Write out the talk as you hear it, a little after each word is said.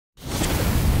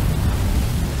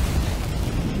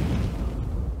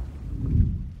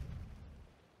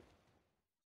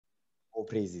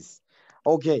praises.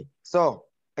 Okay, so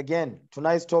again,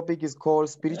 tonight's topic is called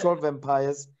Spiritual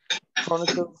Vampires,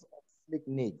 Chronicles of Slick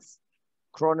Niggs.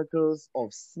 Chronicles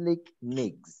of Slick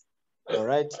Niggs. All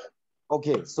right.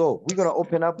 Okay, so we're going to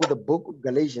open up with the book of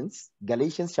Galatians,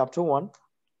 Galatians chapter 1,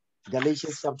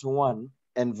 Galatians chapter 1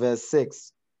 and verse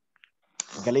 6.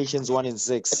 Galatians 1 and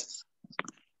 6.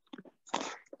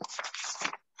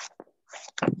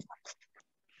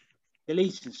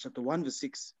 Galatians chapter 1 verse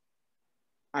 6.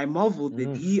 I marvel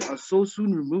that ye are so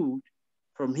soon removed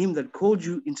from him that called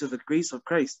you into the grace of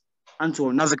Christ unto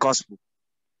another gospel.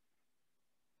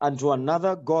 Unto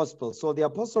another gospel. So the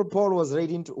Apostle Paul was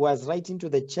writing to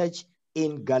the church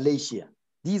in Galatia.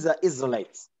 These are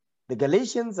Israelites. The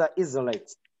Galatians are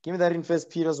Israelites. Give me that in 1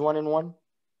 Peter 1 and 1.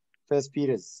 1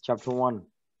 Peter chapter 1,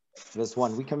 verse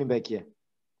 1. We're coming back here.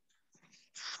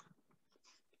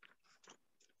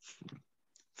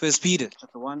 1 Peter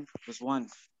chapter 1 verse 1.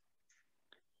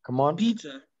 Come on.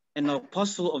 Peter, an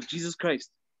apostle of Jesus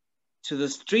Christ, to the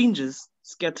strangers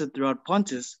scattered throughout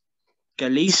Pontus,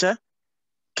 Galatia,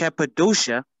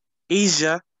 Cappadocia,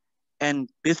 Asia, and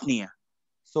Bithynia.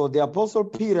 So the Apostle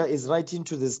Peter is writing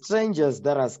to the strangers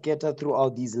that are scattered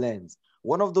throughout these lands.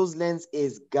 One of those lands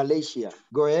is Galatia.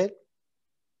 Go ahead.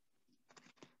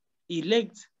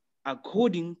 Elect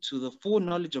according to the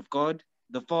foreknowledge of God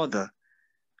the Father,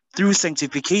 through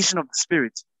sanctification of the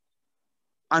Spirit,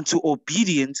 unto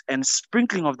obedience and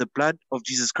sprinkling of the blood of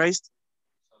Jesus Christ,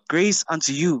 grace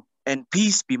unto you, and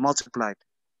peace be multiplied.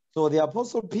 So the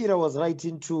Apostle Peter was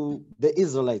writing to the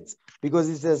Israelites because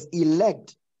he says,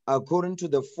 elect according to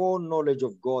the foreknowledge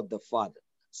of God the Father.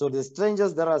 So the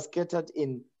strangers that are scattered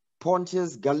in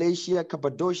Pontus, Galatia,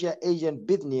 Cappadocia, Asia, and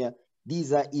Bithynia,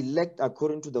 these are elect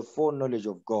according to the foreknowledge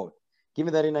of God. Give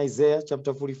me that in Isaiah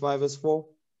chapter 45, verse 4.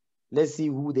 Let's see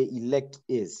who the elect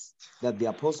is that the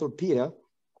Apostle Peter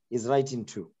is writing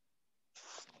to.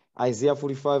 Isaiah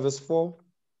 45, verse 4.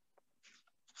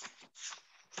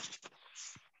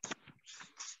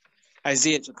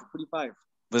 Isaiah chapter 45,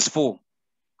 verse 4.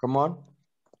 Come on.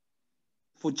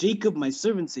 For Jacob my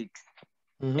servant's sake,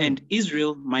 and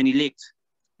Israel mine elect.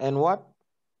 And what?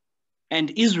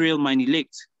 And Israel mine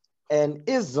elect. And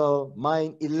Israel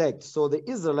mine elect. So the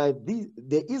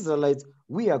Israelites,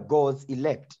 we are God's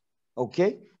elect.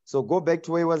 Okay? So go back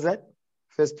to where was that?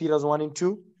 1 Peter 1 and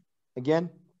 2. Again.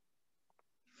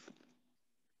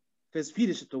 1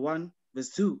 Peter chapter 1, verse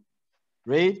 2.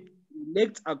 Read.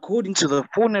 Elect according to the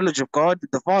foreknowledge of God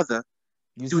the Father.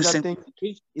 You see that thing?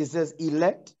 It says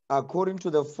elect according to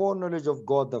the foreknowledge of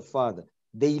God the Father.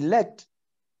 The elect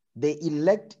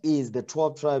is the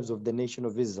 12 tribes of the nation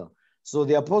of Israel. So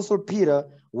the Apostle Peter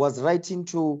was writing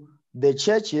to the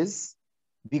churches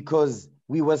because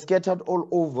we were scattered all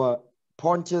over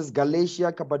Pontus,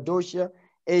 Galatia, Cappadocia,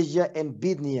 Asia, and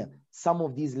Bithynia. Some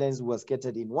of these lands were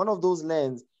scattered in. One of those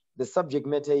lands, the subject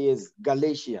matter is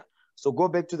Galatia. So go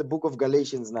back to the book of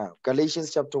Galatians now.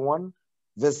 Galatians chapter 1,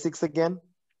 verse 6 again.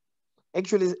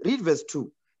 Actually, read verse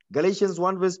 2. Galatians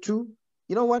 1, verse 2.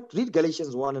 You know what? Read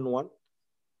Galatians 1 and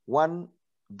 1.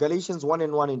 Galatians 1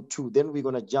 and 1 and 2. Then we're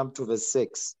going to jump to verse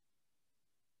 6.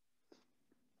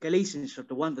 Galatians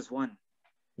chapter 1, verse 1.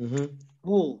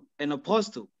 Paul, an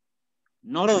apostle,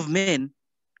 not of men,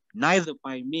 neither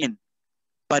by men,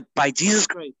 but by Jesus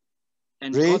Christ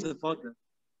and God the Father,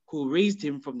 who raised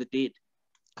him from the dead.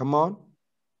 Come on.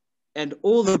 And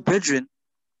all the brethren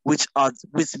which are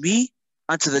with me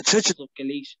unto the churches of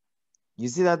Galatia. You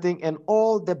see that thing? And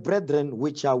all the brethren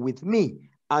which are with me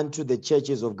unto the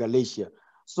churches of Galatia.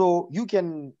 So you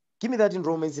can give me that in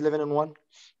Romans 11 and 1.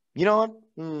 You know what?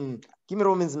 Give me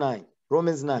Romans 9.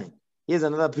 Romans 9. Here's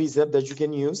another precept that you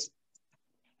can use.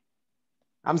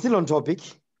 I'm still on topic.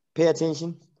 Pay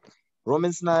attention.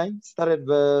 Romans 9, start at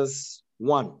verse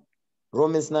 1.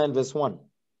 Romans 9, verse 1.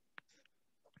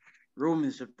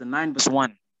 Romans chapter 9, verse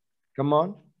 1. Come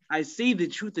on. I say the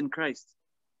truth in Christ.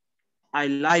 I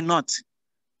lie not.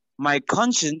 My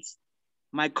conscience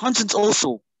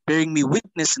also bearing me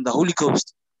witness in the Holy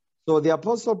Ghost. So the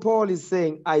Apostle Paul is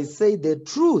saying, I say the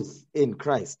truth in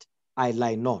Christ. I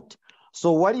lie not.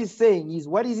 So what he's saying is,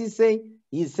 what is he saying?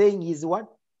 He's saying he's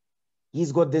what?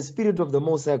 He's got the Spirit of the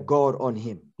Most High God on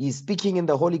him. He's speaking in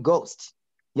the Holy Ghost.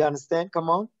 You understand? Come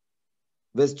on.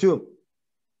 Verse 2.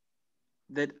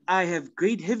 That I have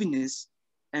great heaviness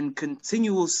and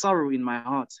continual sorrow in my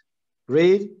heart.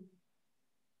 Read.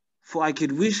 For I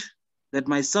could wish that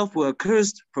myself were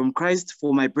accursed from Christ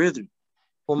for my brethren.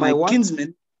 For my what?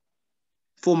 Kinsmen,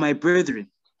 for my brethren.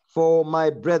 For my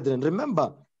brethren.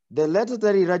 Remember, the letter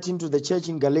that he writing to the church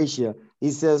in Galatia,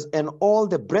 he says, and all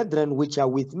the brethren which are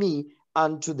with me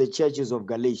unto the churches of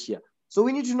Galatia. So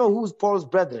we need to know who's Paul's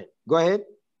brethren. Go ahead.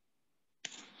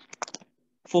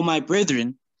 For my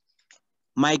brethren,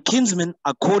 my kinsmen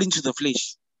according to the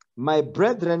flesh. My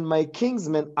brethren, my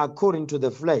kinsmen according to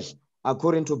the flesh,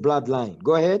 according to bloodline.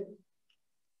 Go ahead.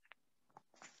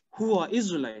 Who are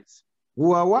Israelites?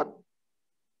 Who are what?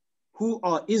 Who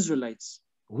are Israelites?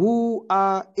 Who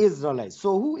are Israelites?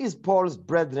 So who is Paul's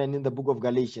brethren in the book of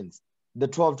Galatians? The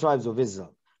 12 tribes of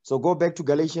Israel. So go back to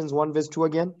Galatians 1 verse 2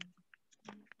 again.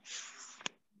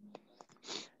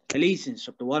 Galatians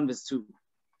chapter 1 verse 2.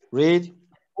 Read.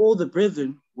 All the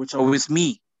brethren which are with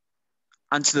me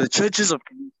unto the churches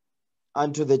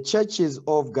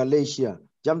of Galatia.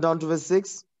 Jump down to verse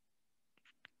 6.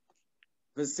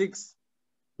 Verse 6.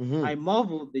 Mm-hmm. I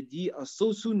marvel that ye are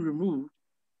so soon removed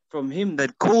from him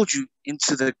that called you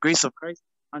into the grace of Christ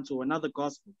unto another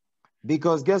gospel.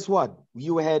 Because guess what?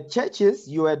 You had churches,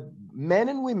 you had men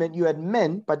and women, you had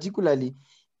men particularly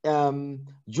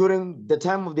during the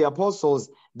time of the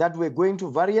apostles that were going to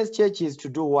various churches to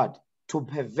do what? To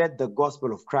pervert the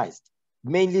gospel of Christ.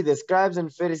 Mainly the scribes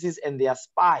and Pharisees and their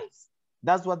spies.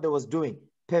 That's what they was doing.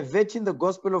 Perverting the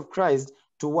gospel of Christ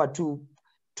to what? To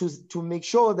make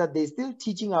sure that they're still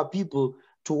teaching our people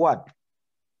to what?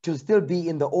 To still be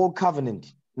in the old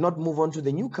covenant, not move on to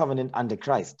the new covenant under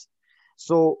Christ.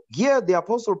 So here the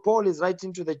apostle Paul is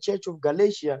writing to the church of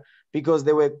Galatia because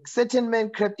there were certain men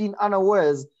crept in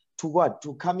unawares to what?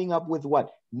 To coming up with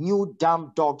what? New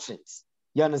dumb doctrines.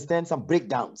 You understand? Some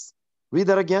breakdowns. Read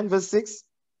that again, verse 6.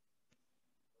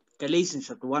 Galatians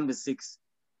chapter 1 verse 6.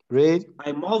 Read.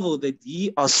 I marvel that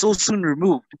ye are so soon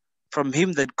removed from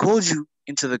him that called you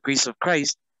into the grace of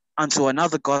Christ unto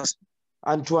another gospel.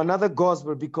 Unto another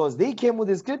gospel, because they came with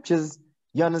the scriptures,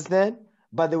 you understand?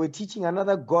 But they were teaching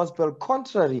another gospel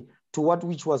contrary to what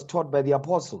which was taught by the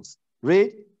apostles.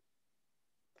 Read.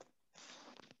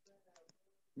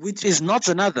 Which is not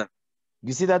another.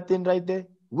 You see that thing right there?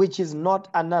 Which is not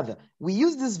another. We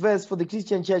use this verse for the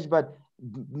Christian church, but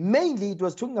mainly it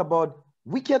was talking about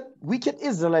wicked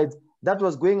Israelites that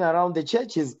was going around the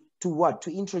churches to what?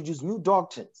 To introduce new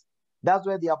doctrines. That's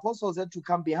where the apostles had to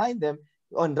come behind them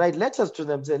and write letters to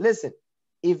them, say, listen,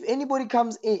 if anybody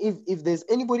comes, if there's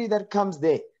anybody that comes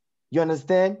there, you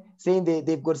understand, saying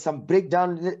they've got some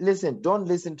breakdown, listen, don't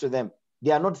listen to them.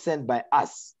 They are not sent by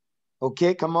us.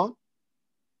 Okay, come on.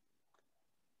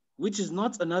 Which is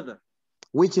not another.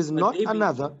 Which is not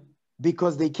another,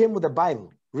 because they came with the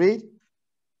Bible. Read.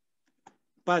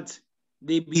 But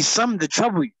they be some that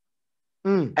trouble you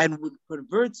and would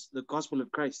pervert the gospel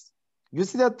of Christ. You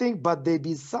see that thing? But there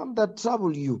be some that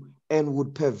trouble you and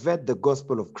would pervert the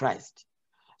gospel of Christ.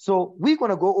 So we're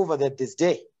going to go over that this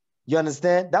day. You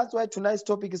understand? That's why tonight's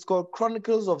topic is called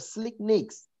Chronicles of Slick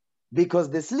Nicks. Because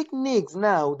the slick nicks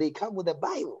now, they come with a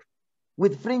Bible,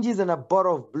 with fringes and a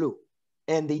bottle of blue.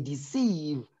 And they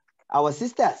deceive our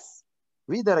sisters.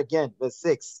 Read that again, verse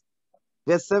 6.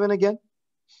 Verse 7 again.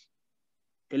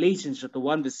 Galatians chapter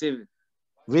 1 verse 7.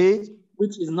 Read.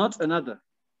 Which is not another.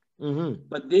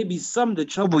 But there be some that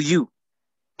trouble you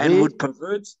and Read. would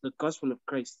pervert the gospel of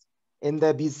Christ. And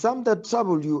there be some that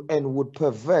trouble you and would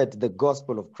pervert the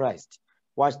gospel of Christ.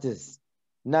 Watch this.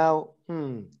 Now,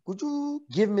 could you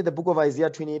give me the book of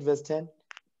Isaiah 28 verse 10?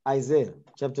 Isaiah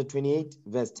chapter 28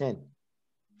 verse 10.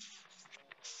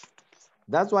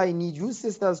 That's why I need you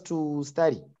sisters to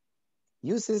study.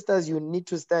 You sisters, you need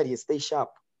to study, stay sharp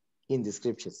in the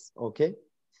scriptures, okay?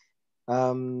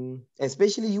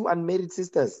 Especially you unmarried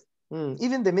sisters,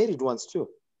 even the married ones too,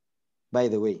 by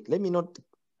the way.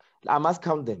 I must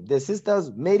count them. The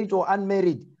sisters, married or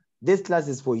unmarried, this class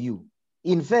is for you.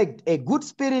 In fact, a good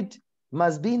spirit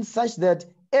must be in such that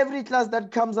every class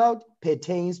that comes out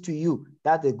pertains to you.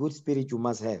 That's a good spirit you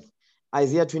must have.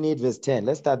 Isaiah 28 verse 10.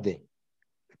 Let's start there.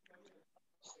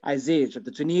 Isaiah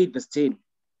chapter 28 verse 10.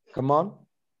 Come on.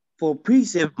 For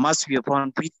precept must be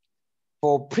upon precept.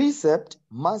 For precept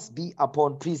must be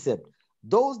upon precept.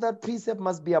 Those that precept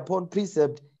must be upon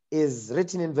precept is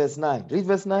written in verse 9. Read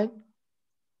verse 9.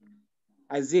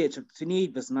 Isaiah chapter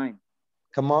 28 verse 9.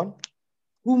 Come on.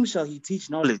 Whom shall he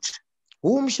teach knowledge?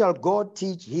 Whom shall God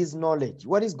teach his knowledge?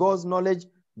 What is God's knowledge?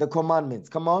 The commandments.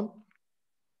 Come on.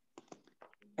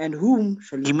 And whom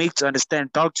shall he make to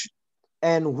understand doctrine?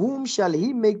 And whom shall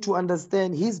he make to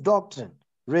understand his doctrine?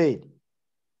 Read.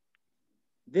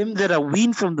 Them that are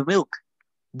weaned from the milk.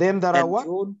 Them that are what?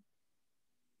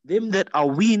 Them that are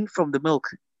weaned from the milk.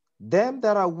 Them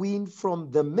that are weaned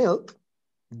from the milk,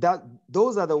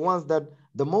 those are the ones that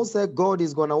the Most High God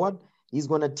is going to what? He's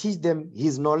going to teach them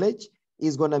his knowledge.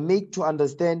 He's going to make to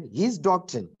understand his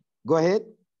doctrine. Go ahead.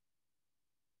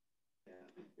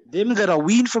 Them that are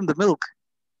weaned from the milk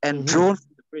and drawn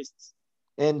from the breasts.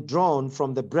 And drawn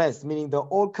from the breast, meaning the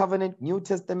Old Covenant, New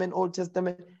Testament, Old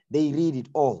Testament, they read it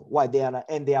all. Why?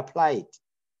 And they apply it.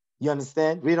 You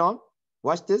understand? Read on.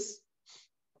 Watch this.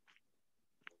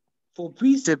 For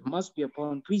precept must be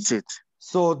upon precept.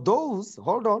 So those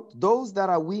that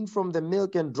are weaned from the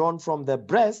milk and drawn from the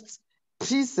breasts,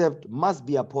 precept must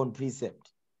be upon precept.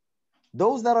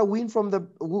 Those that are weaned from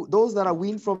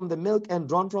the milk and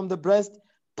drawn from the breast,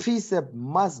 precept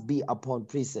must be upon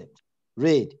precept.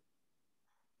 Read.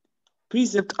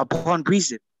 Precept upon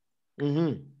precept.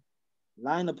 Mm-hmm.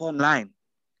 Line upon line.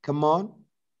 Come on.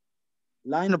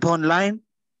 Line upon line.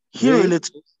 Here a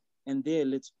little and there a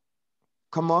little.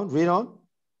 Come on, read on.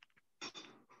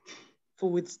 For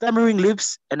with stammering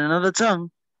lips and another tongue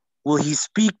will he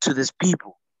speak to this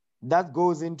people. That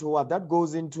goes into what? That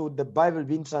goes into the Bible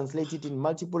being translated in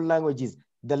multiple languages,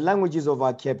 the languages of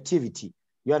our captivity.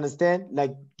 You understand?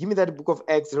 Like, give me that book of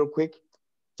Acts real quick.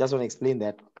 Just want to explain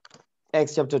that.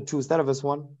 Acts chapter 2, start at verse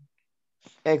 1.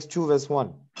 Acts 2, verse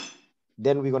 1.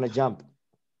 Then we're going to jump.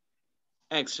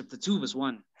 Acts chapter 2, verse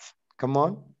 1. Come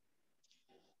on.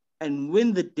 And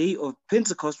when the day of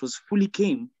Pentecost was fully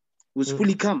come,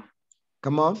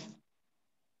 come on,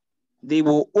 they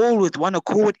were all with one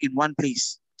accord in one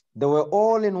place. They were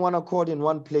all in one accord in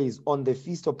one place on the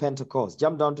feast of Pentecost.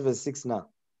 Jump down to verse 6 now.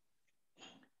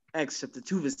 Acts chapter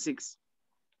 2, verse 6.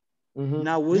 Mm-hmm.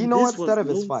 Now, when do you know what? Start at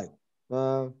verse 5.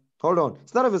 Hold on.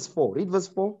 Start at verse 4. Read verse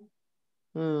 4.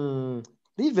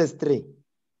 Read verse 3.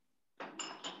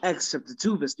 Acts chapter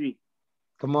 2, verse 3.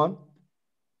 Come on.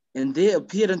 And there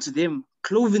appeared unto them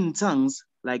cloven tongues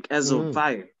like as of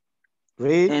fire.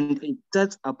 Read. And it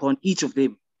sat upon each of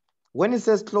them. When it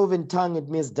says cloven tongue, it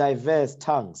means diverse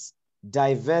tongues.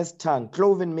 Diverse tongue.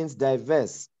 Cloven means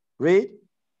diverse. Read.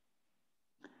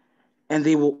 And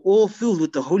they were all filled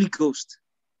with the Holy Ghost.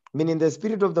 Meaning the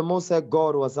Spirit of the Most High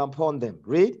God was upon them.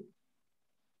 Read.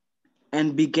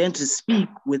 And began to speak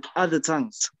with other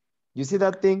tongues. You see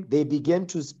that thing? They began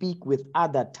to speak with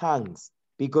other tongues.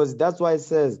 Because that's why it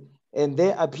says, and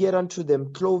there appeared unto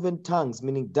them cloven tongues,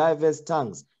 meaning diverse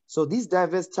tongues. So these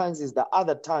diverse tongues is the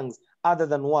other tongues, other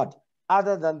than what?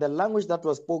 Other than the language that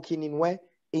was spoken in where?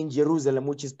 In Jerusalem,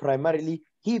 which is primarily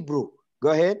Hebrew. Go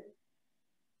ahead.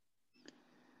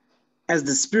 As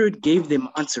the Spirit gave them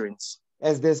utterance.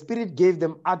 As the Spirit gave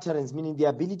them utterance, meaning the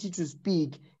ability to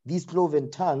speak these cloven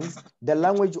tongues, the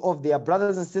language of their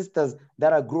brothers and sisters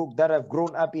that have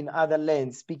grown up in other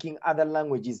lands, speaking other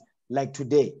languages like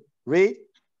today. Read.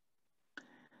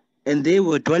 And they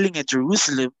were dwelling at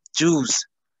Jerusalem, Jews.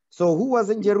 So who was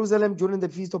in Jerusalem during the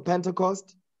Feast of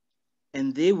Pentecost?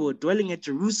 And they were dwelling at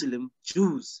Jerusalem,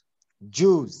 Jews.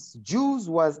 Jews. Jews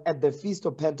was at the Feast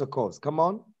of Pentecost. Come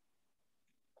on.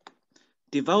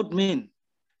 Devout men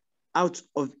out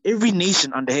of every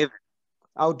nation under heaven.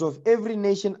 Out of every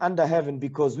nation under heaven,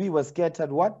 because we were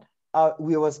scattered what?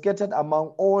 We were scattered among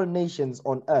all nations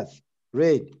on earth.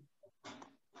 Read.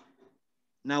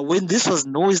 Now when this was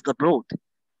noised abroad,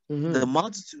 the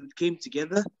multitude came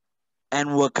together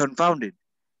and were confounded,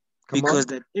 because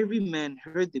that every man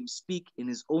heard them speak in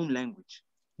his own language.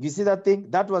 You see that thing?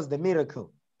 That was the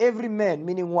miracle. Every man,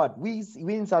 meaning what? We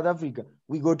in South Africa,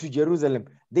 we go to Jerusalem.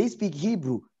 They speak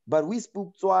Hebrew, but we speak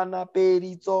Tswana,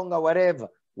 Pedi, Tsonga, whatever.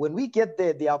 When we get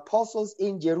there, the apostles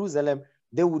in Jerusalem,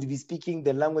 they would be speaking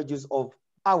the languages of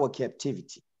our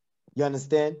captivity. You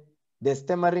understand? The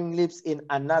stammering lips in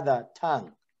another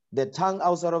tongue. The tongue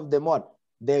outside of them what?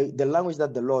 The language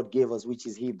that the Lord gave us, which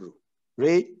is Hebrew.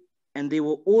 Read. And they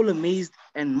were all amazed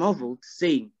and marveled,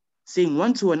 saying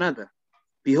one to another,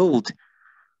 Behold,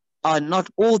 are not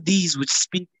all these which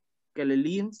speak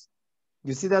Galileans?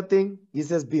 You see that thing? He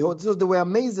says, behold. So they were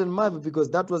amazed and marveled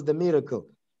because that was the miracle.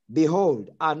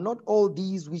 Behold, are not all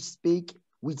these which speak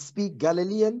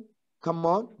Galilean? Come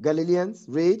on, Galileans,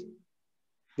 read.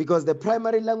 Because the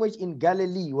primary language in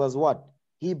Galilee was what?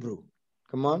 Hebrew.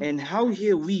 Come on. And how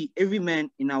hear we every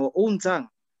man in our own tongue,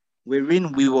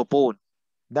 wherein we were born?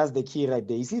 That's the key right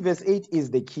there. You see, verse 8 is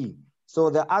the key. So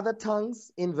the other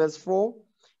tongues in verse 4,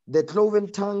 the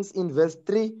cloven tongues in verse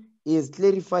 3 is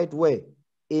clarified where?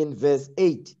 In verse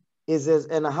 8. It says,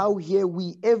 and how hear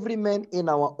we every man in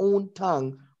our own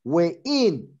tongue,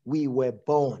 wherein we were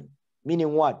born.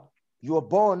 Meaning what? You were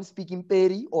born speaking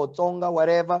Peri or Tsonga,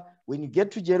 whatever. When you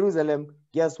get to Jerusalem,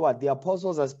 guess what? The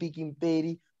apostles are speaking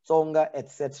Peri, Tsonga,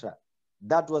 etc.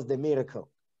 That was the miracle.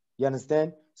 You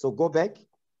understand? So go back.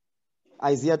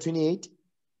 Isaiah 28,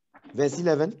 verse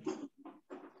 11.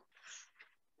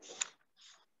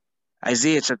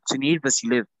 Isaiah chapter 28, verse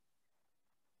 11.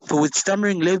 For with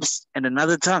stammering lips and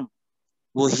another tongue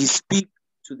will he speak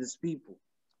to this people.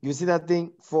 You see that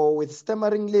thing? For with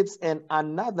stammering lips and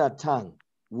another tongue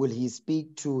will he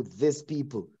speak to this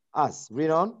people. Us. Read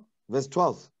on. Verse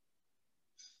 12.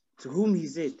 to whom he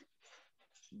said,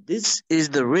 "This is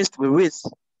the rest wherewith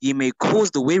ye may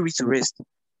cause the weary to rest."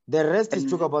 The rest is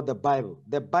And- talking about the Bible.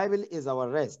 The Bible is our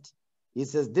rest. He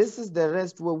says, this is the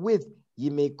rest wherewith ye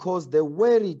may cause the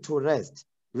weary to rest.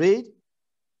 Read.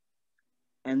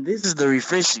 And this is the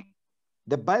refreshing.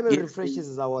 The Bible Yes,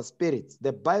 refreshes our spirits.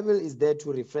 The Bible is there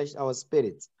to refresh our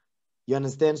spirits. You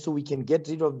understand? So we can get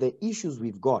rid of the issues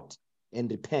we've got and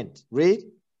repent. Read.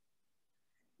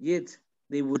 Yet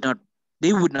they would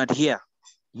not hear.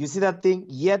 You see that thing?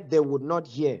 Yet they would not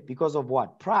hear because of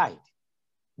what? Pride.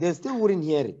 They still wouldn't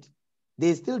hear it.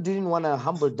 They still didn't want to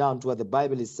humble down to what the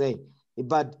Bible is saying.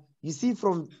 But you see,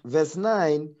 from verse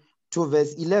 9 to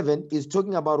verse 11 is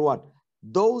talking about what?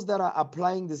 Those that are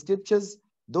applying the scriptures,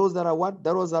 those that are what?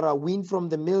 Those that are weaned from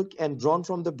the milk and drawn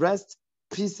from the breast,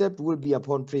 precept will be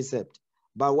upon precept.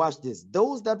 But watch this.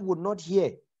 Those that would not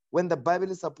hear when the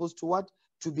Bible is supposed to what?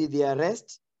 To be their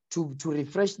rest, to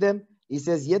refresh them. He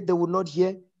says, yet they would not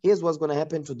hear. Here's what's going to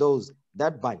happen to those,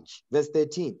 that bunch. Verse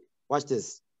 13. Watch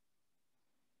this.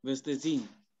 Verse 13.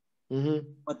 Mm-hmm.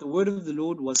 But the word of the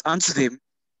Lord was unto them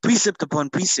precept upon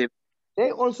precept.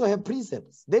 They also have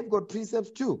precepts. They've got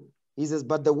precepts too. He says,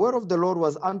 but the word of the Lord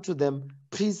was unto them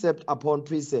precept upon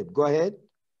precept. Go ahead.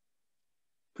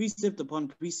 Precept upon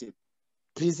precept.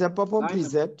 Precept upon Line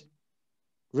precept.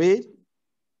 Read.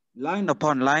 Line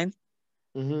upon line.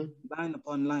 Mm-hmm. Line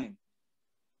upon line.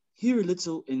 Here a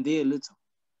little and there a little,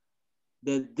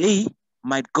 that they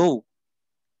might go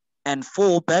and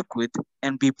fall backward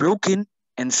and be broken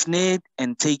and snared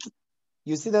and taken.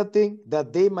 You see that thing?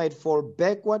 That they might fall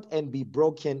backward and be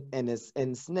broken and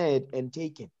ensnared and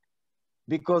taken.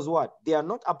 Because what? They are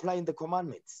not applying the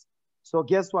commandments. So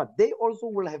guess what? They also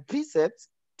will have precepts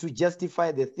to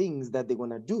justify the things that they're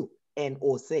going to do and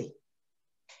or say.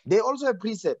 They also have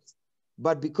precepts.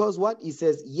 But because what? He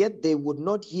says, yet they would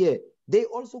not hear. They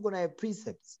also going to have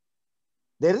precepts.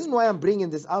 The reason why I'm bringing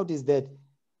this out is that,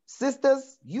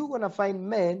 sisters, you're going to find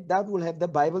men that will have the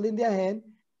Bible in their hand,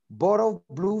 borrow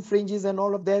blue fringes and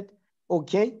all of that,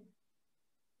 okay,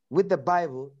 with the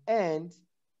Bible. And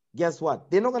guess what?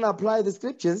 They're not going to apply the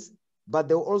scriptures, but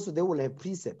they will have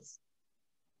precepts.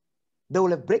 They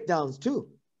will have breakdowns too.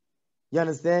 You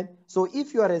understand? So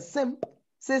if you are a simp,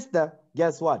 sister,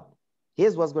 guess what?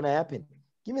 Here's what's going to happen.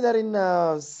 Give me that in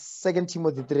 2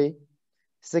 Timothy 3.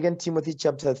 2 Timothy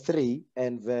chapter 3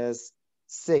 and verse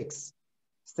 6.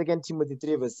 2 Timothy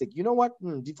 3 verse 6. You know what?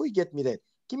 Before you get me there,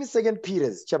 give me 2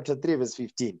 Peter chapter 3 verse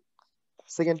 15.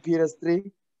 2 Peter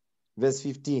 3 verse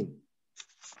 15.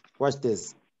 Watch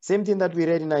this. Same thing that we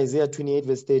read in Isaiah 28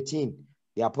 verse 13.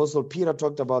 The apostle Peter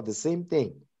talked about the same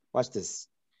thing. Watch this.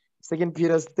 2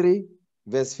 Peter 3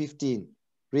 verse 15.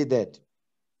 Read that.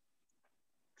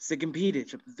 2 Peter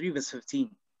chapter 3 verse 15.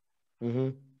 Mm-hmm.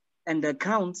 And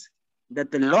account that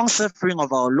the long suffering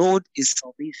of our Lord is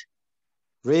salvation.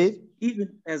 Read.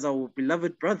 Even as our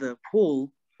beloved brother Paul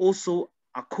also,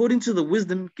 according to the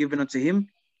wisdom given unto him,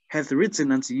 hath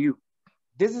written unto you.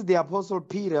 This is the apostle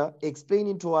Peter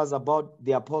explaining to us about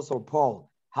the apostle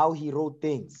Paul, how he wrote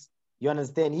things. You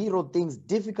understand? He wrote things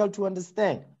difficult to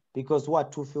understand because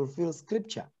what? To fulfill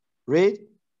scripture. Read.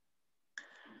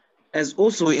 As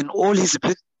also in all his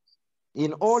epistles.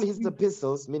 In all his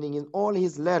epistles, meaning in all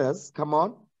his letters, come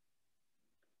on.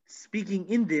 Speaking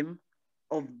in them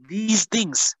of these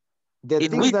things. The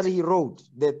things that he wrote,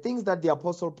 the things that the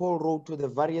apostle Paul wrote to the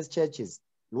various churches,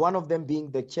 one of them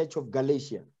being the church of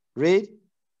Galatia. Read.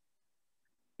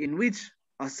 In which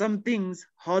are some things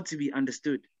hard to be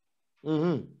understood.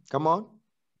 Mm-hmm. Come on.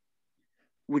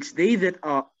 Which they that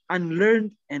are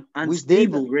unlearned and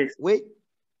unstable rest. Wait.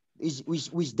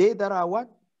 Which they that are what?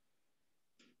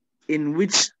 In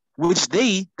which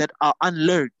they that are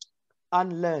unlearned.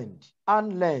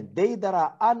 Unlearned. They that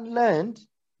are unlearned,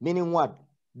 meaning what?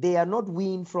 They are not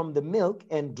weaned from the milk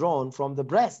and drawn from the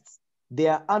breasts. They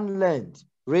are unlearned.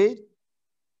 Read.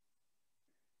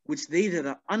 Which they that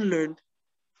are unlearned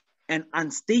and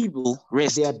unstable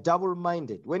rest. They are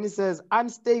double-minded. When it says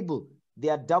unstable, they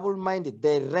are double-minded.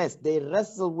 They rest. They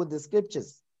wrestle with the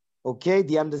scriptures. Okay,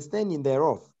 the understanding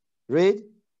thereof. Read.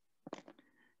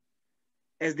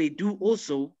 As they do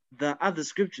also the other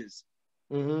scriptures,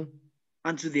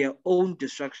 unto their own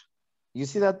destruction. You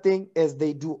see that thing? As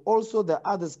they do also the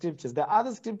other scriptures. The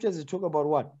other scriptures you talk about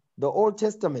what? The Old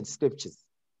Testament scriptures.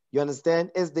 You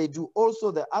understand? As they do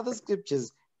also the other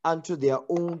scriptures unto their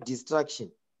own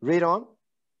destruction. Read on.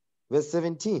 Verse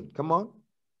 17. Come on.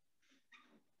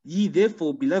 Ye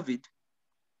therefore, beloved,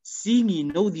 seeing ye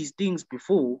know these things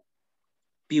before,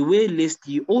 beware lest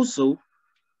ye also,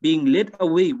 being led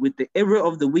away with the error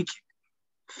of the wicked,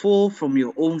 fall from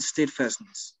your own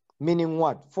steadfastness. Meaning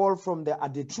what? Fall from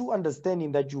the true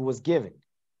understanding that you was given.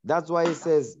 That's why it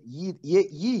says,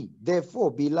 ye therefore,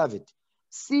 beloved,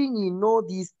 seeing ye know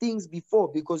these things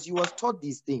before, because you was taught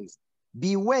these things.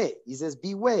 Beware, he says,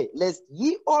 beware, lest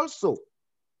ye also,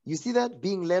 you see that,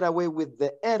 being led away with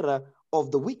the error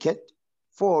of the wicked,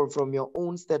 fall from your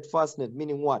own steadfastness.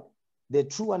 Meaning what? The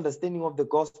true understanding of the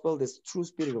gospel, the true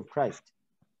spirit of Christ.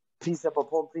 Precept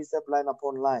upon precept, line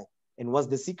upon line. And what's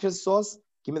the secret source?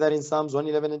 Give me that in Psalms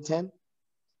 111 and 10.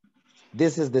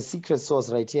 This is the secret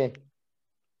source right here.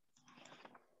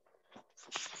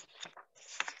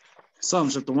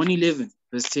 Psalms chapter 111,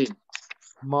 verse 10.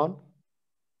 Come on.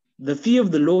 The fear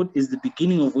of the Lord is the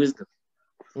beginning of wisdom.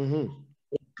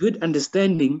 Good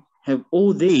understanding have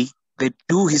all they that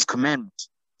do his commandments.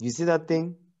 You see that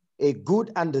thing? A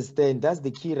good understanding, that's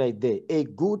the key right there. A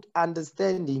good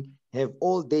understanding have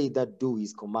all they that do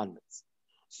his commandments.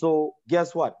 So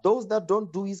guess what? Those that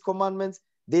don't do his commandments,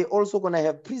 they also going to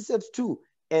have precepts too,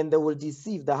 and they will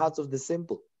deceive the hearts of the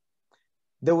simple.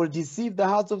 They will deceive the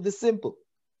hearts of the simple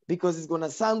because it's going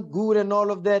to sound good and all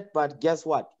of that, but guess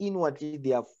what? Inwardly,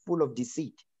 they are full of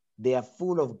deceit. They are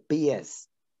full of BS.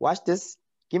 Watch this.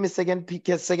 Give me Second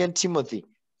Timothy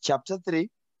chapter 3,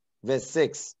 verse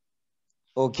 6.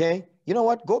 Okay? You know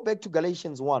what? Go back to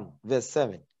Galatians 1, verse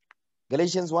 7.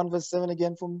 Galatians 1, verse 7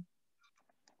 again for me.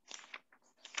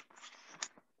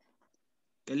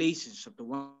 Galatians chapter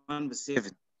 1, verse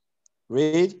 7.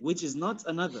 Read. Which is not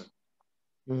another,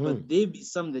 but there be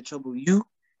some that trouble you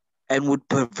and would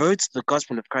pervert the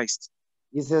gospel of Christ.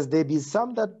 He says there be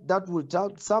some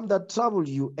that trouble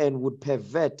you and would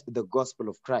pervert the gospel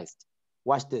of Christ.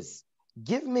 Watch this.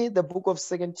 Give me the book of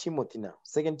 2 Timothy now.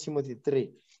 2 Timothy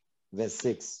 3, verse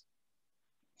 6.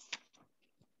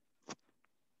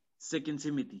 2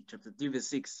 Timothy chapter 3, verse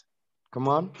 6. Come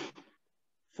on.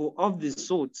 For of this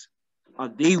sort are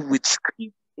they which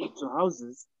creep into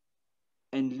houses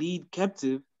and lead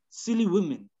captive silly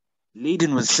women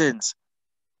laden with sins,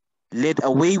 led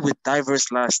away with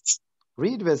diverse lusts.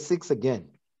 Read verse 6 again.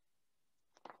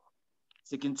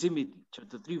 2 Timothy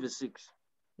chapter 3, verse 6.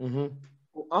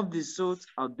 For of this sort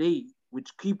are they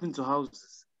which creep into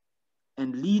houses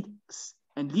and lead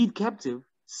captive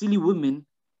silly women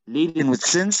laden with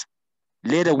sins,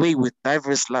 led away with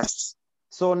diverse lusts.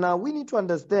 So now we need to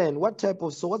understand what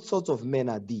sorts of men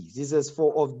are these. He says,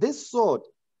 for of this sort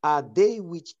are they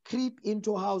which creep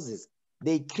into houses.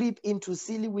 They creep into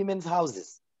silly women's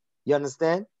houses. You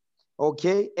understand?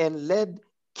 Okay, and lead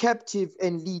captive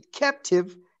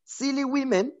silly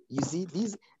women. You see,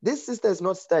 this sister is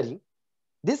not studying.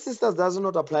 This sister does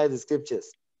not apply the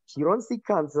scriptures. She don't seek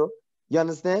counsel. You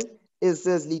understand? It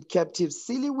says lead captive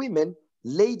silly women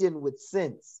laden with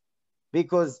sins,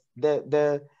 because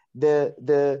the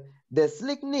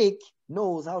slick Nick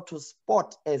knows how to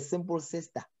spot a simple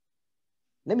sister.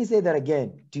 Let me say that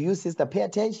again to you, sister. Pay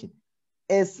attention.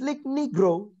 A slick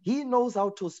Negro, he knows how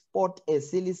to spot a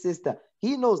silly sister.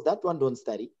 He knows that one don't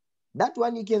study. That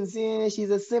one you can see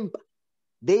she's a simp.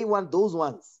 They want those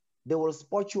ones. They will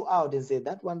spot you out and say,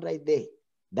 that one right there,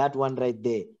 that one right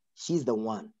there, she's the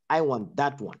one. I want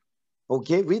that one.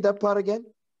 Okay, read that part again.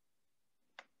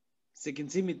 2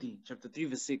 Timothy chapter 3,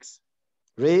 verse 6.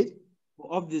 Read.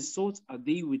 For of this sort are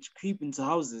they which creep into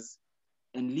houses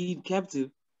and lead captive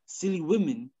silly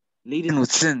women laden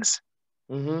with sins,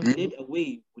 led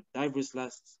away with diverse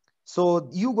lusts. So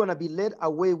you're going to be led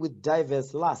away with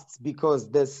diverse lusts,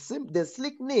 because the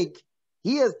slick Nick,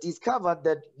 he has discovered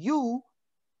that you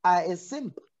are a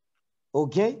simp.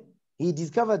 Okay? He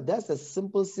discovered that's a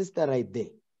simple sister right there.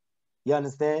 You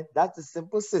understand? That's a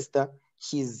simple sister.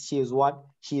 She's what?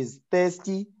 She's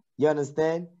thirsty. You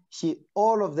understand?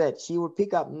 All of that. She will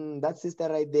pick up that sister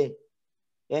right there.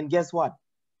 And guess what?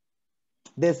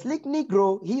 The slick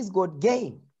Negro, he's got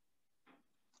game.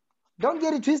 Don't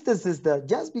get it twisted, sister.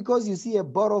 Just because you see a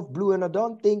bottle of blue, and I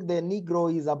don't think the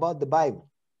Negro is about the Bible.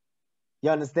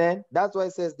 You understand? That's why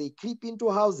it says they creep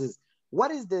into houses.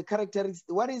 What is the characteristic?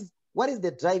 What is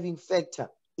the driving factor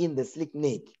in the slick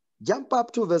Nick? Jump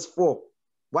up to verse 4.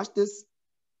 Watch this.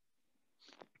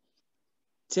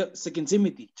 2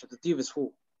 Timothy chapter 3, verse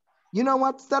 4. You know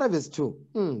what? Start at verse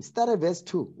 2. Start at verse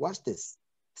 2. Watch this.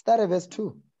 Start at verse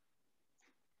 2.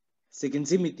 2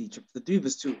 Timothy chapter 3,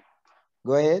 verse 2.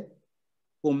 Go ahead.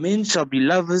 For men shall be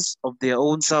lovers of their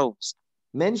own selves.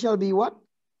 Men shall be what?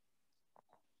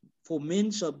 For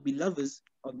men shall be lovers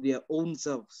of their own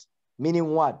selves. Meaning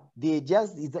what?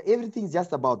 Everything's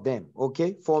just about them.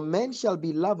 Okay? For men shall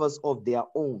be lovers of their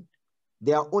own.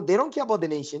 They don't care about the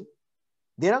nation.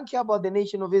 They don't care about the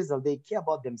nation of Israel. They care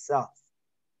about themselves.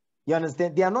 You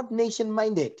understand? They are not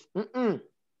nation-minded.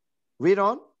 Read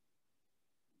on.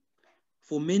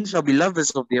 For men shall be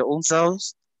lovers of their own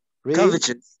selves, Read.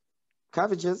 covetous.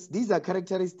 Covetous. These are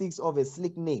characteristics of a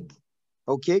slick nig.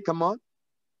 Okay, come on.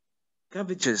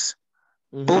 Covetous,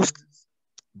 boasters.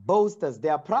 Boasters. They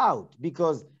are proud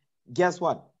because guess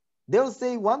what? They'll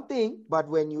say one thing, but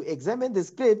when you examine the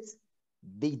scripts,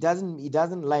 it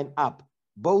doesn't line up.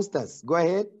 Boasters. Go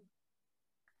ahead.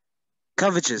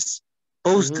 Covetous,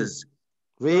 boasters.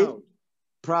 Read.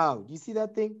 Proud. You see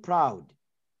that thing? Proud.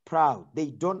 Proud. They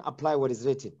don't apply what is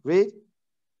written. Read.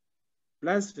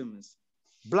 Blasphemous.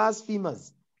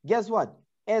 Blasphemers. Guess what?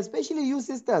 Especially you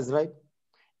sisters, right?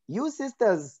 You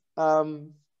sisters,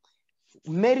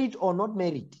 married or not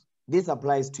married, this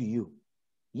applies to you.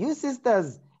 You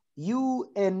sisters, a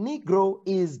Negro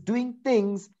is doing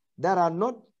things that are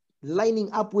not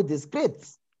lining up with the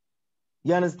scripts.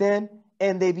 You understand?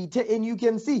 And and you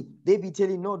can see, they be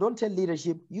telling, no, don't tell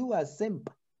leadership, you are simp.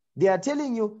 They are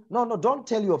telling you, no, don't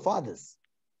tell your fathers.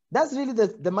 That's really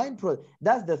the mind process.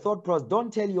 That's the thought process.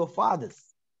 Don't tell your fathers.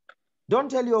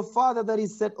 Don't tell your father that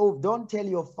is set off. Don't tell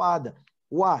your father.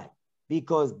 Why?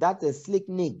 Because that's a slick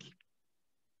nig.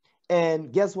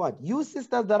 And guess what? You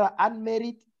sisters that are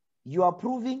unmarried, you are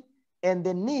proving, and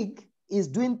the nig is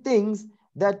doing things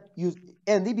that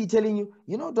and they be telling you,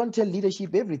 don't tell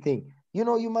leadership everything.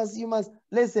 You must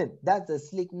listen. That's a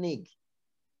slick nig.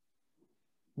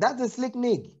 That's a slick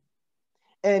nig.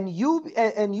 And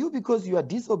you because you are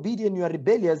disobedient, you are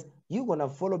rebellious, you're gonna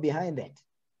follow behind that.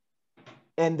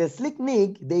 And the slick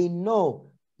nig, they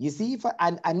know. You see, if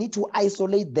I need to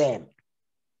isolate them,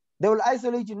 they will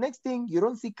isolate you. Next thing, you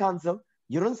don't see counsel,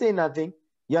 you don't say nothing.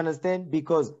 You understand?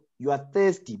 Because you are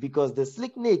thirsty. Because the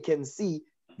slick nig can see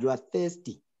you are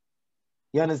thirsty.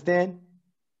 You understand?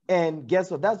 And guess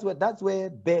what? That's where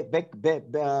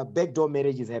backdoor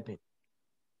marriages happen.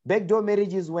 Backdoor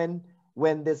marriage is when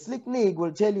the slick nig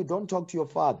will tell you, don't talk to your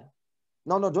father.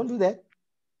 No, don't do that.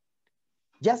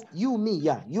 Just you, me,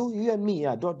 yeah. You and me,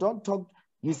 yeah. Don't talk.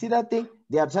 You see that thing?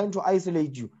 They are trying to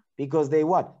isolate you because they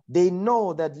what? They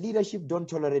know that leadership don't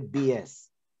tolerate BS.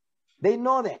 They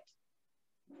know that.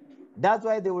 That's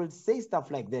why they will say stuff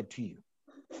like that to you.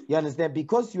 You understand?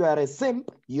 Because you are a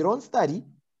simp, you don't study.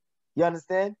 You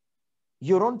understand?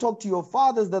 You don't talk to your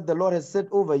fathers that the Lord has set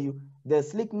over you. The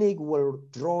slick nig will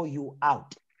draw you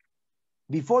out.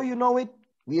 Before you know it,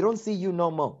 we don't see you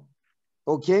no more.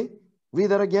 Okay? Read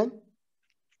that again.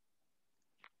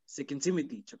 2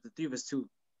 Timothy chapter 3 verse 2.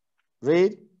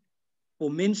 Read. For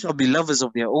men shall be lovers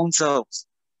of their own selves,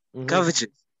 covetous,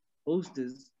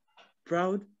 boasters,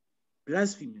 proud,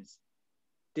 blasphemous,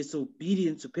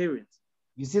 disobedient to parents.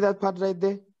 You see that part right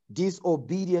there?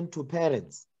 Disobedient to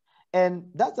parents.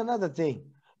 And that's another thing,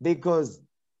 because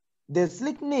the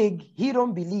slick nig, he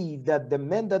don't believe that the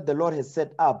men that the Lord has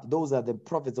set up, those are the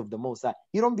prophets of the Most High.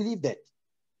 He don't believe that.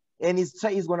 And he's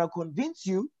going to convince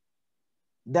you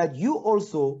that you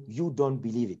don't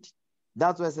believe it.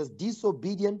 That's why it says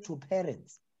disobedient to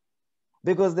parents.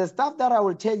 Because the stuff that I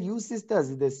will tell you sisters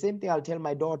is the same thing I'll tell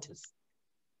my daughters.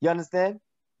 You understand?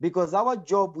 Because our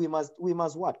job, we must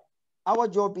what? Our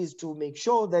job is to make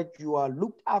sure that you are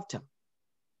looked after.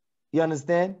 You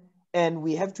understand? And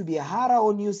we have to be harder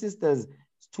on you sisters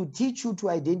to teach you to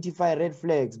identify red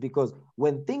flags, because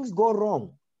when things go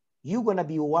wrong, you're going to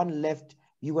be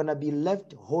you're going to be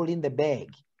left holding the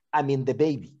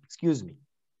baby, excuse me.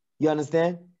 You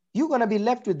understand? You're going to be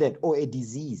left with that, or a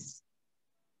disease.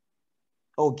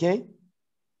 Okay?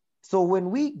 So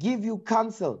when we give you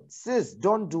counsel, sis,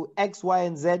 don't do X, Y,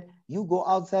 and Z, you go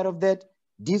outside of that,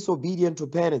 disobedient to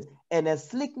parents, and a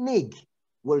slick nig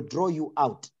will draw you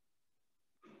out.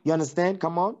 You understand?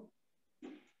 Come on.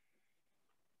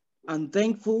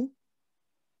 Unthankful,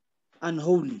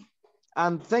 unholy.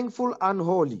 Unthankful,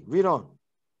 unholy. Read on.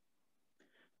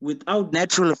 Without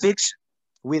natural affection.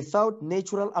 Without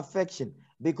natural affection.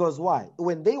 Because why?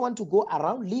 When they want to go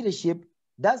around leadership,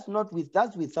 that's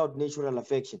without natural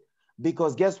affection.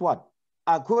 Because guess what?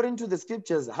 According to the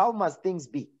scriptures, how must things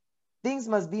be? Things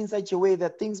must be in such a way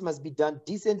that things must be done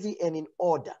decently and in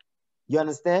order. You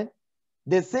understand?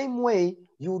 The same way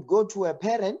you would go to a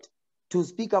parent to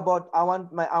speak about, I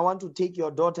want to take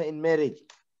your daughter in marriage.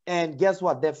 And guess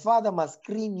what? The father must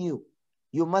screen you.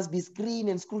 You must be screened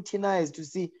and scrutinized to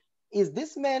see, is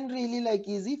this man really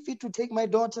is he fit to take my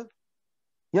daughter?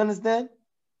 You understand?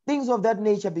 Things of that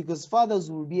nature, because fathers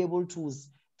will be able to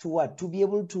what? To be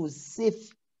able to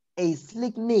sift a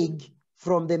slick nig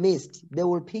from the mist. They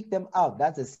will pick them out.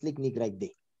 That's a slick nig right there.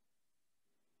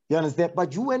 You understand?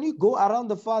 But when you go around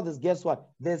the fathers, guess what?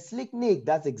 The slick nig,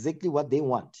 that's exactly what they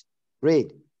want.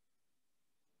 Read.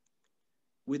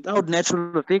 Without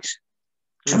natural affection,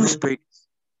 truce breakers.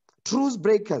 Truce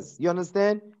breakers. You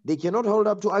understand? They cannot hold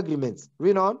up to agreements.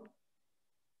 Read on.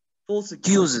 False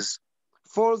accusers.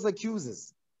 False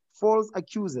accusers. False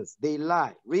accusers. They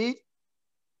lie. Read.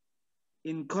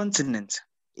 Incontinent.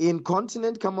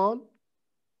 Incontinent. Come on.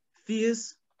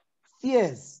 Fierce.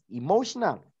 Fierce.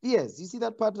 Emotional. Fierce. You see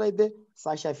that part right there?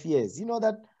 Sasha Fierce. You know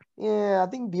that? Yeah, I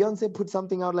think Beyonce put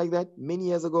something out like that many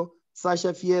years ago.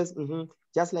 Sasha Fierce.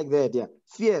 Just like that. Yeah.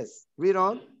 Fierce. Read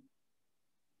on.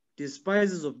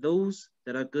 Despisers of those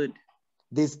that are good.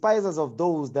 Despisers of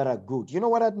those that are good. You know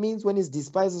what that means when it's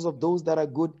despisers of those that are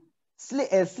good?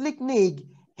 A slick Nigg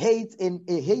hates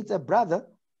a brother,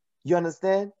 you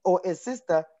understand, or a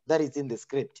sister that is in the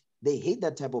script. They hate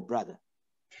that type of brother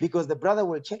because the brother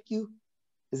will check you.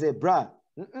 They say, bruh,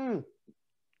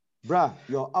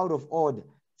 you're out of order.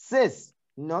 Sis,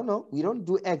 no, we don't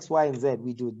do X, Y, and Z.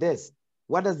 We do this.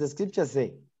 What does the scripture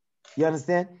say? You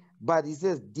understand? But he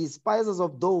says, despisers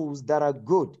of those that are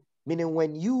good. Meaning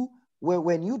when you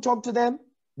talk to them,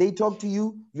 they talk to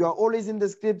you, you are always in the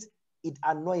script, it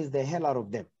annoys the hell out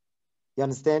of them. You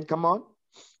understand? Come on.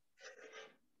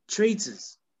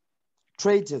 Traitors.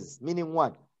 Traitors, meaning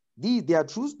what? They are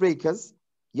truce breakers.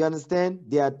 You understand?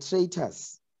 They are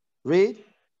traitors. Read.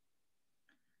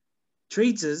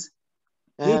 Traitors,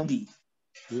 heady.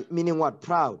 Meaning what?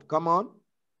 Proud. Come on.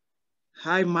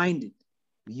 High-minded.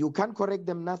 You can't correct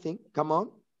them nothing. Come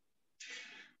on.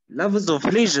 Lovers of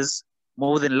pleasures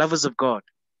more than lovers of God.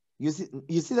 You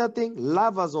see that thing?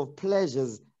 Lovers of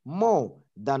pleasures more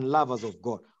than lovers of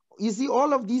God. You see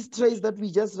all of these traits that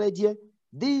we just read here?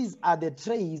 These are the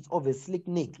traits of a slick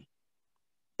Nigg.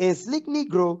 A slick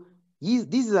Negro,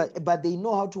 but they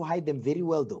know how to hide them very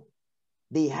well though.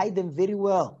 They hide them very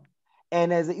well.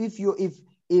 And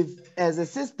if as a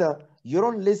sister, you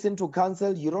don't listen to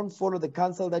counsel, you don't follow the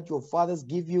counsel that your fathers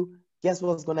give you, guess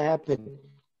what's going to happen?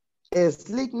 A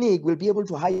slick Nigg will be able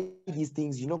to hide these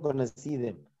things. You're not going to see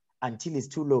them until it's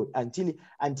too low, until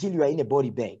you are in a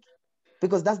body bag.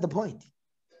 Because that's the point.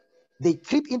 They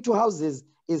creep into houses,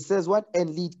 it says what? And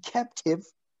lead captive.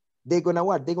 They're going to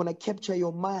what? They're going to capture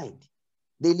your mind.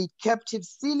 They lead captive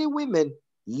silly women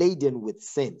laden with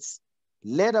sins,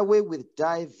 led away with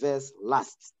diverse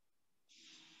lusts.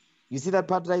 You see that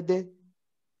part right there?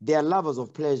 They are lovers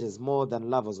of pleasures more than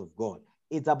lovers of God.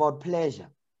 It's about pleasure.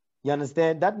 You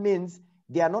understand? That means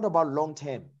they are not about long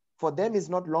term. For them, it's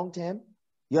not long term.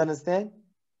 You understand?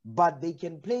 But they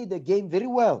can play the game very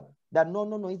well. That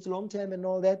no, it's long term and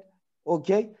all that.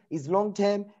 Okay? It's long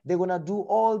term. They're going to do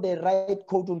all the right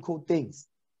quote unquote things.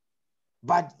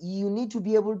 But you need to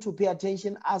be able to pay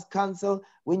attention, ask counsel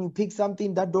when you pick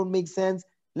something that don't make sense.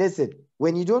 Listen,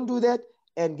 when you don't do that,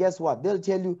 and guess what? They'll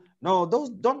tell you, no,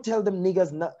 don't tell them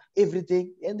niggers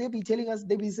everything. And they'll be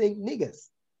saying niggers.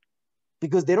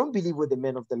 Because they don't believe with the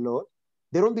men of the Lord.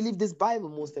 They don't believe this Bible,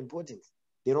 most important.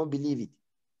 They don't believe it.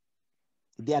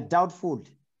 They are doubtful.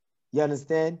 You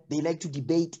understand? They like to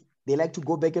debate. They like to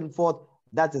go back and forth.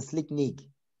 That's a slick Nigg.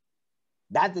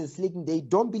 That's a slick. They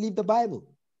don't believe the Bible.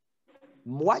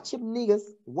 Watch them niggers.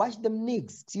 Watch them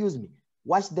Niggs. Excuse me.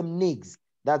 Watch them Niggs.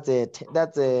 That's a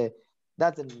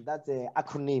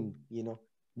acronym. You know.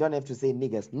 Don't have to say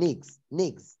niggers.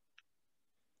 Niggs.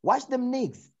 Watch them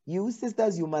Niggs. You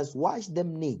sisters, you must watch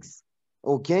them Niggs.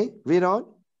 Okay, read on.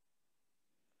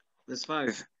 Verse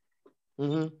 5.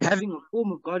 Having a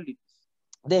form of godliness.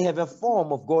 They have a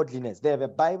form of godliness. They have a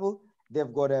Bible.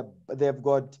 They've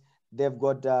got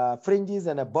fringes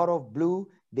and a bottle of blue.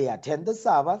 They attend the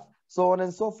Sabbath, so on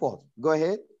and so forth. Go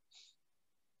ahead.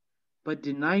 But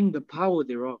denying the power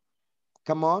thereof.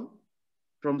 Come on.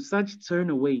 From such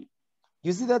turn away.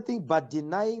 You see that thing? But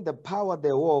denying the power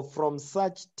thereof, from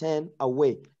such turn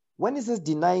away. When it says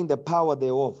denying the power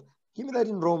thereof, give me that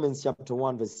in Romans chapter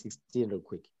 1, verse 16 real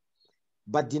quick.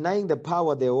 But denying the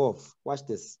power thereof. Watch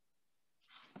this.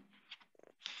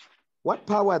 What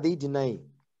power are they denying?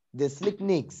 The slick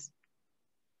Niggs.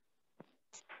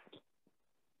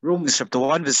 Romans chapter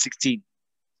 1, verse 16.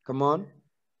 Come on.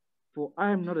 For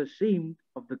I am not ashamed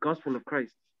of the gospel of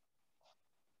Christ.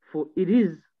 For it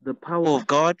is the power of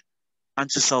God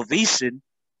unto salvation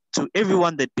to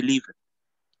everyone that believeth.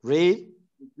 Read.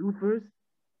 The Jew first,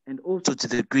 and also to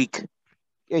the Greek.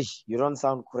 You don't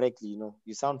sound correctly, you know.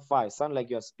 You sound fire. You sound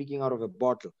like you're speaking out of a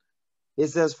bottle. It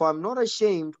says, for I'm not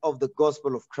ashamed of the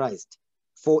gospel of Christ,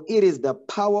 for it is the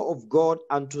power of God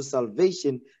unto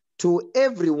salvation to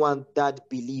everyone that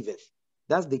believeth.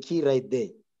 That's the key right there.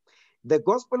 The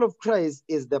gospel of Christ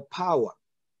is the power.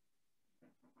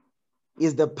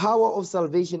 Is the power of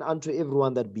salvation unto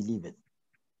everyone that believeth.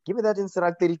 Give me that in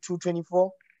Sirach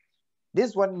 32:24.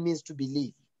 This one means to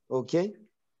believe. Okay?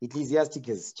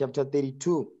 Ecclesiasticus chapter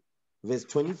 32, verse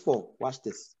 24. Watch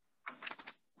this.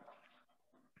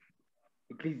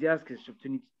 Ecclesiastes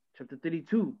chapter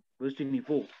 32, verse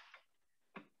 24.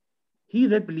 He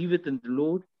that believeth in the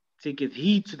Lord taketh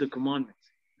heed to the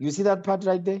commandments. You see that part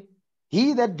right there?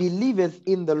 He that believeth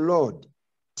in the Lord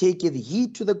taketh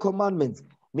heed to the commandments.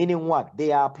 Meaning what?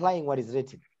 They are applying what is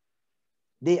written.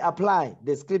 They apply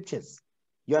the scriptures.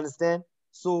 You understand?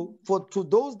 So to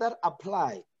those that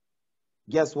apply,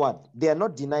 guess what? They are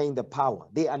not denying the power.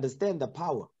 They understand the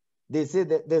power. They say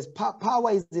that there's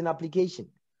power is in application.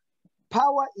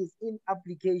 Power is in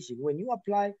application. When you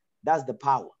apply, that's the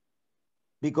power.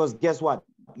 Because guess what?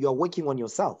 You're working on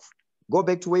yourself. Go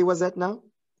back to where he was at now.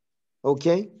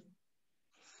 Okay.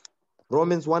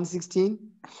 Romans 1:16.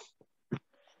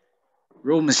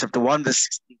 Romans chapter 1, verse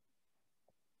 16.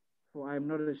 For I am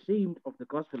not ashamed of the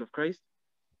gospel of Christ,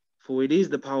 for it is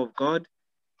the power of God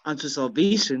unto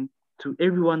salvation to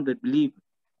everyone that believes,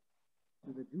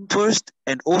 to the Jew first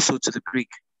and also to the Greek.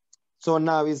 So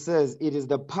now it says, it is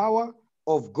the power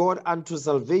of God unto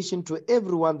salvation to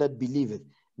everyone that believeth.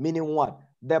 Meaning what?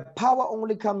 The power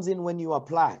only comes in when you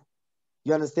apply.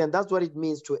 You understand? That's what it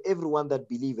means to everyone that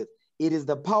believeth. It is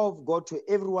the power of God to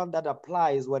everyone that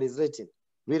applies what is written.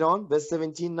 Read on, verse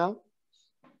 17 now.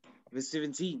 Verse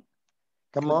 17.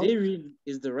 Come For on. therein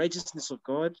is the righteousness of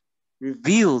God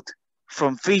revealed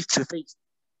from faith to faith.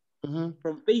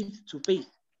 From faith to faith.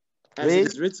 As it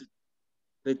is written,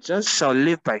 the just shall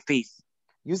live by faith.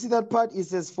 You see that part? It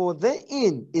says, for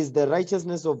therein is the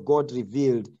righteousness of God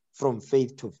revealed from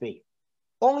faith to faith.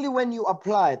 Only when you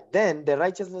apply it, then the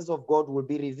righteousness of God will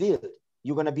be revealed.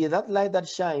 You're going to be that light that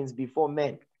shines before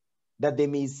men, that they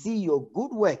may see your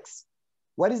good works.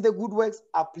 What is the good works?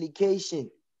 Application.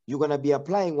 You're going to be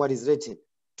applying what is written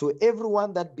to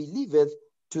everyone that believeth,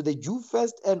 to the Jew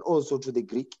first and also to the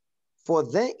Greek. For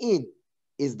therein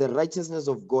is the righteousness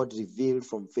of God revealed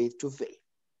from faith to faith.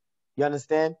 You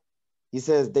understand? He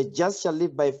says, the just shall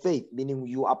live by faith, meaning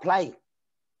you apply.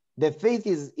 The faith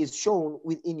is shown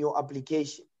within your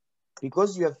application.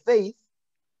 Because your faith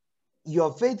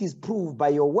is proved by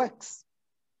your works.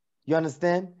 You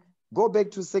understand? Go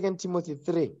back to 2 Timothy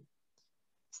 3.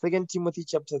 2 Timothy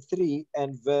chapter 3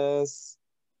 and verse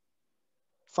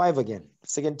 5 again.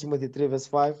 2 Timothy 3 verse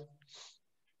 5.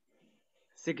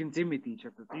 2 Timothy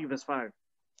chapter 3 verse 5.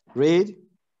 Read.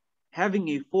 Having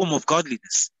a form of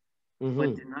godliness,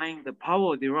 but denying the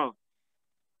power thereof,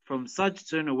 from such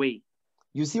turn away.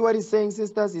 You see what he's saying,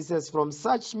 sisters? He says, from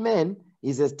such men,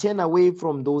 he says, turn away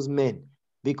from those men,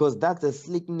 because that's a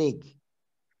slick Nigg.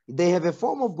 They have a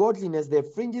form of godliness, their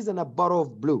fringes and a bottle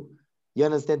of blue. You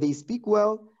understand? They speak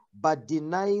well, but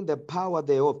denying the power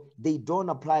thereof, they don't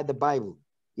apply the Bible.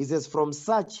 He says, from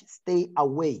such stay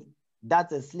away.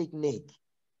 That's a slick Nigg.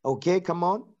 Okay, come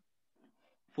on.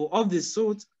 For of this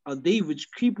sort are they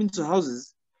which creep into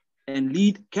houses and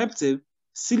lead captive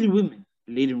silly women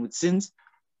laden with sins,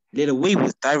 led away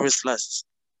with diverse lusts.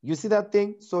 You see that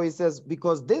thing? So it says,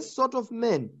 because this sort of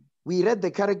men, we read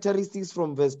the characteristics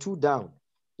from verse 2 down.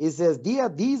 It says,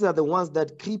 these are the ones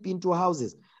that creep into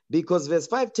houses. Because verse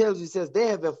 5 tells you, it says, they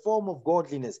have a form of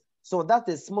godliness. So that's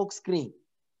a smoke screen.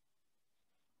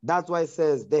 That's why it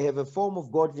says they have a form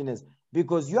of godliness.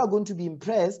 Because you are going to be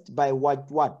impressed by what?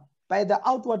 By the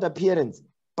outward appearance.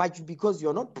 But because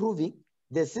you're not proving,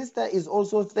 the sister is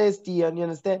also thirsty, and you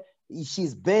understand,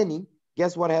 she's burning.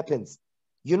 Guess what happens?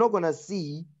 You're not going to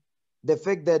see the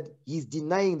fact that he's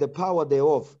denying the power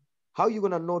thereof. How are you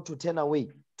going to know to turn away,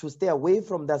 to stay away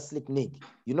from that slick Nigg?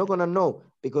 You're not going to know,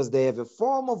 because they have a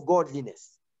form of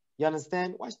godliness. You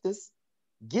understand? Watch this.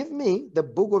 Give me the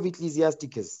book of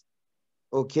Ecclesiasticus.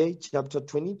 Okay, chapter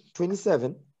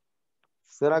 27.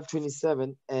 Sirach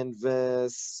 27 and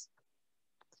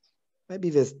maybe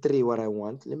verse 3, what I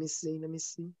want. Let me see.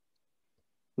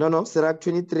 No, Sirach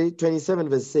 27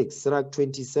 verse 6. Sirach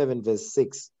 27 verse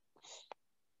 6.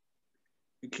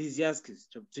 Ecclesiastes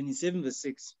chapter 27 verse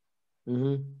 6.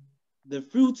 The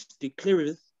fruit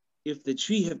declareth if the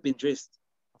tree have been dressed.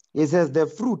 It says the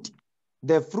fruit.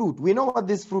 We know what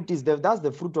this fruit is. That's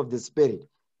the fruit of the Spirit.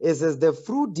 It says the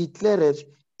fruit declareth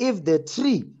if the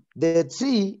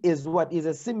tree is what? Is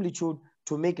a similitude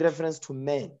to make reference to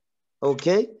man.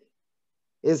 Okay?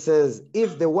 It says,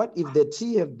 if the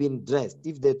tree have been dressed,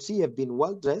 if the tree have been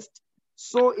well dressed,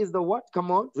 so is the what?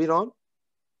 Come on, read on.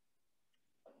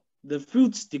 The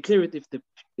fruits declareth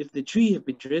if the tree have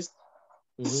been dressed,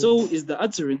 so is the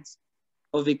utterance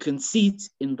of a conceit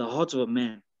in the heart of a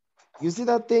man. You see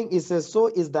that thing? It says, so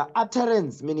is the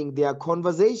utterance, meaning their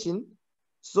conversation,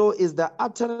 so is the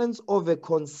utterance of a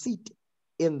conceit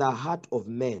in the heart of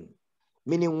man.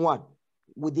 Meaning what?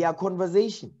 With their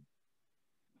conversation.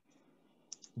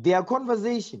 Their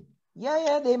conversation.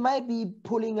 Yeah, they might be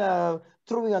throwing a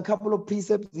couple of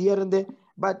precepts here and there,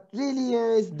 but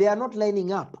really they are not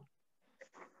lining up.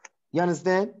 You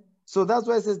understand? So that's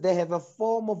why it says they have a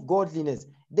form of godliness.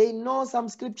 They know some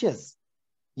scriptures.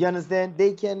 You understand?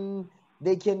 They can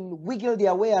wiggle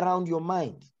their way around your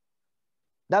mind.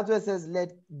 That's why it says,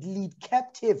 lead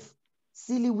captive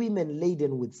silly women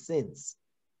laden with sins,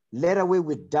 led away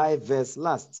with diverse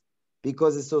lusts,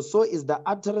 because so is the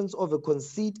utterance of a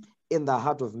conceit in the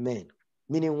heart of man.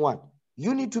 Meaning what?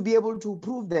 You need to be able to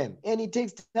prove them, and it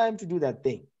takes time to do that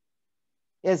thing.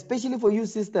 Especially for you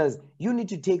sisters, you need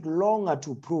to take longer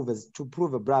to prove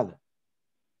a brother.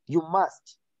 You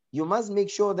must make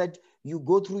sure that you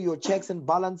go through your checks and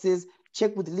balances,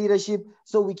 check with leadership,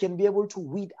 so we can be able to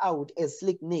weed out a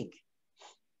slick Nigg.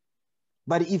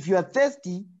 But if you are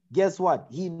thirsty, guess what?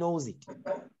 He knows it.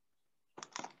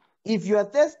 If you are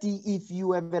thirsty, if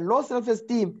you have a low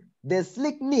self-esteem, the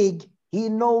slick Nigg, he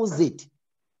knows it.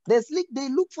 The slick, they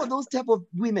look for those type of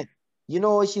women. You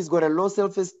know, she's got a low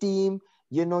self-esteem.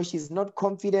 You know, she's not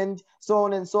confident, so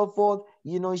on and so forth.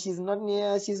 You know, she's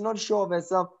not sure of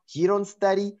herself. She don't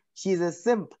study. She's a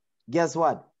simp. Guess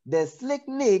what? The slick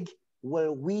Nigg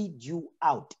will weed you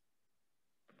out.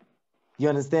 You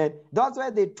understand? That's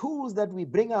why the tools that we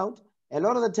bring out, a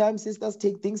lot of the time, sisters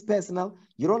take things personal.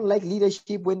 You don't like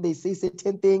leadership when they say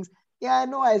certain things. Yeah, I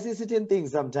know I say certain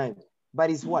things sometimes, but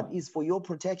it's what? It's for your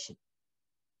protection.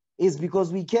 It's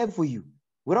because we care for you.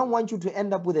 We don't want you to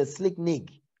end up with a slick Nigg.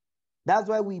 That's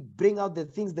why we bring out the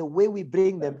things the way we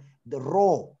bring them, the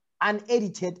raw,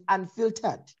 unedited,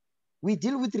 unfiltered. We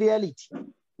deal with reality.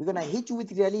 We're going to hit you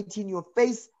with reality in your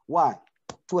face. Why?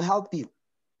 To help you.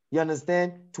 You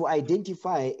understand? To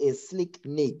identify a slick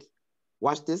Nigg.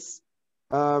 Watch this.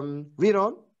 Read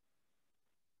on.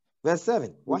 Verse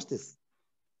 7. Watch this.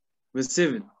 Verse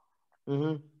 7.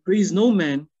 Praise no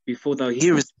man before thou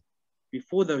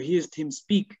hearest him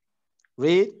speak.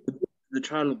 Read. The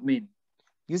trial of men.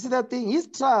 You see that thing? His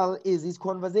trial is his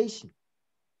conversation.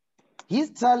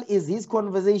 His trial is his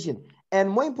conversation. And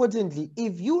more importantly,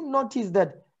 if you notice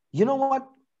that, you know what?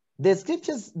 The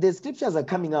scriptures are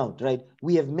coming out, right?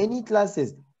 We have many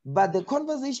classes, but the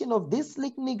conversation of this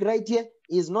slick Nigg right here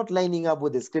is not lining up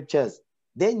with the scriptures.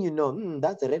 Then you know,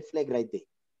 that's a red flag right there.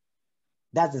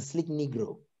 That's a slick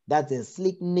Negro. That's a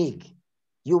slick Nigg.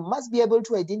 You must be able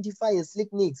to identify a slick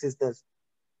Nigg, sisters.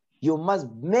 You must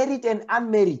married and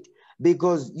unmarried,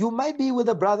 because you might be with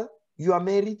a brother, you are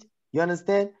married, you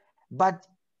understand? But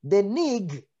the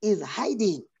Nigg is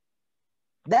hiding.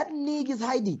 That Nigg is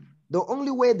hiding. The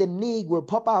only way the Nigg will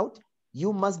pop out,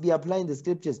 you must be applying the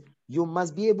scriptures. You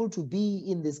must be able to be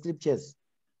in the scriptures.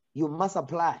 You must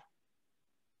apply.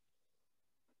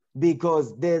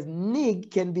 Because the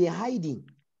Nigg can be hiding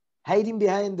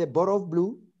behind the bottle of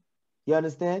blue. You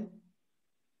understand?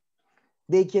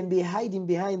 They can be hiding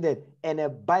behind that and a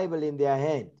Bible in their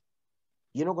hand.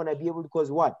 You're not going to be able to, because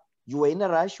what? You were in a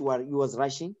rush, you was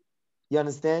rushing. You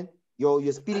understand?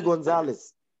 Your Speedy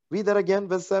Gonzalez. Read that again,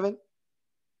 verse 7.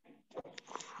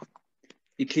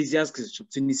 Ecclesiastes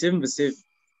 27, verse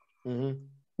 7.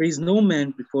 Praise no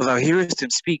man before thou hearest him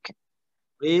speak.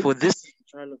 Read. For this is the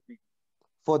trial of men.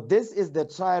 For this is the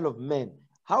trial of men.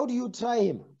 How do you try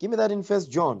him? Give me that in 1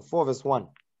 John 4, verse 1.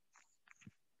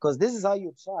 Because this is how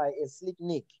you try a slick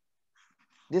Nigg.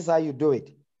 This is how you do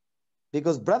it.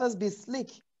 Because brothers be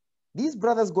slick. These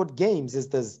brothers got game,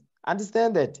 sisters.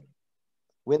 Understand that.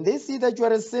 When they see that you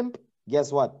are a simp,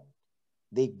 guess what?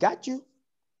 They got you.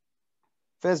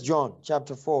 1 John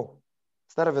chapter 4.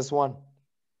 Start of verse 1.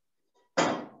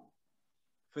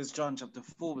 1 John chapter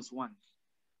 4, verse 1.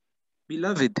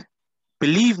 Beloved,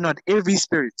 believe not every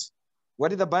spirit. What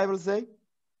did the Bible say?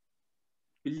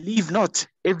 Believe not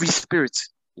every spirit.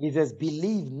 It says,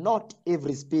 believe not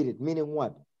every spirit. Meaning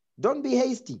what? Don't be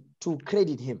hasty to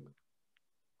credit him.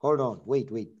 Hold on.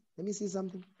 Wait. Let me see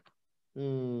something.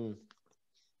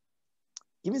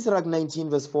 Give me Sirach 19,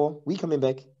 verse 4. We coming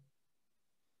back.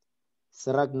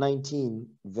 Sirach 19,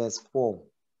 verse 4.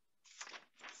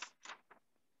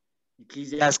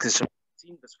 Ecclesiastes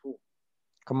 19, verse 4.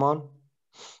 Come on.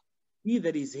 He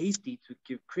that is hasty to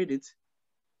give credit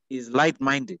is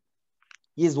light-minded.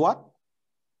 He is what?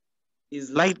 Is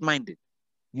light-minded.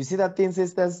 You see that thing,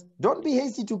 sisters? Don't be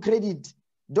hasty to credit.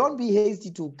 Don't be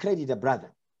hasty to credit a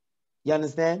brother. You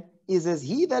understand? It says,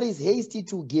 he that is hasty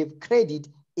to give credit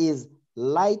is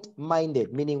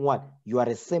light-minded. Meaning what? You are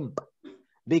a simp.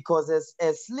 Because as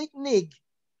a slick Nigg,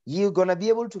 you're going to be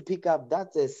able to pick up,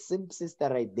 that's a simp sister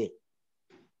right there.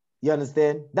 You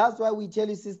understand? That's why we tell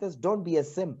you, sisters, don't be a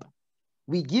simp.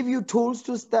 We give you tools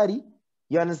to study.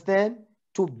 You understand?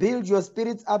 To build your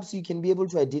spirits up so you can be able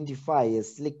to identify a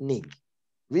slick Nigg.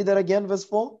 Read that again, verse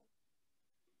 4.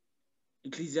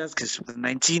 Ecclesiastes chapter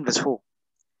 19, verse 4.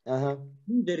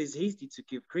 He that is hasty to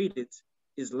give credit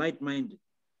is light-minded.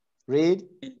 Read.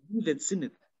 And he that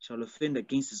sinneth shall offend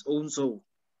against his own soul.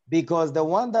 Because the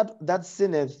one that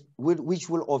sinneth, which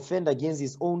will offend against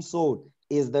his own soul,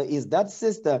 is that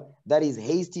sister that is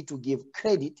hasty to give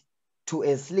credit to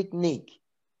a slick Nigg,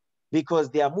 because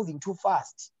they are moving too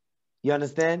fast. You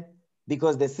understand?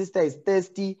 Because the sister is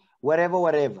thirsty,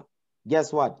 whatever.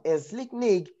 Guess what? A slick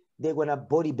Nigg, they're gonna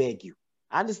body bag you.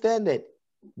 Understand that?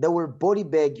 They will body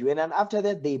bag you, and then after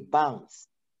that they bounce.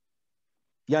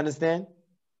 You understand?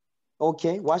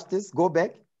 Okay, watch this. Go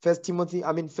back. First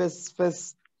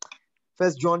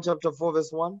John chapter 4,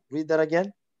 verse 1. Read that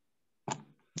again.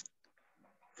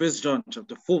 1 John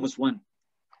chapter 4, verse 1.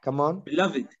 Come on.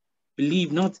 Beloved,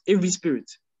 believe not every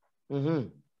spirit,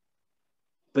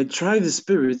 but try the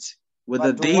spirits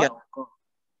whether they are of God.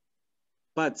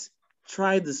 But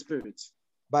try the spirits.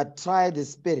 But try the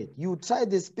spirit. You try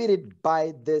the spirit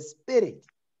by the spirit.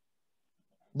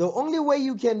 The only way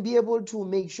you can be able to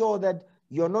make sure that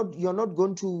you're not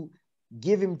going to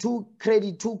give him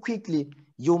credit too quickly,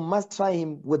 you must try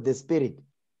him with the spirit.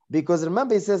 Because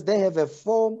remember, it says they have a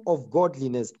form of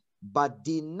godliness, but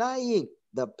denying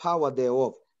the power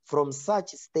thereof. From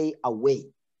such stay away.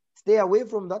 Stay away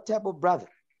from that type of brother.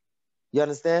 You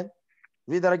understand?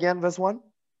 Read that again, verse 1.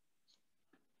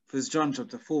 1 John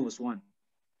chapter 4, verse 1.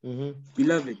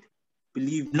 Beloved,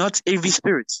 believe not every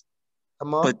spirit,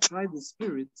 but try the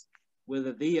spirits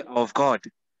whether they are of God.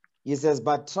 He says,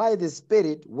 but try the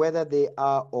spirit whether they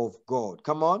are of God.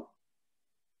 Come on.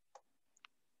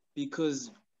 Because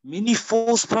many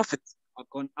false prophets are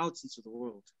gone out into the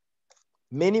world.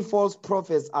 Many false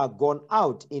prophets are gone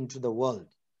out into the world.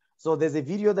 So there's a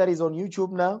video that is on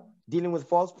YouTube now dealing with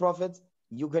false prophets.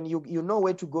 You know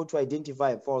where to go to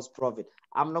identify a false prophet.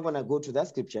 I'm not going to go to that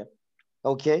scripture.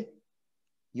 Okay?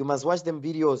 You must watch them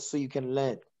videos so you can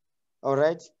learn. All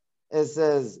right? It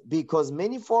says, because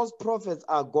many false prophets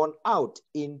are gone out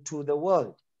into the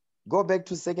world. Go back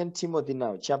to 2 Timothy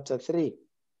now, chapter 3,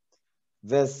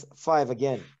 verse 5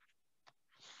 again.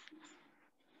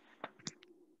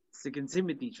 2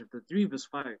 Timothy chapter 3, verse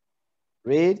 5.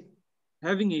 Read.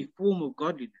 Having a form of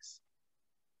godliness,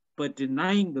 but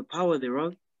denying the power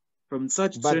thereof, from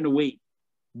such turn away.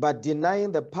 But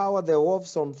denying the power thereof,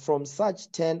 from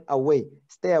such turn away.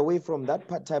 Stay away from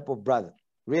that type of brother.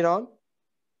 Read on.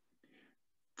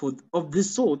 For of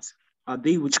this sort are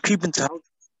they which creep into houses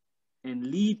and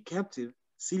lead captive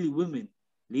silly women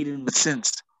laden with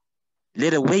sins,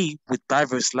 led away with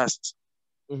diverse lusts.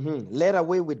 Led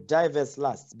away with diverse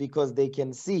lusts, because they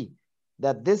can see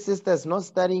that this sister is not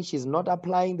studying, she's not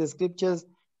applying the scriptures.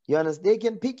 You understand? They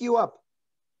can pick you up.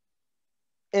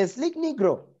 A slick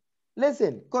Negro.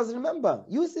 Listen, because remember,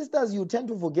 you sisters, you tend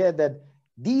to forget that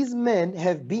these men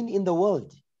have been in the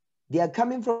world. They are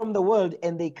coming from the world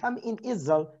and they come in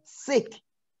Israel sick.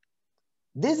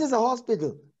 This is a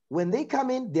hospital. When they come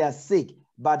in, they are sick.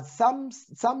 But some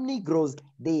Negroes,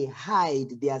 they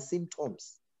hide their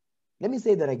symptoms. Let me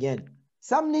say that again.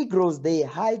 Some Negroes, they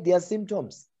hide their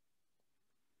symptoms.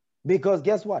 Because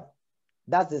guess what?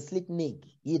 That's a slick Nigg.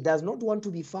 He does not want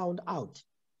to be found out.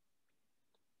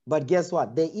 But guess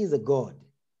what? There is a God.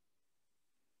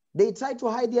 They try to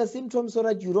hide their symptoms so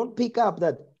that you don't pick up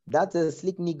that that's a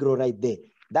slick Negro right there.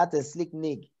 That's a slick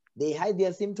Nigg. They hide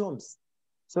their symptoms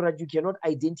so that you cannot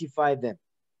identify them.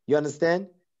 You understand?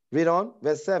 Read on,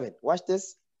 verse 7. Watch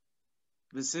this.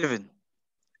 Verse 7.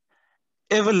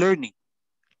 Ever learning.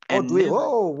 And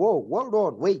whoa, hold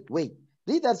on. Wait.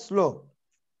 Read that slow.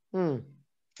 2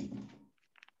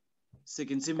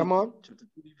 Timothy Come on. chapter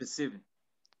 3, verse 7.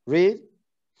 Read.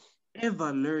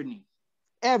 Ever learning.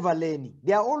 Ever learning.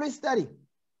 They are always studying,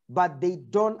 but they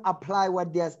don't apply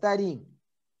what they are studying.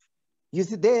 You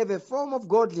see, they have a form of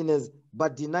godliness,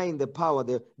 but denying the power,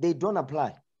 they don't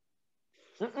apply.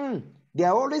 They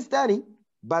are always studying,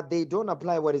 but they don't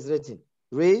apply what is written.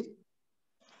 Read.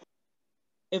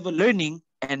 Ever learning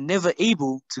and never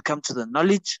able to come to the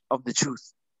knowledge of the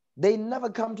truth. They never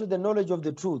come to the knowledge of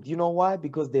the truth. You know why?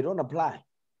 Because they don't apply.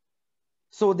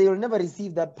 So they will never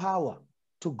receive that power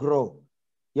to grow.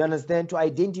 You understand? To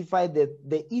identify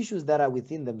the issues that are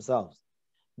within themselves.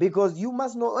 Because you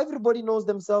must know, everybody knows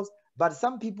themselves, but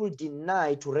some people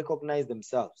deny to recognize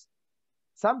themselves.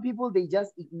 Some people, they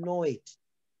just ignore it.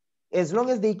 As long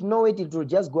as they ignore it, it will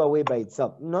just go away by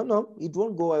itself. No, it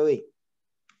won't go away.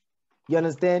 You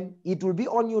understand? It will be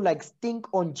on you like stink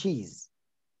on cheese.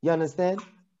 You understand?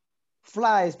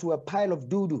 Flies to a pile of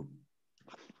doo-doo.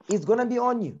 It's going to be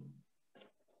on you.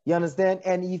 You understand?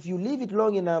 And if you leave it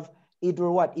long enough, it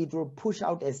will what? It will push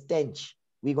out a stench.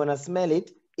 We're going to smell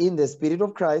it in the spirit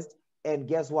of Christ, and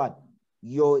guess what?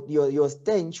 Your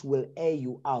stench will air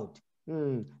you out.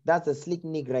 That's a slick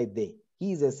Nigg right there.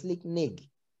 He's a slick Nigg.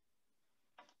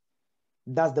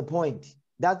 That's the point.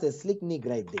 That's a slick Nigg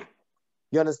right there.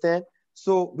 You understand?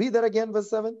 So read that again, verse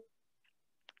 7.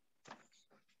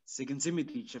 2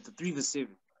 Timothy chapter 3, verse 7.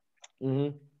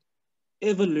 Mm-hmm.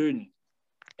 Ever learning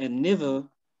and never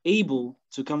able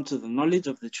to come to the knowledge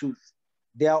of the truth.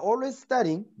 They are always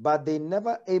studying, but they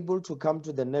never able to come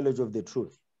to the knowledge of the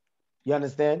truth. You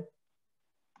understand?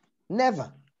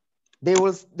 Never. They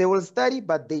will study,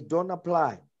 but they don't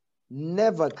apply.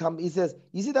 Never come. He says,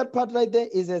 you see that part right there?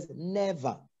 It says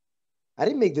never. I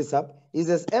didn't make this up. It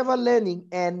says ever learning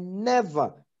and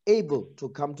never able to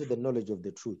come to the knowledge of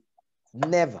the truth.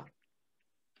 Never.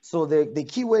 So the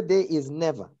key word there is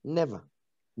never, never.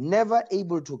 Never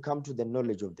able to come to the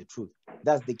knowledge of the truth.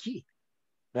 That's the key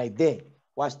right there.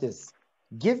 Watch this.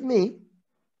 Give me,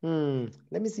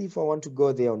 let me see if I want to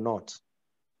go there or not.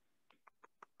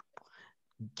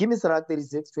 Give me Sirach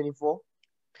 36:24.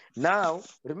 Now,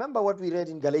 remember what we read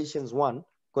in Galatians 1,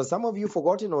 because some of you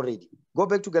forgotten already. Go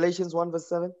back to Galatians 1, verse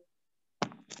 7.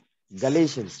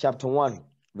 Galatians chapter 1,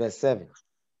 verse 7.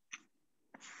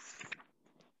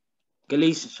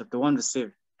 Galatians chapter 1, verse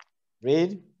 7.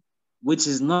 Read. Which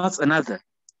is not another,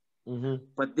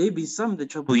 but there be some that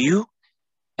trouble you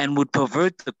and would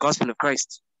pervert the gospel of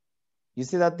Christ. You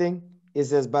see that thing? It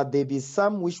says, but there be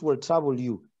some which will trouble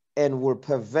you and will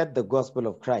pervert the gospel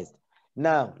of Christ.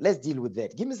 Now, let's deal with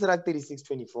that. Give me Sirach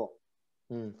 36:24.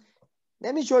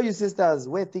 Let me show you, sisters,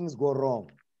 where things go wrong.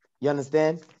 You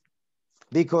understand?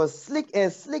 Because slick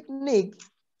Nigg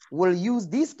will use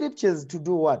these scriptures to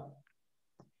do what?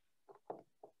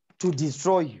 To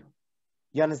destroy you.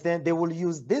 You understand? They will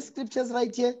use these scriptures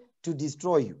right here to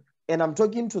destroy you. And I'm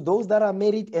talking to those that are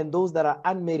married and those that are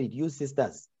unmarried, you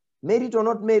sisters. Married or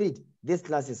not married, this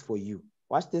class is for you.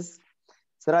 Watch this.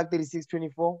 Sirach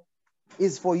 36:24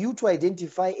 is for you to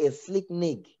identify a slick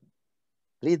Nigg.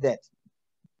 Read that.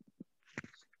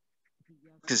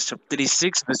 This chapter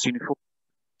 36, verse 24.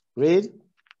 Read.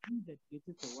 He that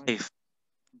getteth a wife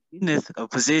beginneth a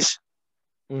possession,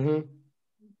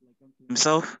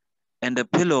 himself, and a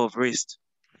pillow of rest.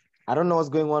 I don't know what's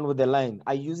going on with the line.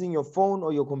 Are you using your phone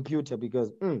or your computer?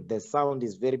 Because the sound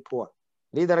is very poor.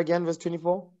 Read that again, verse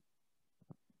 24.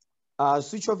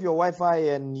 Switch off your Wi-Fi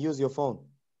and use your phone.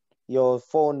 Your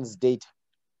phone's data.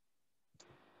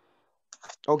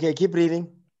 Okay, keep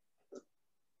reading.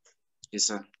 Yes,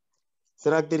 sir.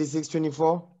 Sirach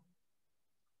 36:24.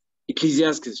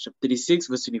 Ecclesiastes chapter 36,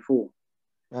 verse 24.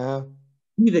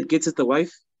 He that getteth a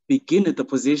wife beginneth a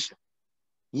possession.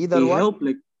 He that what?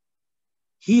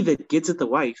 He that getteth a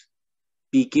wife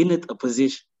beginneth a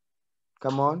possession.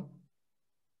 Come on.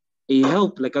 A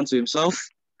help like unto himself,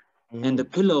 and a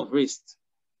pillar of rest.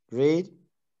 Read.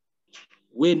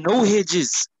 Where no hedge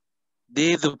is,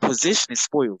 there the possession is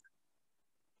spoiled.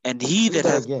 And he that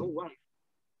hath no wife.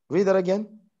 Read that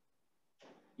again.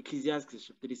 Ecclesiastes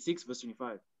chapter 36, verse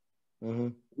 25.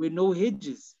 Where no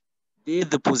hedges, there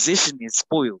the possession is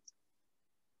spoiled.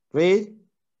 Read.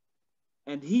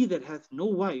 And he that hath no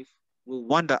wife will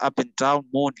wander up and down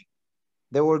mourning.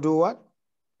 They will do what?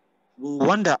 Will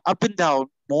wander up and down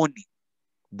mourning.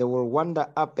 They will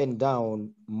wander up and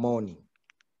down mourning.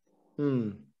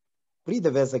 Read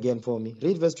the verse again for me.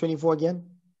 Read verse 24 again.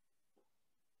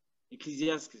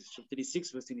 Ecclesiastes chapter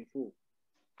 36, verse 24.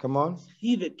 Come on.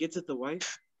 He that getteth a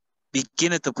wife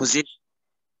beginneth a possession,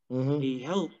 Mm-hmm. a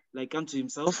help like unto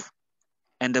himself,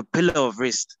 and a pillar of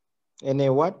rest. And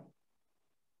a what?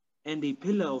 And a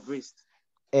pillar of rest.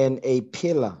 And a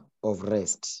pillar of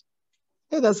rest.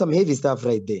 Yeah, that's some heavy stuff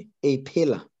right there. A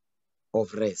pillar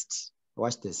of rest.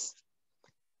 Watch this.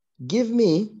 Give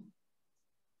me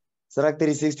Sirach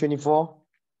 36:24.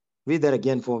 Read that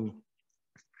again for me.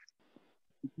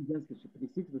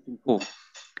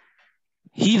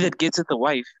 He that getteth a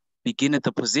wife beginneth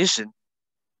a possession,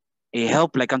 a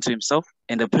help like unto himself,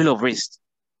 and a pillar of rest.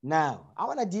 Now, I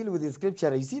want to deal with the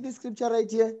scripture. You see this scripture right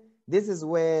here? This is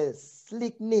where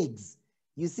slick Niggs.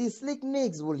 You see, slick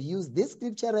Niggs will use this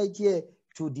scripture right here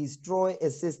to destroy a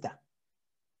sister,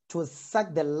 to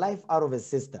suck the life out of a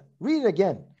sister. Read it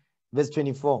again, verse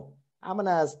 24. I'm going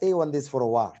to stay on this for a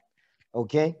while.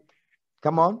 Okay?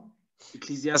 Come on.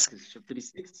 Ecclesiastes chapter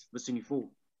 36, verse 24.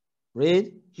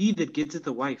 Read. He that getteth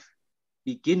a wife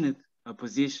beginneth a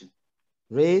possession.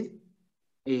 Read.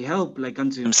 A help like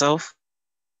unto himself,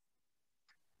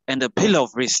 and a pillar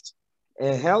of rest.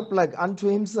 A help like unto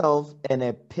himself, and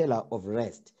a pillar of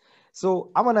rest.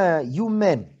 So you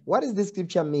men, what does this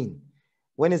scripture mean?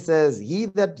 When it says, he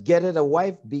that getteth a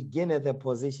wife beginneth a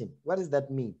possession, what does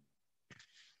that mean?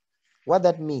 What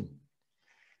that mean?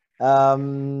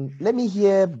 Let me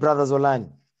hear Brother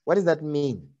Zolani. What does that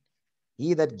mean?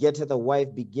 He that getteth a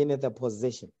wife beginneth a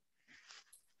possession.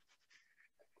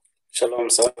 Shalom,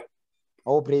 sir.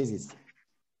 All praises.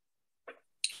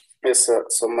 Yes, sir.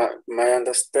 So my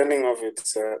understanding of it,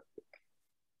 sir,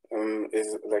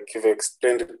 is like you've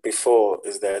explained it before,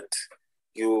 is that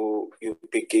you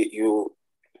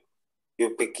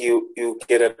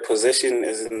get a possession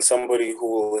as in somebody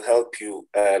who will help you,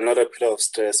 not a pillar of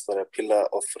stress, but a pillar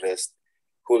of rest,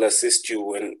 who will assist you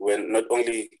when not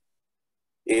only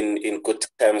in good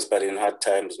times, but in hard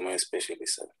times more especially,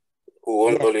 sir, who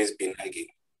won't always be nagging.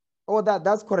 Oh,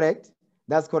 that's correct.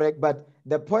 That's correct. But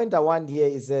the point I want here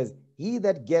is says, he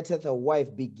that getteth a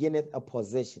wife beginneth a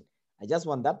possession. I just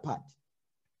want that part.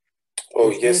 Oh,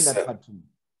 explain yes, that sir. part to me.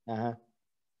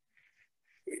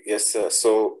 Yes, sir.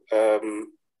 So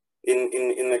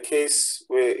in a case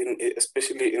where,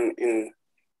 especially in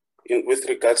with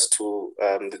regards to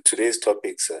today's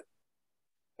topics,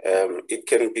 it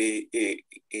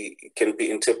can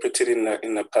be interpreted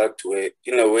in a part way,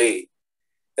 in a way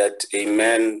that a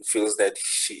man feels that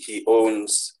he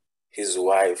owns his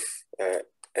wife,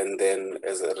 and then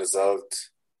as a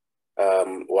result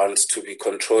wants to be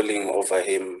controlling over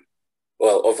him,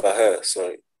 well, over her,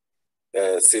 sorry,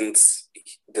 since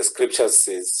the scripture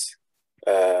says,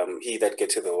 he that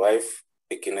getteth a wife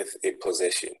beginneth a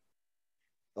possession.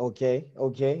 Okay.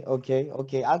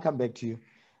 I'll come back to you.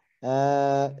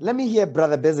 Let me hear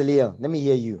Brother Bezaliel. Let me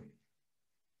hear you.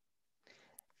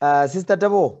 Sister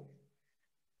Tabo,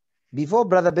 before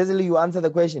Brother Bezaliel, you answer the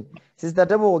question. Sister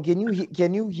Tabo,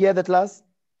 can you hear the class?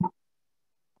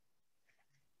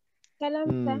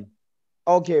 Sir.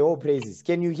 Okay, all praises.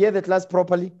 Can you hear the class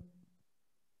properly?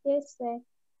 Yes, sir.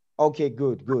 Okay,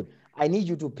 good. I need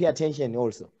you to pay attention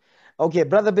also. Okay,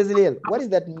 Brother Bezaliel, what does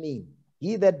that mean?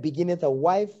 He that beginneth a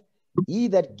wife, he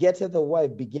that getteth a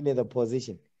wife beginneth a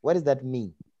possession. What does that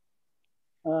mean?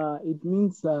 It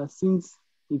means since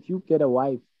if you get a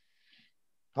wife.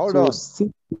 Hold on.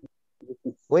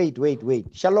 Wait.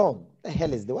 Shalom. What the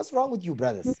hell is that? What's wrong with you,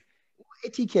 brothers?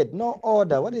 Etiquette, no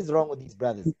order. What is wrong with these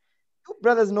brothers? You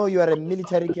brothers know you are a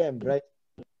military camp, right?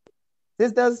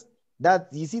 Sisters,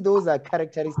 you see, those are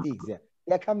characteristics. Yeah,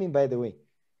 they are coming, by the way.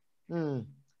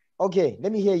 Okay,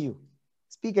 let me hear you.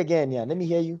 Speak again. Yeah, let me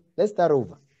hear you. Let's start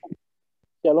over.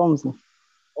 Shalom, sir.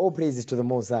 All praises to the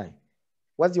Most High.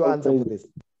 What's your answer for this?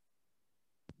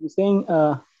 You're saying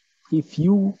if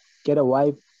you get a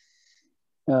wife,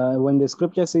 when the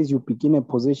scripture says you begin a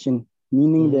possession,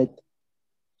 meaning that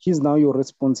she's now your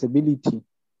responsibility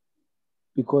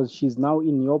because she's now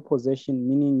in your possession,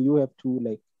 meaning you have to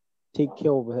like take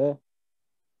care of her.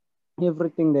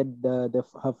 Everything that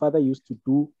her father used to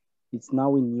do, it's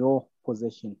now in your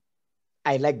possession.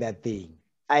 I like that thing.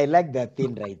 I like that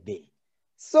thing right there.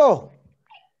 So,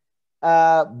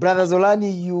 Brother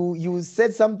Zolani, you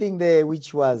said something there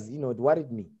which was, it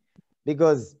worried me.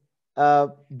 Because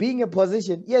being a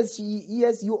possession, yes,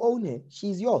 you own her.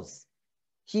 She's yours.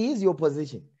 She is your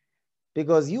possession.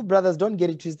 Because you brothers don't get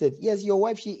it twisted. Yes, your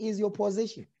wife, she is your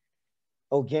possession.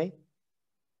 Okay?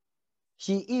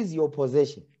 She is your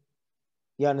possession.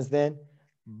 You understand?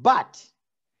 But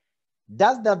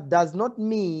that does not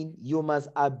mean you must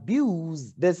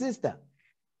abuse the sister.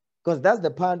 Because that's the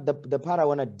part I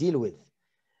want to deal with.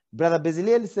 Brother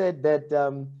Bezaliel said that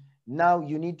now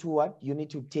you need to what? You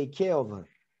need to take care of her.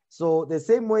 So the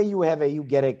same way you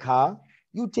get a car,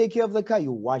 you take care of the car,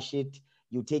 you wash it,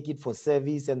 you take it for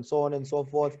service and so on and so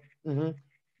forth.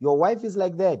 Your wife is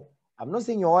like that. I'm not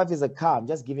saying your wife is a car. I'm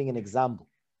just giving an example.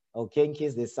 Okay, in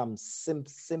case there's some simp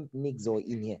nicks or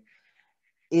in here.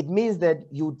 It means that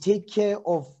you take care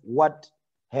of what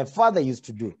her father used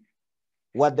to do.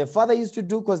 What the father used to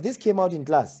do, because this came out in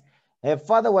class.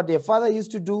 What their father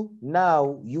used to do,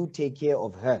 now you take care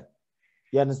of her.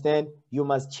 You understand? You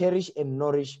must cherish and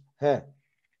nourish her.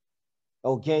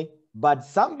 Okay? But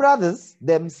some brothers,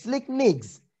 them slick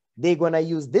niggas, they're going to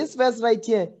use this verse right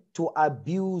here to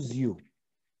abuse you.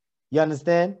 You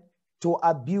understand? To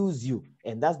abuse you.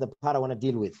 And that's the part I want to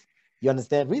deal with. You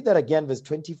understand? Read that again, verse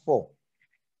 24.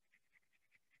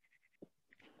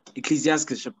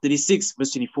 Ecclesiastes chapter 36,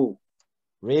 verse 24.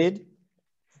 Read.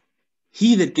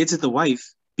 He that getteth a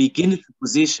wife beginneth a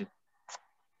possession,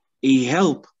 a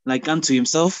help like unto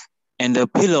himself, and a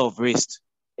pillar of rest.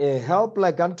 A help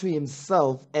like unto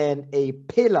himself and a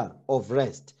pillar of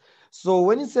rest. So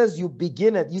when it says you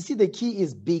beginneth, you see the key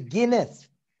is beginneth.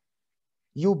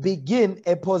 You begin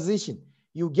a position.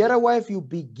 You get a wife, you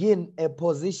begin a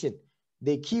position.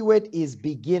 The key word is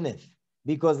beginneth,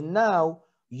 because now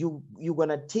you're going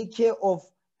to take care of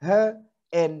her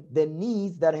and the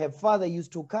needs that her father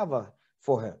used to cover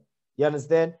for her. You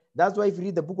understand? That's why if you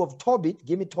read the book of Tobit,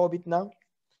 give me Tobit now.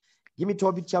 Give me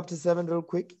Tobit chapter 7 real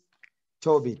quick.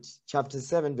 Tobit chapter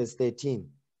 7 verse 13.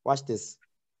 Watch this.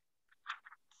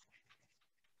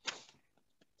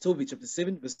 Tobit chapter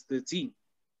 7 verse 13.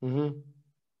 Mm-hmm.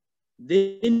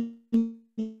 Then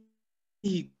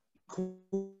he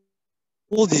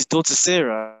called his daughter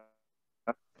Sarah,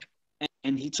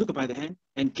 and he took her by the hand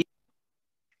and gave.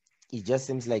 It just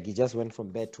seems like he just went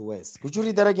from bad to worse. Could you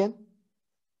read that again?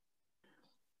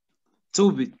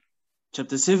 Tobit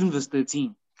chapter 7 verse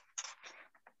 13.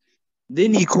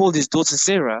 Then he called his daughter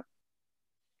Sarah,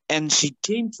 and she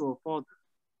came to her father,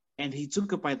 and he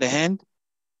took her by the hand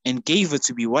and gave her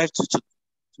to be wife to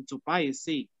Tobias,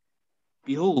 saying,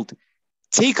 Behold,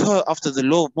 take her after the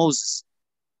law of Moses,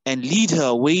 and lead her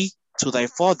away to thy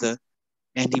father.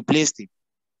 And he blessed him.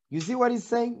 You see what he's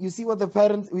saying? You see what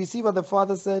we see what the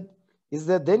father said? Is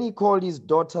that then he called his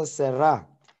daughter Sarah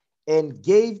and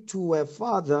gave to her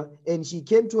father, and she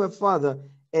came to her father,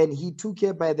 and he took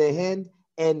her by the hand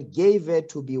and gave her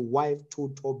to be wife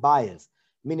to Tobias,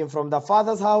 meaning from the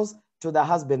father's house to the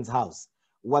husband's house.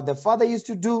 What the father used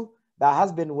to do, the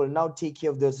husband will now take care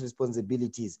of those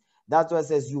responsibilities. That's why it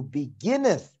says, you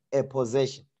beginneth a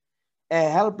possession, a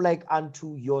help like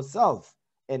unto yourself,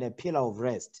 and a pillar of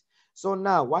rest. So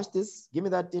now, watch this. Give me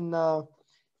that in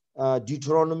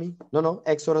Deuteronomy. No,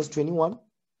 Exodus 21.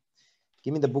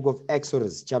 Give me the book of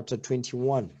Exodus, chapter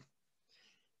 21.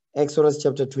 Exodus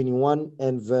chapter 21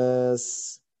 and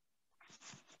verse,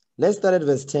 let's start at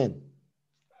verse 10.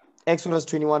 Exodus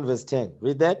 21 verse 10.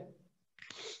 Read that.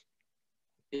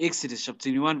 Exodus chapter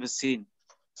 21 verse 10.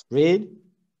 Read.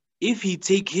 If he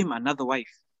take him another wife,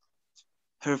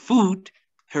 her food,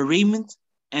 her raiment,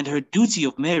 and her duty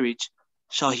of marriage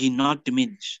shall he not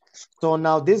diminish. So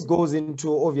now this goes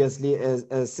into obviously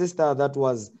a sister that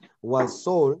was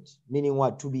sold, meaning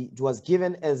what? It was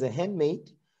given as a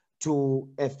handmaid to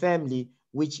a family,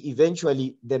 which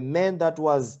eventually the man that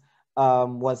was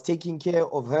taking care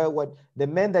of her, the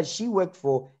man that she worked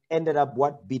for ended up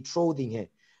betrothing her.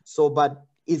 So, but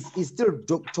it's still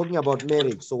talking about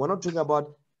marriage. So we're not talking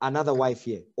about another wife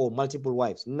here or multiple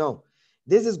wives. No,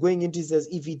 this is going into, it says,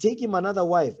 if he take him another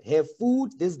wife, her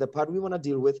food, this is the part we want to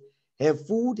deal with, her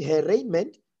food, her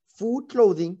raiment, food,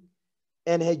 clothing,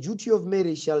 and her duty of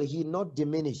marriage shall he not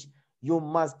diminish. You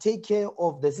must take care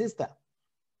of the sister.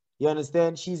 You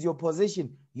understand? She's your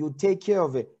possession. You take care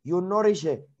of her. You nourish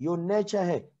her. You nurture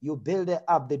her. You build her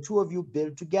up. The two of you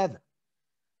build together.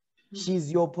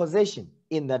 She's your possession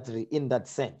in that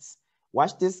sense.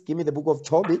 Watch this. Give me the book of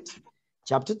Tobit,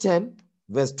 chapter 10,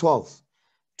 verse 12.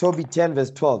 Tobit 10, verse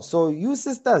 12. So you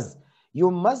sisters, you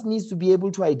must need to be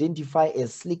able to identify a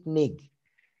slick Nigg,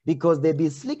 because there be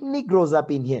slick Negroes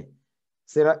up in here.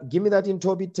 Sarah, give me that in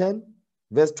Tobit 10,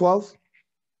 verse 12.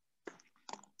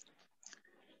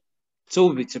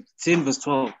 Tobit chapter 10 verse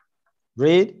 12.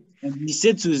 Read. And he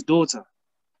said to his daughter,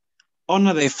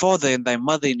 Honor thy father and thy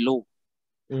mother-in-law,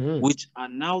 which are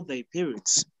now thy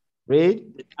parents.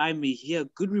 Read. That I may hear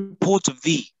good report of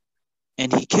thee.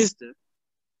 And he kissed her.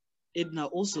 Edna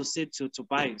also said to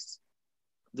Tobias,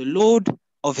 The Lord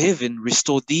of heaven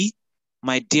restore thee,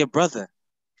 my dear brother,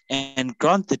 and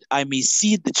grant that I may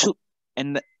see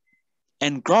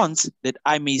and grant that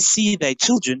I may see thy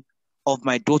children of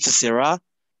my daughter Sarah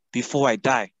before I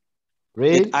die.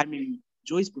 Read. That I may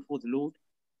rejoice before the Lord.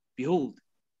 Behold,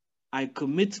 I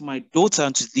commit my daughter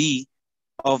unto thee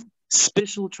of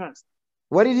special trust.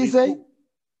 What did he say?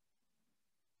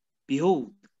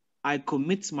 Behold, I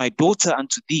commit my daughter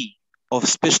unto thee of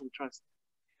special trust.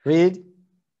 Read.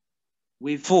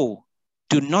 Wherefore,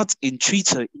 do not entreat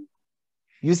her.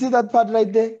 You see that part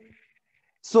right there?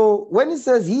 So when it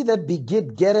says, he that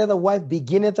getteth a wife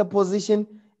beginneth a position,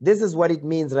 this is what it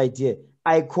means right here.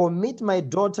 I commit my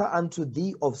daughter unto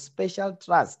thee of special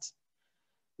trust.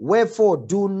 Wherefore,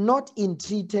 do not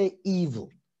entreat her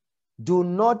evil. Do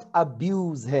not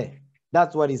abuse her.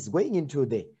 That's what is going into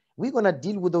there. We're going to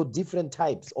deal with those different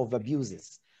types of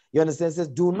abuses. You understand? It says,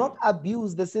 do not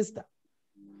abuse the sister.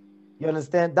 You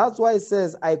understand? That's why it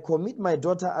says, I commit my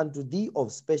daughter unto thee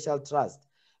of special trust,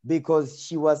 because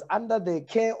she was under the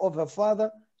care of her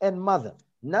father and mother.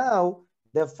 Now,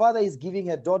 the father is giving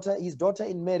his daughter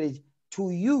in marriage to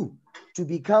you to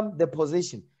become the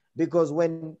possession. Because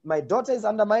when my daughter is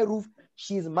under my roof,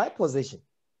 she's my possession.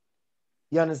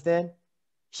 You understand?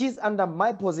 She's under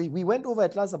my possession. We went over a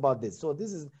class about this. So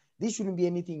this shouldn't be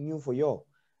anything new for y'all.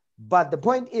 But the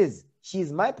point is,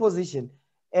 she's my possession.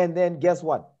 And then guess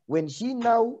what? When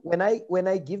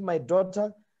I give my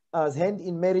daughter as hand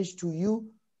in marriage to you,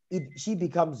 she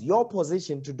becomes your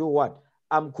possession to do what?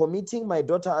 I'm committing my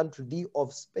daughter unto thee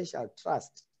of special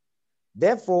trust.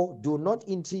 Therefore, do not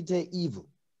entreat her evil.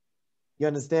 You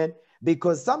understand?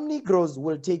 Because some Negroes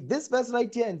will take this verse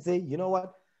right here and say, you know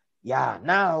what? Yeah,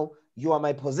 now you are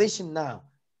my possession now.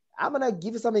 I'm going to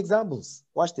give you some examples.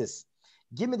 Watch this.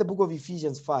 Give me the book of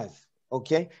Ephesians 5.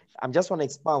 Okay? I'm just want to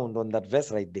expound on that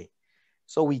verse right there.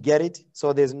 So we get it.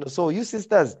 So there's no, so you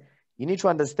sisters, you need to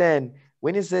understand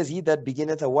when it says he that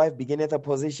beginneth a wife beginneth a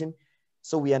possession.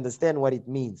 So we understand what it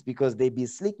means, because they be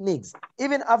slick niggs.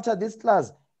 Even after this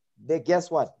class, they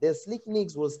guess what? The slick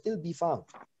niggs will still be found.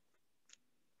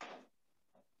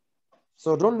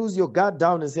 So don't lose your guard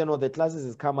down and say, no, the classes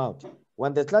has come out.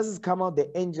 When the classes come out,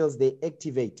 the angels, they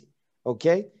activate.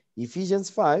 Okay?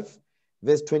 Ephesians 5,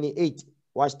 verse 28.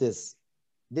 Watch this.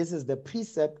 This is the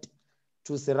precept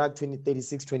to Sirach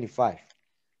 36:25.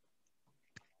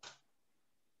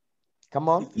 Come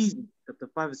on. Ephesians chapter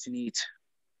 5, verse 28.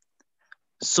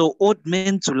 So ought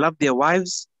men to love their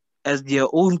wives as their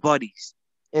own bodies.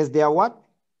 As their what?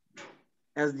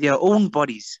 As their own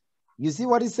bodies. You see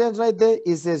what it says right there?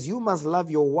 It says you must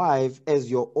love your wife as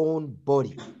your own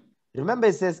body. Remember,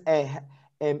 it says a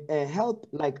help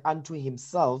like unto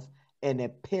himself and a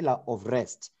pillar of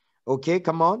rest. Okay,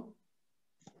 come on.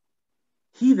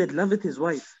 He that loveth his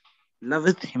wife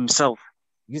loveth himself.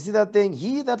 You see that thing?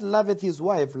 He that loveth his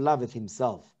wife loveth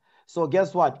himself. So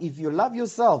guess what? If you love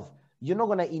yourself, you're not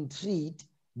going to entreat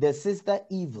the sister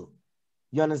evil.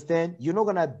 You understand? You're not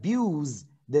going to abuse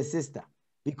the sister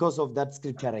because of that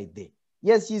scripture right there.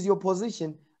 Yes, she's your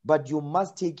position, but you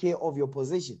must take care of your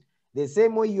position. The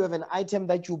same way you have an item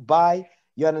that you buy,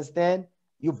 you understand?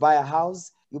 You buy a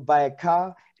house, you buy a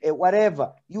car,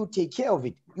 whatever. You take care of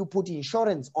it. You put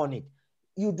insurance on it.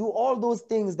 You do all those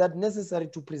things that are necessary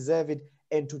to preserve it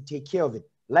and to take care of it.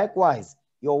 Likewise,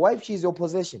 your wife, she's your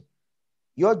possession.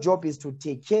 Your job is to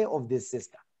take care of this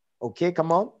sister. Okay,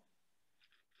 come on.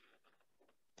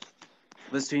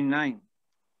 Verse 29.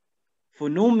 For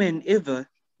no man ever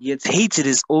yet hated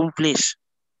his own flesh.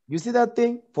 You see that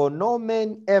thing? For no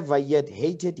man ever yet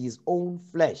hated his own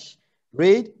flesh.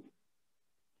 Read.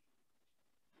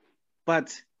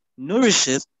 But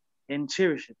nourisheth and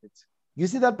cherisheth it. You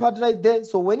see that part right there?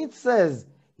 So when it says,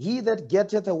 he that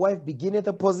getteth a wife beginneth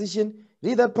a position,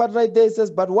 read that part right there. It says,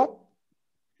 but what?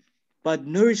 But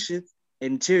nourisheth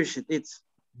and cherisheth it.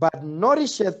 But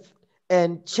nourisheth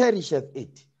and cherisheth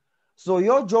it. So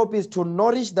your job is to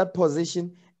nourish that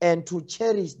position and to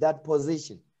cherish that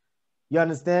position. You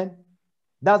understand?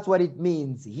 That's what it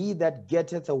means. He that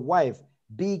getteth a wife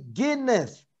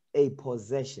beginneth a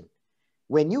possession.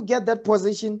 When you get that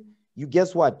position, you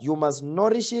guess what? You must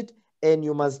nourish it and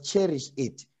you must cherish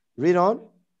it. Read on.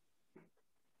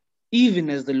 Even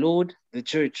as the Lord, the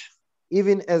church.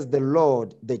 Even as the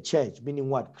Lord, the church. Meaning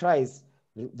what? Christ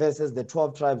versus the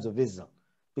 12 tribes of Israel.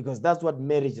 Because that's what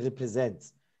marriage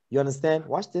represents. You understand?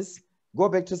 Watch this. Go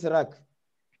back to Sirach.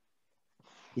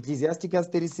 Ecclesiastes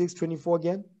 36:24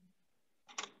 again.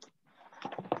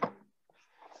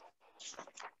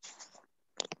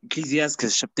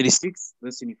 Ecclesiastes chapter 36,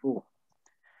 verse 24.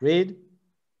 Read.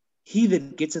 He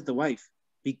that getteth a wife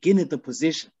beginneth a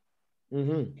possession.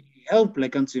 Help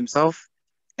like unto himself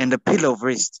and a pillar of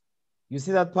rest. You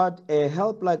see that part? A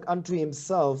help like unto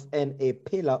himself and a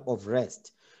pillar of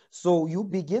rest. So you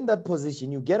begin that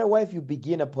position. You get a wife, you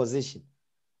begin a position.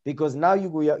 Because now you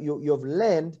have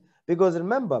learned. Because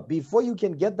remember, before you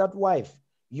can get that wife,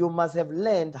 you must have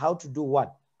learned how to do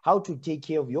what? How to take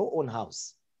care of your own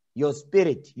house, your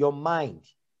spirit, your mind,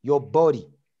 your body.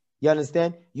 You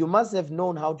understand? You must have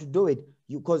known how to do it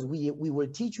because we will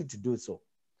teach you to do so.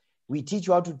 We teach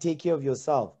you how to take care of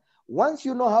yourself. Once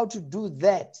you know how to do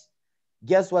that,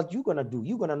 guess what you're going to do?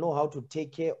 You're going to know how to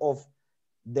take care of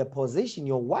the position,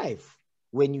 your wife,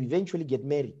 when you eventually get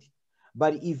married.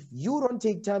 But if you don't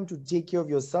take time to take care of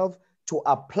yourself, to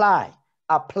apply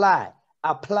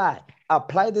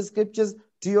the scriptures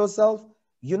to yourself,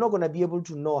 you're not going to be able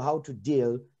to know how to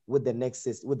deal with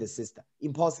the sister.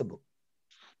 Impossible.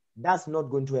 That's not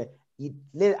going to work.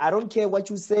 I don't care what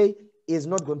you say, it's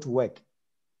not going to work.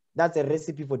 That's a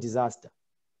recipe for disaster.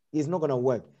 It's not going to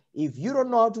work. If you don't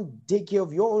know how to take care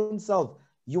of your own self,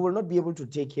 you will not be able to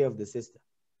take care of the sister.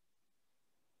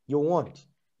 You won't.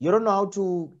 You don't know how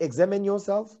to examine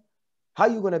yourself. How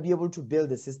are you going to be able to build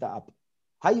the sister up?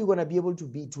 How are you going to be able to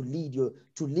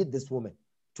lead this woman,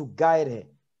 to guide her?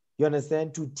 You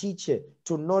understand? To teach her,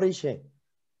 to nourish her.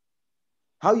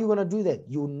 How are you going to do that?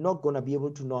 You're not going to be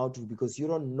able to know how to, because you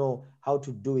don't know how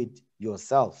to do it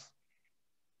yourself.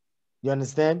 You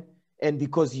understand? And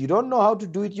because you don't know how to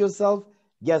do it yourself,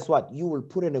 guess what? You will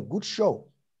put in a good show.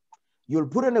 You'll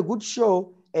put in a good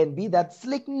show and be that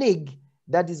slick nig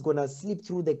that is going to slip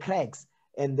through the cracks,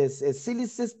 and this silly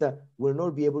sister will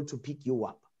not be able to pick you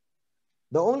up.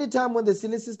 The only time when the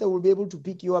silly sister will be able to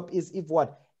pick you up is if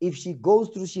what? If she goes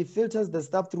through, she filters the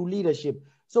stuff through leadership.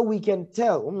 So we can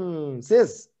tell,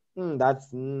 sis,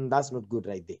 that's not good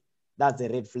right there. That's a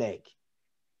red flag.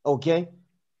 Okay?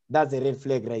 That's a red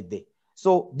flag right there.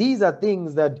 So these are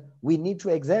things that we need to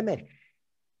examine.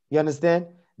 You understand?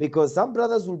 Because some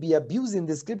brothers will be abusing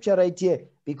the scripture right here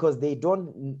because they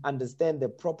don't understand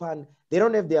they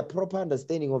don't have their proper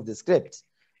understanding of the script.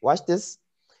 Watch this.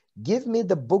 Give me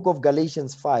the book of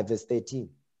Galatians 5, verse 13.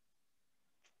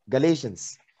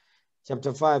 Galatians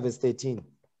chapter 5, verse 13.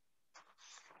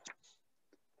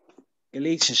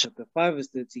 Galatians chapter 5, verse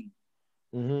 13.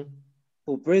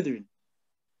 For brethren,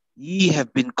 ye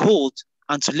have been called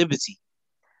unto liberty.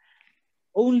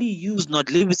 Only use not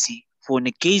liberty for an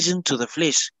occasion to the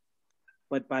flesh,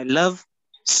 but by love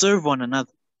serve one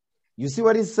another. You see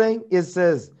what it's saying? It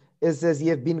says, ye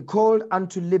have been called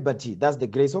unto liberty. That's the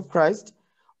grace of Christ.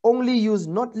 Only use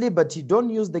not liberty. Don't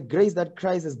use the grace that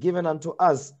Christ has given unto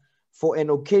us for an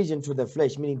occasion to the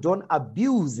flesh, meaning don't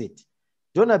abuse it.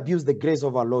 Don't abuse the grace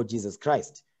of our Lord Jesus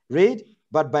Christ. Read,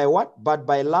 but by what? But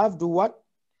by love do what?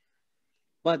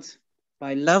 But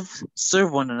by love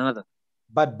serve one another.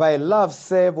 But by love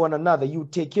serve one another. You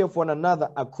take care of one another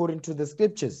according to the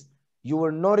scriptures. You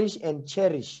will nourish and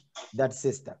cherish that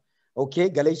sister. Okay,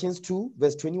 Galatians 2,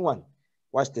 verse 21.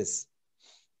 Watch this.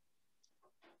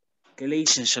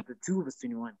 Galatians chapter 2, verse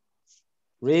 21.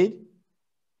 Read.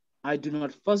 I do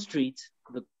not frustrate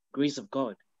the grace of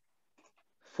God.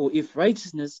 For if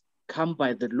righteousness come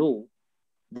by the law,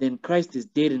 then Christ is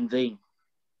dead in vain.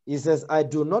 He says, I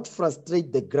do not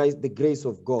frustrate the grace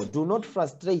of God. Do not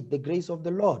frustrate the grace of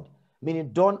the Lord.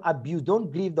 Meaning don't abuse,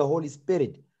 don't grieve the Holy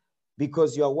Spirit.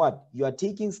 Because you are what? You are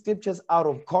taking scriptures out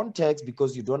of context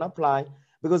because you don't apply.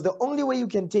 Because the only way you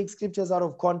can take scriptures out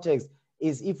of context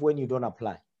is if when you don't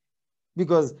apply.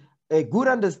 Because a good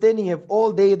understanding have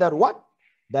all they that what?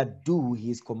 That do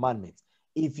his commandments.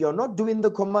 If you're not doing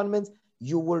the commandments,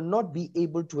 you will not be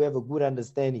able to have a good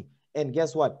understanding. And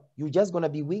guess what? You're just going to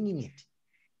be winging it.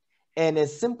 And a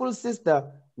simple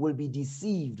sister will be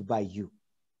deceived by you.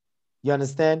 You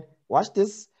understand? Watch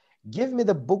this. Give me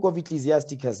the book of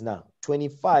Ecclesiasticus now,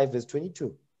 25 verse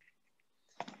 22.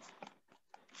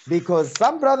 Because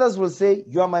some brothers will say,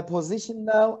 you are my position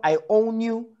now, I own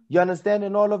you, you understand,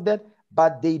 and all of that,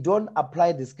 but they don't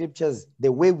apply the scriptures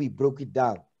the way we broke it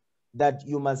down, that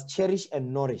you must cherish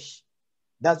and nourish.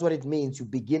 That's what it means to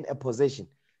begin a possession.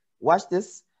 Watch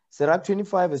this. Sirach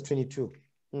 25 verse 22.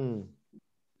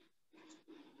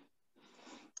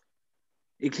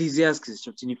 Ecclesiastes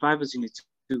chapter 25 verse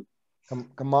 22.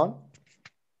 Come on.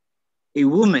 A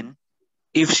woman,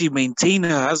 if she maintain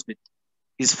her husband,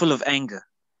 is full of anger,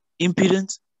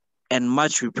 impudent, and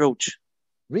much reproach.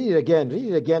 Read it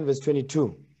again, verse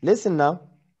 22. Listen now.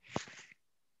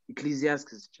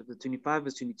 Ecclesiastes chapter 25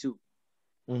 verse 22.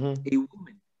 A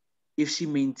woman, if she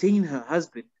maintain her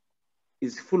husband,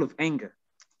 is full of anger,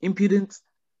 impudent,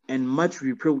 and much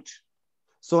reproach.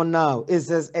 So now it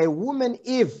says a woman,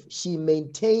 if she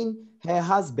maintain her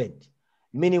husband,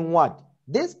 meaning what?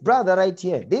 This brother right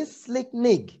here, this slick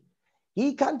Nigg,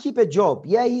 he can't keep a job.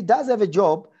 Yeah, he does have a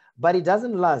job, but he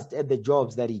doesn't last at the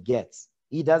jobs that he gets.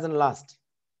 He doesn't last.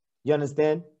 You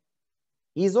understand?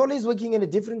 He's always working in a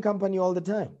different company all the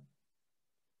time.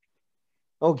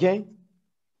 Okay?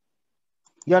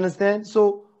 You understand?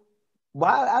 So,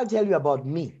 while I'll tell you about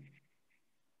me,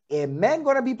 a man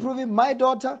gonna be proving my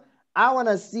daughter, I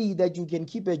wanna see that you can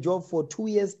keep a job for 2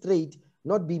 years straight,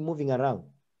 not be moving around.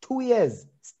 2 years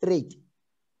straight.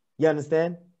 You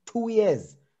understand? 2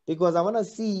 years. Because I wanna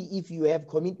see if you have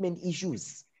commitment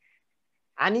issues.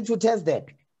 I need to test that.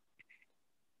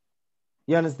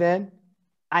 You understand?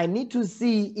 I need to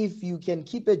see if you can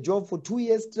keep a job for 2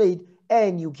 years straight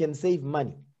and you can save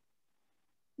money.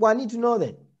 Well, I need to know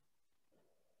that.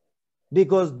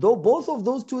 Because though both of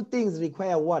those two things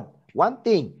require what? One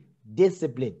thing,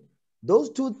 discipline. Those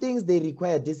two things, they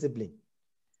require discipline.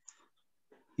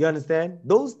 You understand?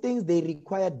 Those things, they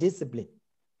require discipline.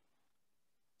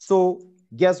 So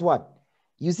guess what?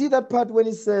 You see that part when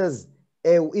it says,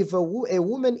 if a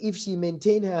woman, if she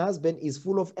maintain her husband, is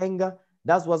full of anger,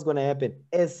 that's what's going to happen.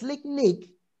 A slick Nigg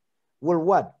will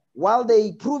what? While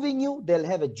they proving you, they'll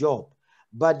have a job.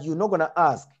 But you're not going to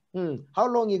ask, how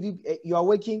long have you are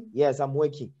working? Yes, I'm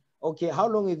working. Okay, how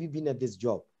long have you been at this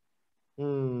job?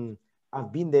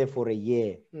 I've been there for a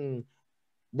year.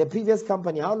 The previous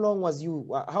company, how long was you?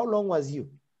 How long was you?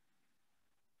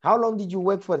 How long did you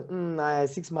work for?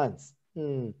 6 months.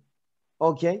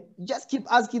 Okay, just keep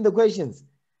asking the questions.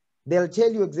 They'll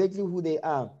tell you exactly who they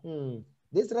are.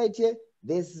 this right here,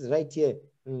 this right here,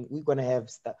 we're going to have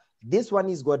stuff. This one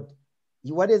is got,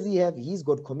 what does he have? He's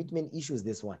got commitment issues,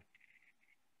 this one,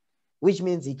 which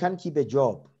means he can't keep a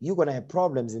job. You're going to have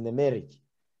problems in the marriage.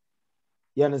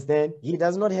 You understand? He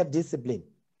does not have discipline.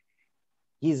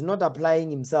 He's not applying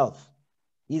himself.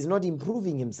 He's not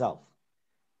improving himself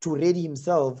to ready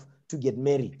himself to get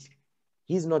married.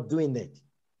 He's not doing that.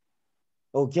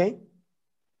 Okay?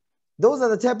 Those are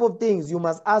the type of things you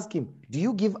must ask him. Do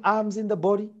you give alms in the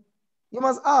body? You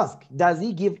must ask, does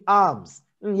he give alms?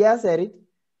 Yes, Eric.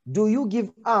 Do you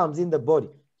give alms in the body?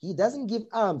 He doesn't give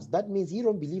alms. That means he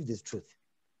don't believe this truth.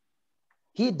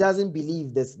 He doesn't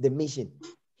believe this, the mission.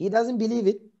 He doesn't believe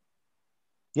it.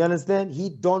 You understand? He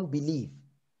don't believe.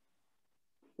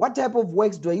 What type of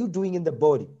works are you doing in the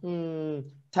body?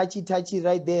 Touchy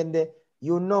right there and there.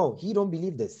 You know, he don't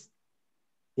believe this.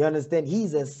 You understand?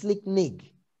 He's a slick Nigg.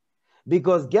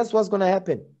 Because guess what's going to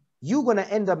happen? You're going to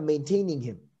end up maintaining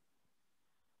him.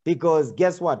 Because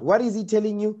guess what? What is he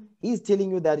telling you? He's telling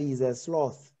you that he's a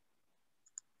sloth.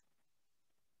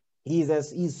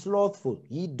 He's slothful.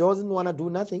 He doesn't want to do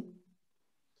nothing.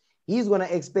 He's going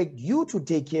to expect you to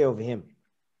take care of him.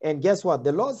 And guess what?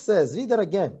 The Lord says, read that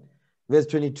again, verse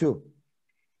 22.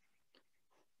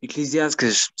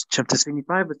 Ecclesiastes chapter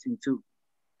 25 verse 22.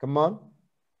 Come on.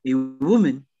 A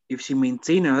woman, if she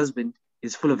maintain her husband,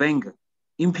 is full of anger,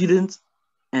 impudence,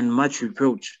 and much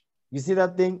reproach. You see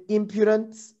that thing?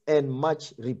 Impudence and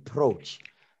much reproach.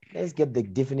 Let's get the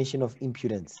definition of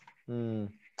impudence.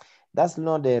 That's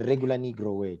not a regular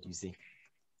Negro word, you see.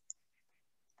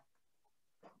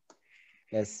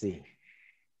 Let's see.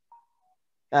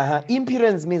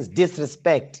 Impudence means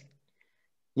disrespect.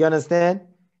 You understand?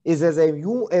 It says a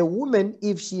woman,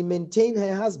 if she maintain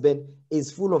her husband,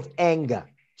 is full of anger.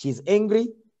 She's angry.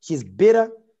 She's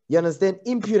bitter. You understand?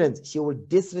 Impudence. She will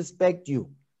disrespect you.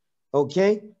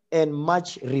 Okay? And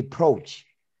much reproach.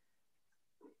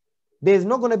 There's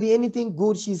not going to be anything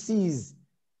good she sees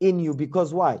in you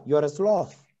because why? You're a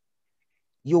sloth.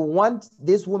 You want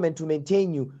this woman to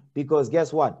maintain you because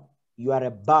guess what? You are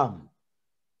a bum.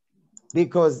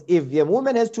 Because if a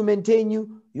woman has to maintain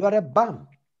you, you are a bum.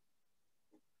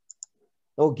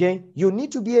 Okay? You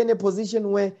need to be in a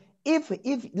position where if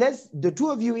the two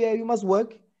of you here, you must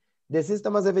work. The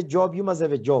sister must have a job. You must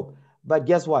have a job. But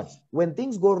guess what? When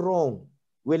things go wrong,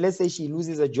 when let's say she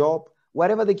loses a job,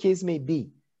 whatever the case may be,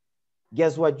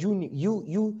 guess what? You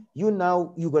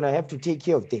now you're gonna have to take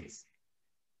care of things.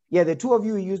 Yeah, the two of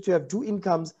you used to have two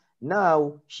incomes.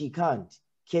 Now she can't.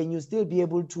 Can you still be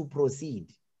able to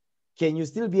proceed? Can you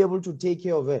still be able to take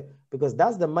care of her? Because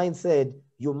that's the mindset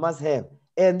you must have.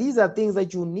 And these are things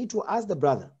that you need to ask the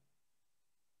brother.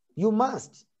 You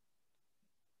must.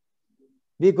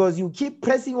 Because you keep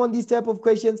pressing on these type of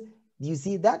questions. You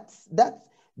see, that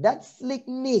slick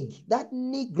Nigg, that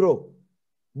Negro,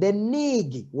 the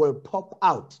Nigg will pop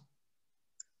out.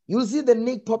 You'll see the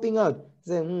Nigg popping out.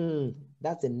 Say,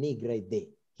 that's a Nigg right there.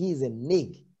 He's a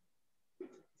Nigg.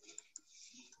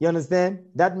 You understand?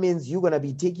 That means you're going to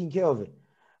be taking care of it.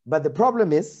 But the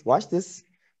problem is, watch this.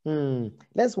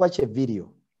 Let's watch a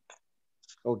video.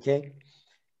 Okay.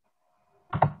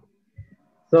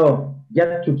 So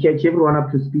just to catch everyone up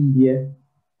to speed here.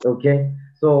 Okay.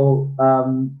 So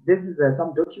this is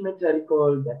some documentary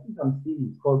called, I think some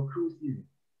series called Cruise Season.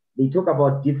 They talk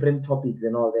about different topics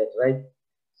and all that, right?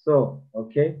 So,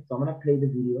 okay. So I'm going to play the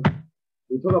video.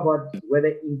 They talk about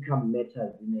whether income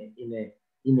matters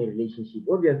in a relationship.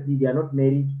 Obviously, they are not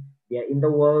married. They are in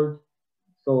the world.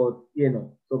 So,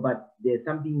 but there's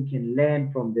something you can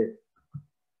learn from this.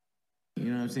 You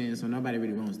know what I'm saying? So nobody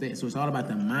really wants that. So it's all about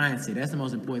the mindset. That's the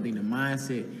most important thing, the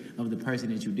mindset of the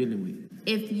person that you're dealing with.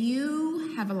 If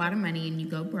you have a lot of money and you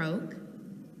go broke,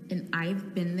 and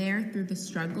I've been there through the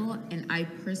struggle, and I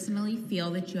personally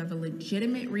feel that you have a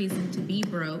legitimate reason to be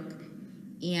broke,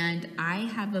 and I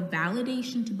have a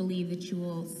validation to believe that you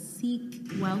will seek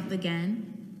wealth again,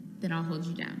 then I'll hold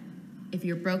you down. If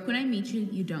you're broke when I meet you,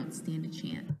 you don't stand a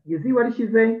chance. You see what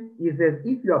she's saying? He says,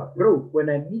 if you are broke when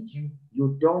I meet you,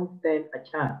 you don't stand a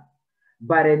chance.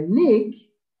 But a Nigg,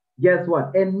 guess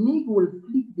what? A Nigg will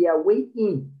sleep their way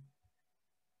in.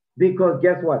 Because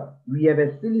guess what? We have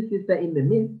a silly sister in the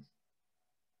midst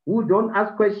who don't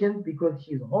ask questions because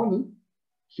she's horny,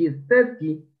 she's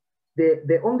thirsty.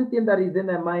 The only thing that is in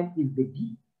her mind is the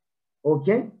deed.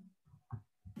 Okay?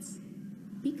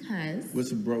 Because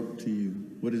what's broke to you?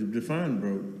 What is defined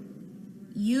broke?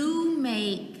 You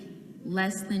make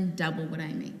less than double what I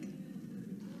make.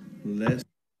 Less.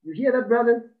 You hear that,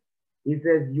 brother? He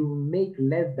says you make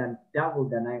less than double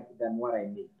than what I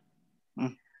make.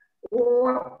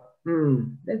 Oh,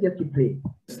 let's just keep playing.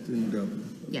 Less than double.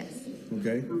 Yes.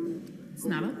 Okay. It's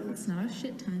not a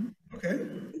shit ton. Okay.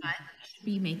 But I should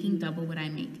be making double what I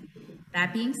make.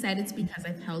 That being said, it's because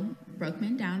I've held broke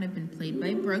men down. I've been played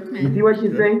by broke men. You see what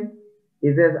she's saying?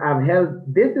 It says, I've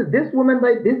held, this woman,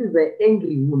 this is an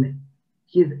angry woman.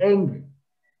 She's angry.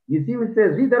 You see what it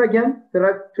says? Read that again,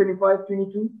 Sirach 25,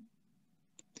 22.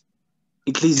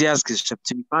 Ecclesiastes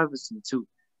chapter 25, verse 22.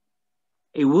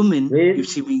 A woman, if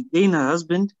she maintain her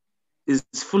husband, is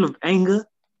full of anger,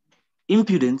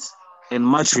 impudence, and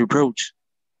much reproach.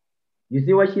 You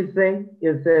see what she's saying?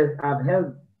 It says, I've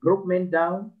held broke men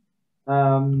down.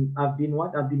 I've been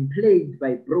what? I've been plagued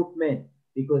by broke men,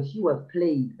 because she was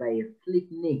plagued by a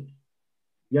slick Nigg.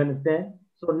 You understand?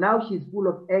 So now she's full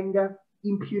of anger,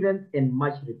 impudence, and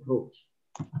much reproach.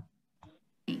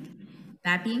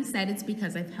 That being said, it's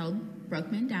because I've held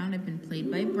broke men down. I've been played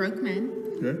by broke men.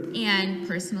 Okay. And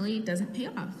personally, it doesn't pay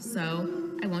off. So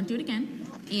I won't do it again.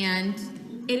 And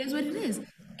it is what it is.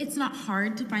 It's not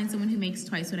hard to find someone who makes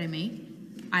twice what I make.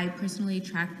 I personally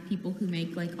attract people who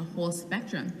make like a whole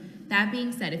spectrum. That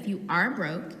being said, if you are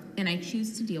broke and I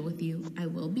choose to deal with you, I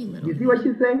will belittle you. You see what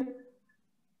she's saying?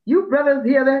 You brothers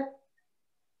hear that?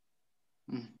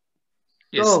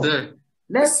 Yes, so, sir.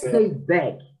 Let's play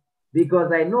back,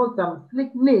 because I know some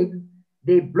slick niggas,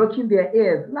 they blocking their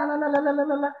ears. La la la la la la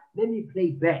la la. Let me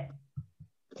play back.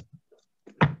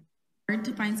 Hard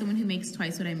to find someone who makes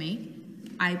twice what I make.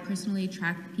 I personally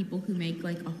attract people who make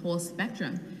like a whole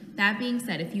spectrum. That being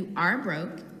said, if you are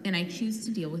broke and I choose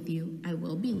to deal with you, I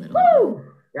will belittle you.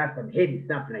 That's some heavy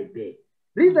stuff right there.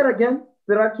 Read that again.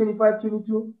 Sirach 25,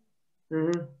 22.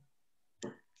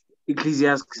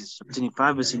 Ecclesiastes chapter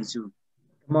 25, verse 22.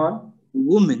 Come on. A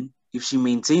woman, if she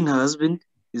maintain her husband,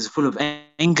 is full of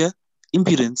anger,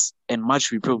 impudence, and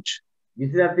much reproach. You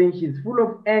see that thing? She's full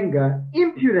of anger,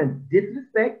 impudence,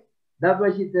 disrespect. That's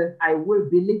why she says, I will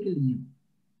belittle you.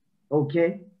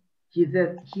 Okay? She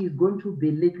says she's going to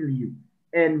belittle you,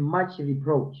 and much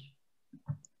reproach.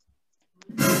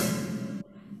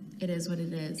 It is what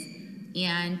it is.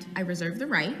 And I reserve the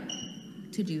right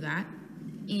to do that.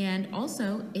 And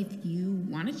also, if you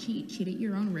want to cheat at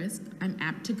your own risk. I'm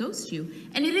apt to ghost you.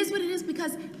 And it is what it is,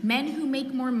 because men who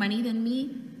make more money than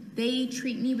me, they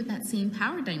treat me with that same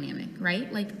power dynamic,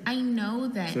 right? Like, I know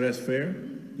that... So that's fair?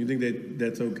 You think that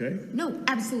that's okay? No,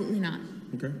 absolutely not.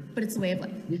 Okay. But it's the way of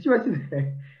life. You see what she's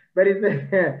saying? But it's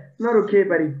not okay,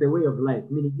 but it's the way of life.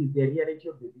 Meaning it's the reality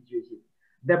of the situation.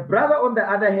 The brother, on the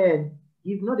other hand,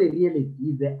 he's not a realist.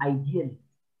 He's an idealist.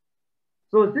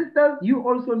 So sisters, you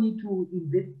also need to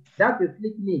invest. That's a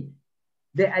slick Nigg.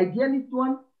 The idealist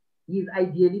one is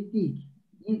idealistic.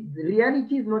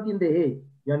 Reality is not in the head.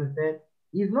 You understand?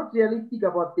 He's not realistic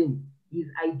about things.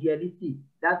 He's idealistic.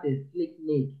 That's a slick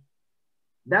Nigg.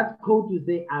 That's code to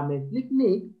say, I'm a slick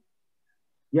Nigg.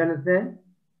 You understand?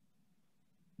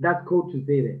 That's code to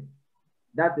say that.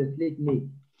 That's a slick Nigg.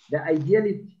 The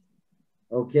idealist.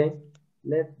 Okay.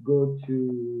 Let's go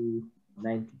to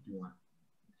 91.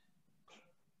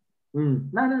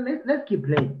 No, let's keep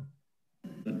playing.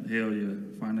 Hell yeah.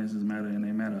 Finances matter, and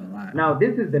they matter a lot. Now,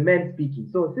 this is the man speaking.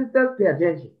 So, sisters, pay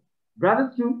attention.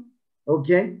 Brothers too,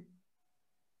 okay?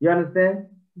 You understand?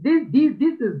 This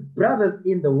is brothers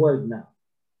in the world now.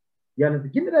 You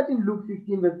understand? Give me that in Luke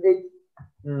 16, verse 8.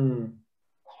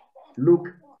 Luke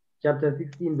chapter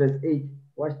 16, verse 8.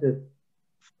 Watch this.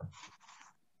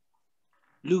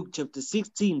 Luke chapter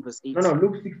 16, verse 8. No,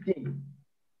 Luke 16.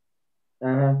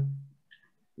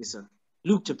 Yes, sir.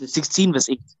 Luke chapter 16, verse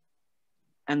 8.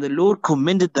 And the Lord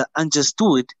commended the unjust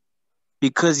steward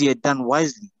because he had done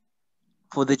wisely.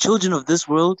 For the children of this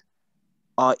world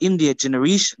are in their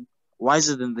generation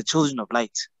wiser than the children of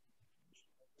light.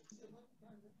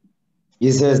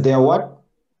 He says they are what?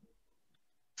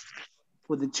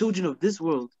 For the children of this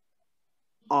world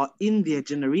are in their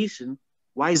generation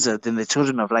wiser than the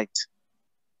children of light.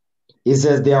 He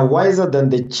says they are wiser than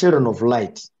the children of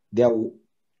light. They are...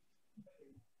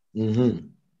 It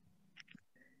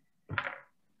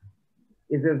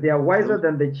says they are wiser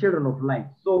than the children of light.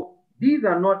 So these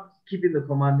are not keeping the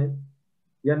commandments.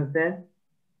 You understand?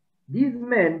 These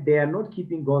men, they are not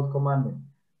keeping God's commandments.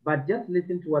 But just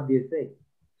listen to what they say.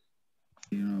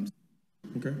 You know what I'm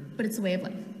saying? Okay. But it's a way of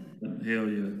life. Hell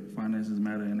yeah. Finances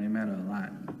matter, and they matter a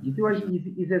lot. You see what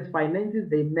he says? Finances,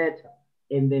 they matter.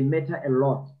 And they matter a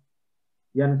lot.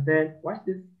 You understand? Watch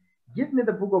this. Give me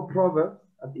the book of Proverbs.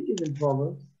 I think it's in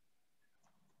Proverbs.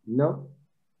 No.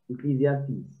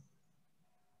 Ecclesiastes.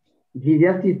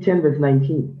 Ecclesiastes 10, verse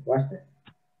 19. Watch that.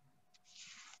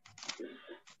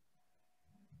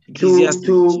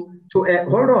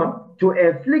 Hold on. To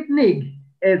a slick Nigg,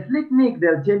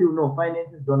 they'll tell you, no,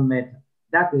 finances don't matter.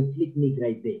 That's a slick Nigg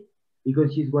right there.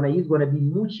 Because he's gonna be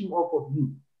mooching off of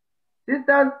you.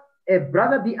 Sisters, a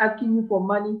brother be asking you for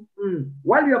money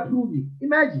while you are proving.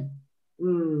 Imagine.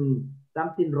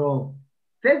 Something wrong.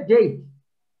 First date,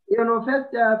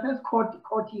 first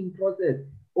courting process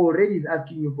already is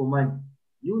asking you for money.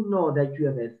 You know that you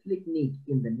have a slick Nigg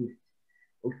in the midst.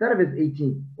 We'll start verse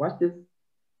 18. Watch this.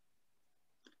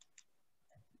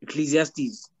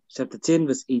 Ecclesiastes chapter 10,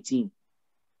 verse 18.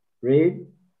 Read.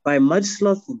 By much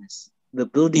slothfulness the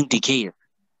building decayeth,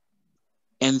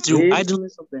 and through Read.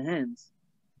 idleness of the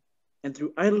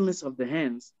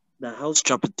hands the house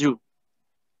droppeth through.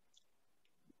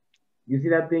 You see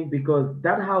that thing? Because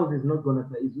that house is not gonna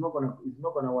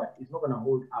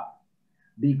hold up.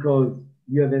 Because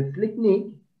you have a slick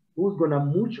Nigg who's gonna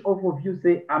mooch off of you,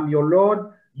 say, I'm your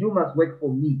Lord, you must work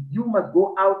for me. You must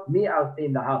go out, me, I'll stay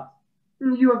in the house.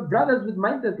 You have brothers with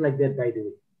mindsets like that, by the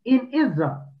way. In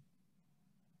Israel,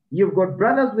 you've got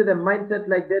brothers with a mindset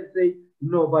like that, say,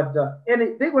 no, but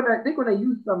and they're gonna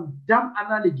use some dumb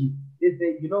analogy. They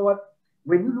say, you know what?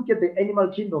 When you look at the animal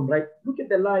kingdom, right? Look at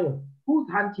the lion. Who's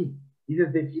hunting? He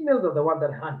says the females are the ones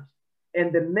that hunt,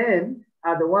 and the men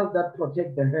are the ones that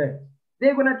protect the herd.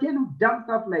 They're gonna tell you dumb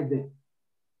stuff like that.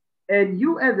 And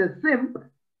you as a simp,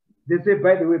 they say,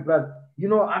 by the way, brother, you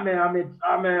know, I'm a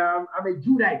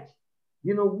Judite.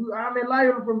 You know, I'm a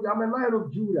lion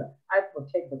of Judah. I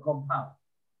protect the compound.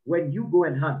 When you go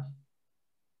and hunt,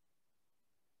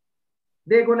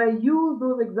 they're gonna use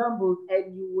those examples,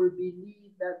 and you will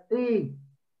believe that thing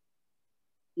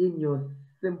in your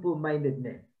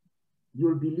simple-mindedness.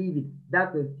 You'll believe it.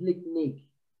 That's a slick Nigg.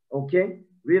 Okay?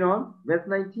 Read on. Verse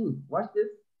 19. Watch this.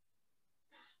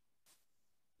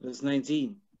 Verse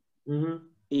 19.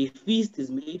 A feast is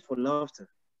made for laughter,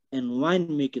 and wine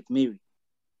maketh merry.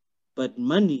 But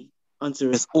money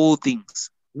answereth all things.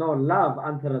 No, love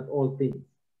answereth all things.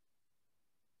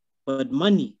 But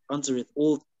money answereth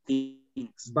all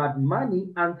things. But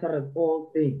money answereth all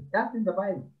things. That's in the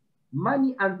Bible.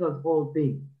 Money answers all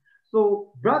things.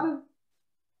 So, brothers,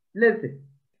 listen.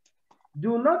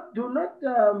 Do not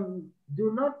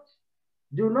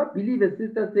believe a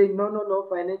sister saying, no,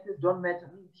 finances don't matter.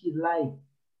 She's lying.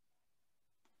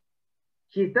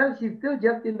 She's still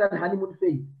just in that honeymoon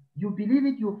phase. You believe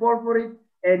it, you fall for it,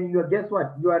 and guess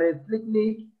what? You are a slick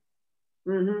Nigg,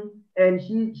 and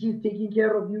she's taking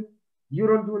care of you. You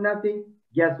don't do nothing.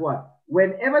 Guess what?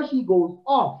 Whenever she goes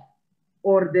off,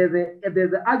 or there's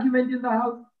an argument in the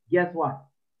house, guess what?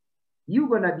 You're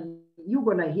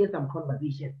gonna hear some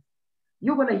conversation.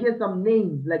 You're gonna hear some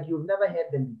names like you've never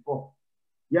heard them before.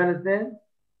 You understand?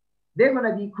 They're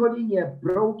gonna be calling you a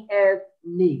broke-ass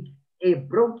Nigg. A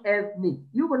broke-ass Nigg.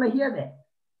 You're gonna hear that.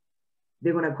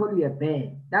 They're gonna call you a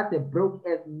bad. That's a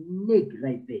broke-ass Nigg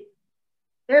right there.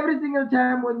 Every single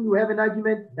time when you have an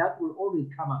argument, that will always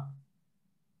come up.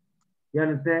 You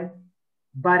understand?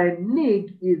 But a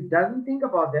Nigg doesn't think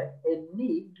about that. A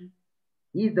Nigg,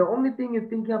 the only thing he's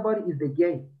thinking about is the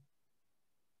game.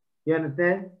 You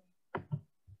understand? You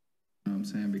know what I'm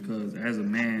saying? Because as a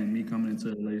man, me coming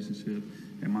into a relationship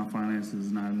and my finances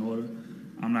is not in order,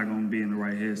 I'm not going to be in the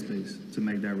right headspace to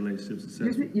make that relationship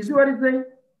successful. You see what he's saying?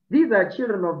 These are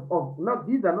children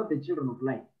these are not the children of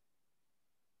light.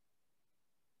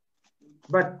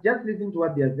 But just listen to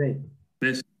what they are saying.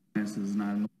 Best finances is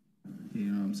not in order. You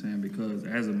know what I'm saying? Because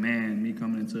as a man, me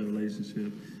coming into a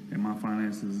relationship and my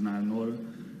finances is not in order,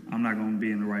 I'm not going to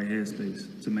be in the right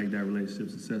headspace to make that relationship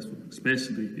successful,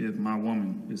 especially if my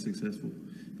woman is successful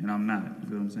and I'm not. You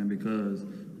feel what I'm saying? Because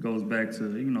it goes back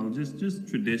to, you know, just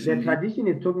tradition. The tradition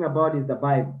he's talking about is the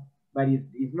Bible, but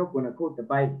he's not going to quote the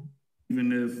Bible.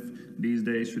 Even if these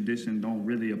days tradition don't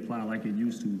really apply like it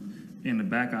used to, in the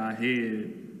back of our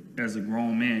head, as a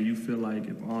grown man, you feel like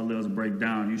if all else break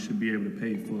down, you should be able to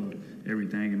pay for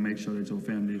everything and make sure that your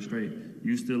family is straight.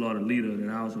 You still are the leader of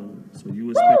that household. So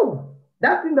you expect... Woo!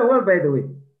 That's in the world, by the way.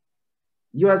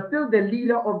 You are still the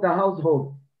leader of the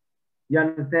household. You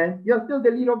understand? You're still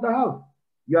the leader of the house.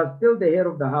 You are still the head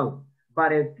of the house.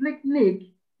 But a slick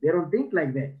Nigg, they don't think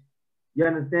like that. You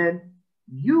understand?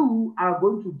 You are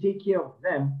going to take care of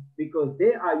them because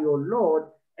they are your Lord.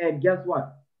 And guess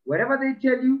what? Whatever they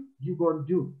tell you, you're going to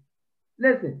do.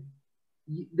 Listen,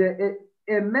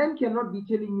 a man cannot be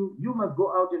telling you, you must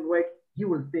go out and work, he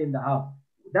will stay in the house.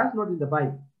 That's not in the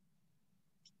Bible.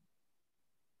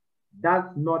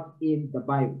 That's not in the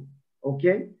Bible.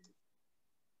 Okay?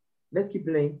 Let's keep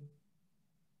playing.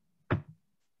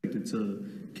 To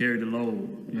carry the load,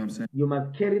 you know what I'm saying? You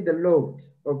must carry the load,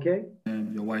 okay?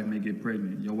 And your wife may get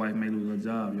pregnant. Your wife may lose her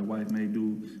job. Your wife may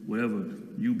do whatever.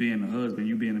 You being the husband,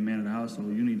 you being the man of the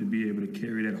household, you need to be able to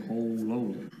carry that whole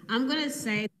load. I'm going to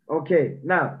say... Okay,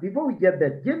 now, before we get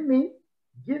that, give me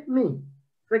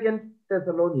 2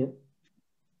 Thessalonians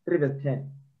 3 verse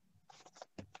 10.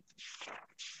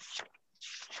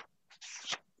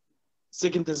 2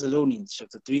 Thessalonians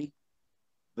chapter 3,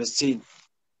 verse 10.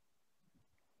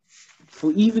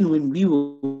 For even when we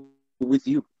were with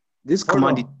you, this Hold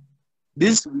commanded, on.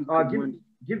 this we commanded.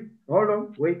 Hold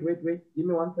on. Wait. Give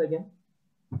me 1 second.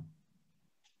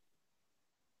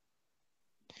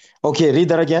 Okay, read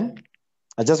that again.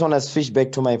 I just want to switch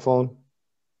back to my phone.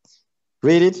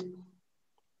 Read it.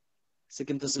 2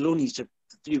 Thessalonians chapter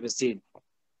 3, verse 10.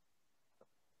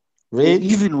 Read. For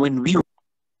even when we were,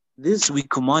 this we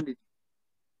commanded,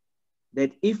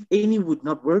 that if any would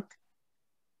not work,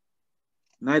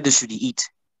 neither should he eat.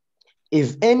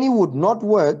 If any would not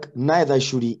work, neither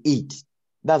should he eat.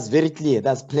 That's very clear.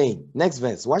 That's plain. Next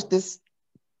verse. Watch this.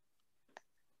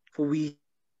 For we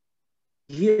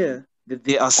hear that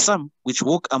there are some which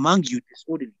walk among you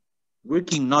disorderly,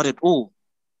 working not at all,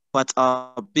 but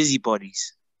are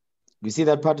busybodies. You see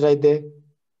that part right there?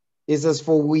 It says,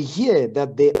 for we hear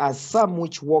that there are some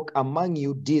which walk among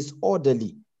you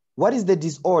disorderly. What is the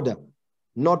disorder?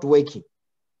 Not working,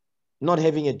 not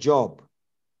having a job,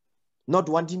 not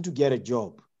wanting to get a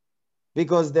job.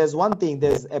 Because there's one thing,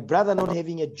 there's a brother not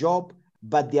having a job,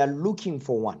 but they are looking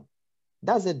for one.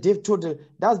 That's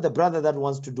that's the brother that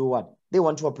wants to do what? They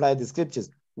want to apply the scriptures.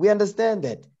 We understand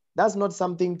that. That's not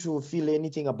something to feel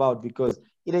anything about, because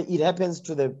it happens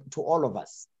to all of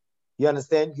us. You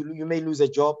understand? You may lose a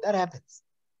job. That happens.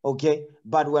 Okay?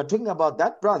 But we're talking about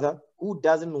that brother who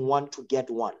doesn't want to get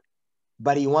one,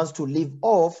 but he wants to live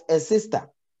off a sister.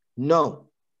 No,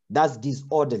 that's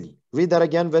disorderly. Read that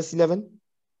again, verse 11.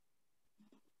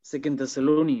 2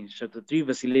 Thessalonians chapter 3,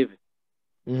 verse 11.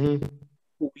 Mm-hmm.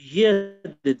 We hear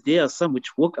that there are some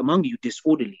which walk among you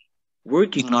disorderly,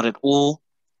 working not at all,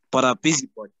 but are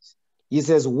busybodies. He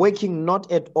says, working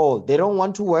not at all. They don't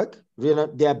want to work.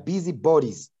 They are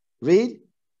busybodies. Read.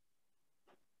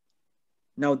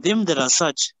 Now them that are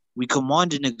such, we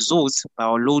command and exhort by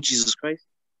our Lord Jesus Christ,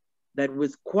 that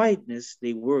with quietness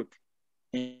they work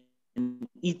and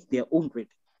eat their own bread.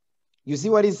 You see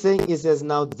what he's saying? He says,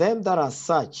 now them that are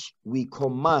such, we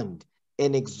command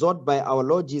and exhort by our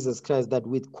Lord Jesus Christ, that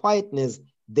with quietness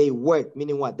they work,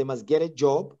 meaning what? They must get a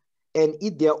job and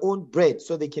eat their own bread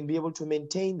so they can be able to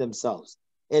maintain themselves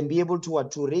and be able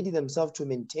to ready themselves to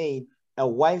maintain a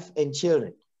wife and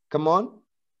children. Come on.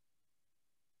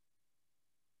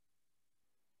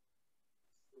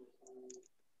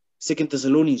 Second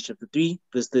Thessalonians chapter 3,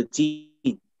 verse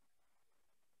 13.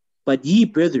 But ye,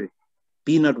 brethren,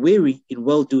 be not weary in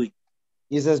well-doing.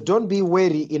 He says, don't be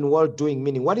weary in well-doing,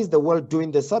 meaning what is the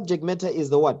well-doing? The subject matter is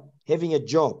the what? Having a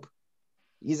job.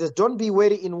 He says, don't be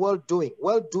weary in well-doing.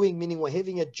 Well-doing meaning we're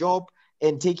having a job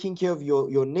and taking care of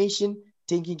your nation,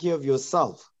 taking care of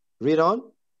yourself. Read on.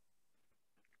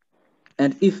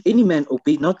 And if any man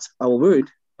obey not our word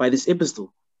by this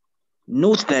epistle,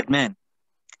 note that man,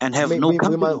 and have no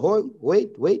company.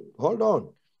 Wait, hold on.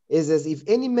 It says, if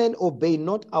any man obey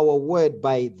not our word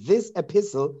by this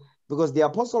epistle, because the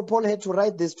Apostle Paul had to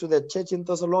write this to the church in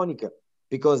Thessalonica,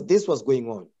 because this was going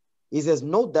on. He says,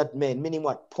 note that man, meaning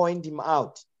what? Point him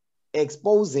out,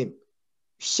 expose him,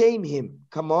 shame him.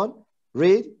 Come on,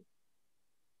 read.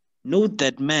 Note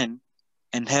that man,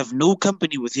 and have no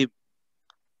company with him,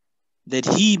 that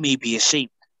he may be ashamed.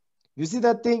 You see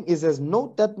that thing? It says,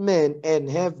 note that man, and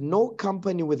have no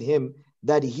company with him,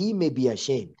 that he may be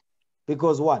ashamed.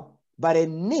 Because what? But a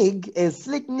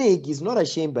slick Nigg is not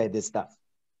ashamed by this stuff.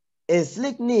 A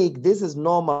slick Nigg, this is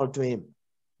normal to him.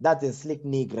 That's a slick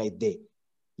Nigg right there.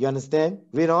 You understand?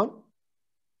 Read on.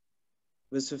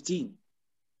 Verse 15.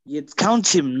 Yet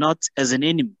count him not as an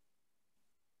enemy,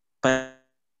 but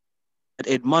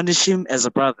admonish him as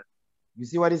a brother. You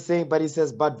see what he's saying? But he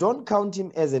says, but don't count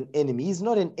him as an enemy. He's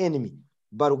not an enemy.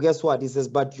 But guess what? He says,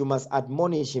 but you must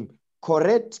admonish him.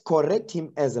 Correct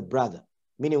him as a brother.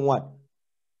 Meaning what?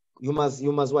 You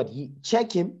must what?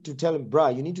 Check him to tell him, bro,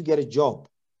 you need to get a job.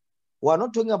 We're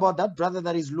not talking about that brother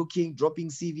that is looking, dropping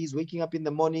CVs, waking up in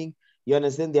the morning. You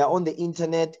understand? They are on the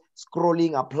internet,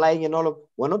 scrolling, applying and all of.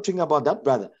 We're not talking about that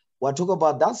brother. We're talking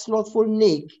about that slothful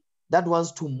Nigg that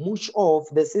wants to mush off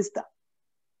the sister.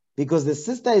 Because the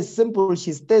sister is simple,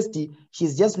 she's thirsty,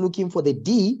 she's just looking for the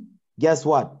D. Guess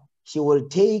what? She will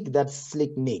take that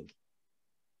slick Nigg.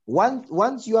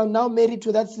 Once you are now married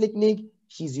to that slick Nigg,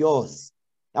 she's yours.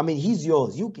 I mean, he's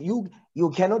yours.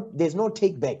 You cannot, there's no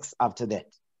takebacks after that.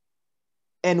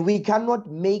 And we cannot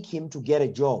make him to get a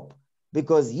job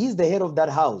because he's the head of that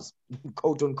house,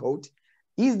 quote unquote.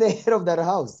 He's the head of that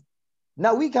house.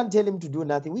 Now we can't tell him to do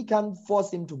nothing. We can't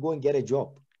force him to go and get a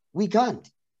job. We can't.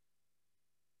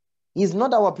 It's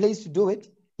not our place to do it.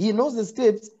 He knows the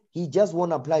scripts. He just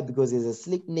won't apply because he's a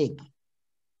slick Nigg.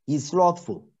 He's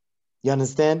slothful. You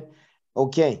understand?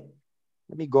 Okay.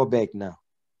 Let me go back now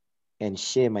and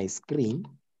share my screen.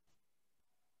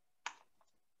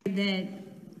 That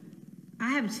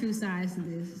I have two sides to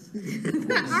this.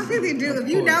 I really do. If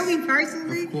you know me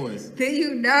personally, then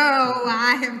you know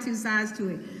I have two sides to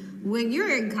it. When you're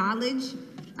in college,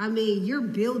 I mean, you're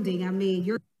building. I mean,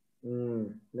 you're.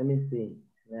 Let me see.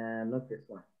 Not this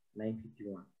one.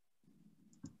 951.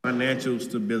 Financial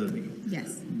stability.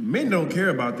 Yes. Men don't care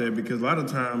about that because a lot of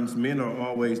times men are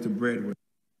always the breadwinner.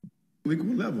 Equal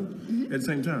level at the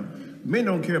same time. Men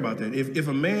don't care about that. If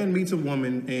a man meets a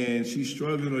woman and she's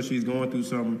struggling or she's going through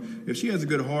something, if she has a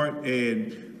good heart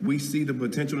and we see the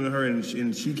potential in her and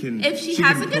she can... If she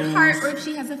has a good heart or if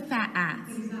she has a fat ass.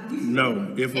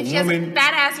 No. If she has a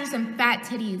fat ass or some fat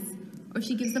titties, or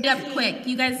she gives them up quick,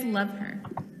 you guys love her.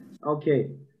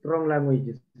 Okay, strong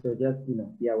languages. So just,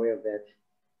 be aware of that.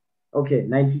 Okay,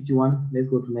 951. Let's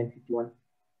go to 951.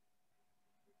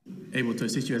 Able to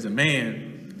assist you as a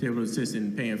man, to able to assist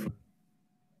in paying for.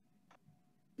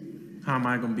 How am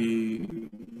I going to be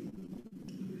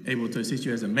able to assist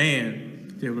you as a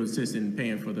man, to able to assist in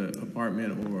paying for the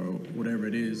apartment or whatever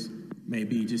it is,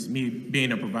 maybe just me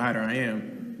being a provider I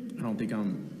am. I don't think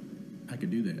I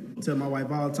could do that. I tell my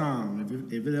wife all the time,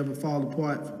 if it ever fall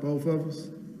apart for both of us,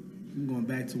 I'm going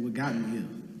back to what got me here.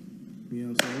 You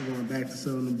know what I'm saying? I'm going back to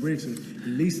selling them bricks, at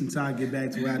least until I get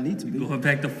back to where I need to be. Going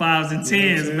back to 5s and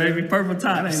 10s, baby, purple tops.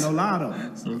 That ain't no lie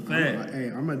though. So fat.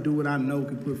 I'm going to do what I know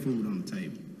can put food on the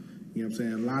table. You know what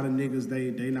I'm saying? A lot of niggas,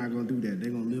 they not going to do that. They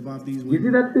going to live off these women. You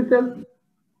see that, sisters?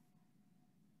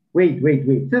 Wait.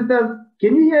 Sisters,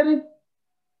 can you hear it?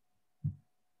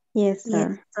 Yes,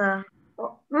 sir.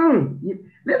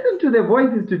 Listen to the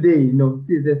voices today,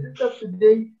 The sisters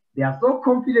today, they are so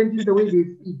confident in the way they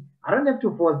speak. I don't have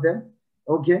to force them.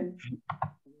 Okay?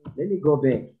 Let me go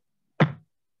back.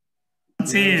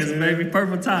 10s, baby,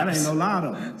 purple tops. That ain't no lie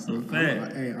though. So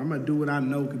fat. I'm going to do what I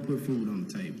know can put food on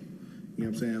the table. You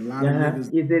know what I'm saying? A lot of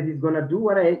niggas. He says he's gonna do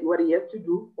what he has to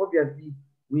do. Obviously,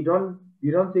 we don't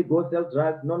say go sell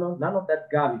drugs. No, none of that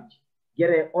garbage. Get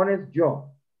an honest job.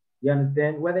 You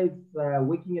understand? Whether it's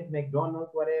working at McDonald's,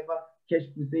 whatever, Cash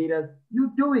Crusaders,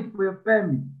 you do it for your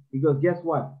family. Because guess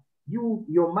what?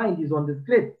 Your mind is on the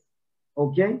script.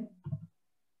 Okay?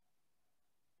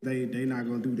 They not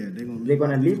gonna do that. They're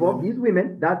gonna leave off these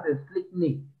women. That's a slick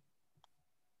Nigg.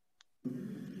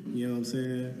 You know what I'm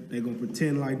saying? They're gonna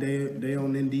pretend like they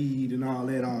on Indeed and all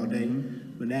that all day,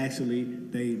 but actually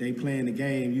they playing the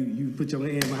game. You put your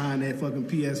hand behind that fucking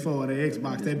PS4 or the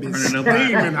Xbox, that bitch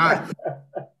screaming hot.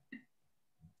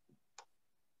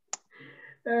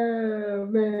 Oh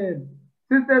man,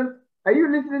 sisters, are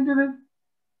you listening to this?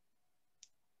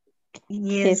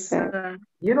 Yes, sir.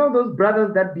 You know those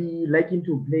brothers that be liking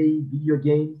to play video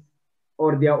games,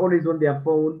 or they are always on their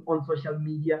phone, on social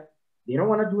media. They don't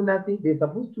want to do nothing. They're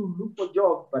supposed to look for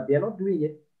jobs, but they're not doing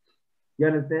it. You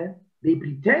understand? They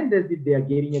pretend as if they are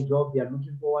getting a job, they are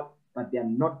looking for one, but they are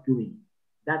not doing it.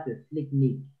 That's a slick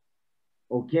Nigg.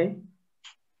 Okay?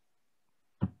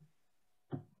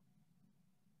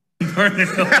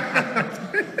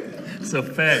 So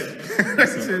fat.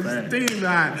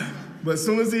 But as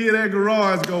soon as he hear that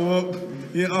garage go up,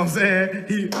 you know what I'm saying?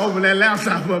 He open that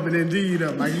laptop up and Indeed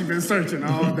up like he been searching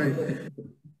all day.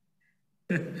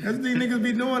 That's what these niggas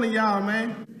be doing to y'all,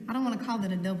 man. I don't want to call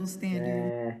it a double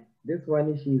standard. This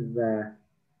one, she's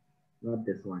not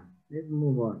this one. Let's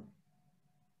move on.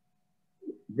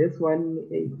 This one,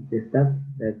 the stuff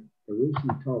that the way she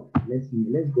talks. Let's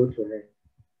go to her.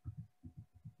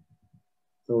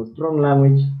 So strong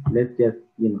language. Let's just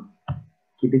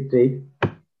keep it straight.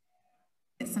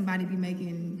 Somebody be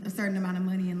making a certain amount of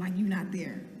money and like you not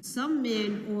there. Some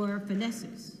men are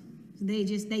finessers. They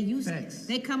use it.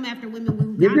 They come after women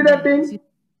who you see that thing?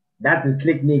 That's a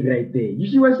slick Nigg right there. You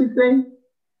see what she's saying?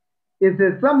 It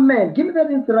says some men. Give me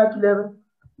that in Sirach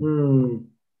 11.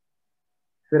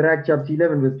 Sirach chapter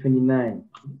 11 verse 29.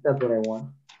 That's what I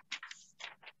want.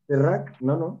 Sirach?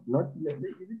 No, not 11.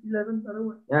 Is it 11?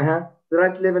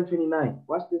 Sirach 11 29.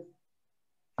 Watch this.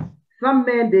 Some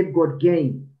men they've got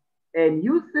game. And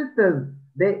you sisters,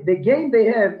 the game they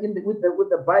have with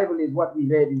the Bible is what we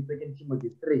read in 2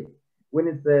 Timothy 3. When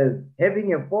it says,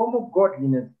 having a form of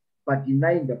godliness, but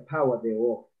denying the power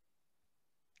thereof.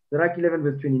 Sirach 11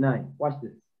 verse 29. Watch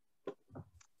this.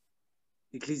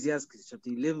 Ecclesiastes chapter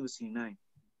 11 verse 29.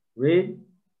 Read.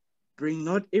 Bring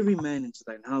not every man into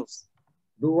thine house.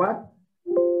 Do what?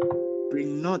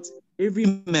 Bring not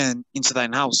every man into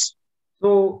thine house.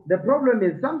 So the problem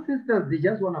is some sisters, they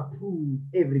just want to prove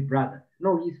every brother.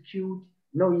 No, he's cute.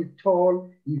 No, he's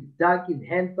tall. He's dark. He's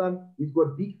handsome. He's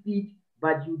got big feet.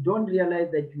 but you don't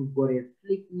realize that you've got a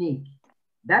slick Nigg.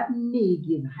 That Nigg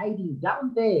is hiding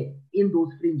down there in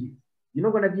those fringes. You're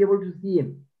not going to be able to see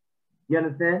him. You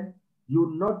understand?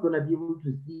 You're not going to be able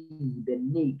to see the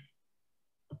Nigg.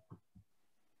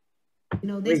 You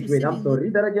know, wait, I'm sorry.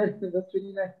 Read that again. That's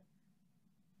 29.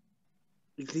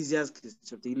 Ecclesiastes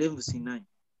chapter 11, verse 9.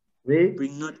 Wait.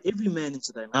 Bring not every man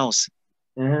into thine house,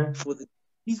 for the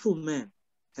deceitful man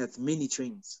hath many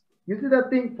trains. You see that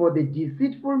thing? For the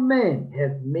deceitful man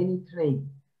has many trains.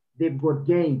 They've got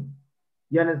game.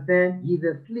 You understand? He's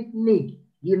a slick Nigg.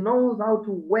 He knows how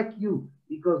to work you,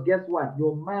 because guess what?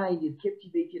 Your mind is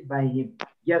captivated by him.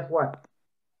 Guess what?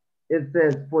 It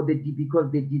says,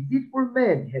 because the deceitful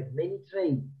man has many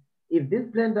trains. If this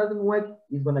plan doesn't work,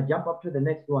 he's going to jump up to the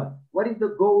next one. What is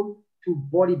the goal? To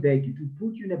body bag you, to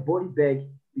put you in a body bag,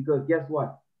 because guess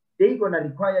what? They're going to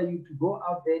require you to go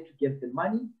out there to get the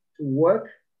money, to work,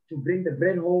 to bring the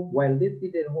bread home while they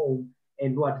sit at home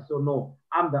and what? So no,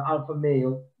 I'm the alpha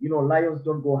male. You know, lions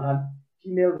don't go hunt.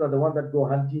 Females are the ones that go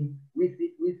hunting. We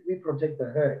protect the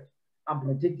herd. I'm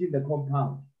protecting the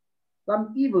compound.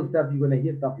 Some evil stuff, you're going to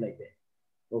hear stuff like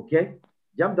that. Okay?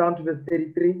 Jump down to verse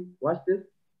 33. Watch this.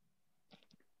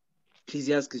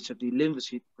 Ecclesiastes chapter 11,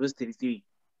 verse 33.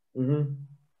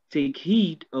 Take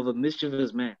heed of a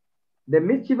mischievous man. The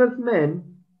mischievous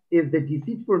man is the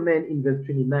deceitful man in verse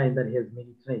 29 that has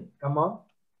many trains. Come on.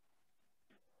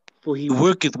 For he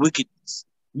worketh wickedness.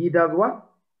 He does what?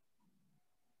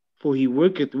 For he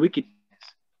worketh wickedness,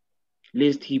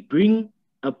 lest he bring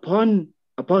upon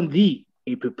thee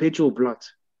a perpetual blot.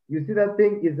 You see that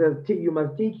thing is you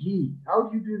must take heed. How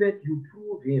do you do that? You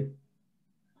prove him.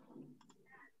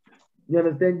 You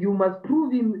understand? You must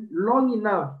prove him long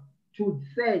enough to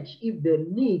search if the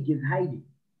Nigg is hiding.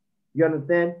 You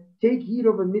understand? Take heed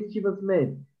of a mischievous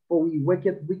man, for he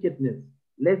worketh wickedness,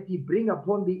 lest he bring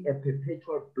upon thee a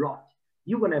perpetual blot.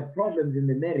 You're going to have problems in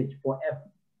the marriage forever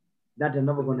that are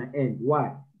never going to end.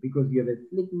 Why? Because you have a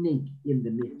slick Nigg in the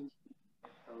midst.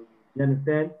 You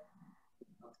understand?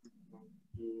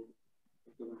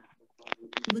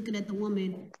 Looking at the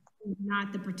woman who's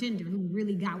not the pretender, who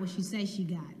really got what she says she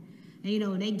got. And, you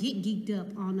know, they get geeked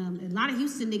up on a lot of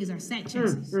Houston niggas are sack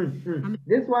chasers. I mean,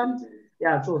 this one,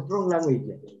 yeah, so strong language.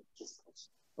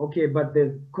 Okay, but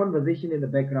there's conversation in the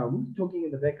background. Who's talking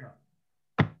in the background?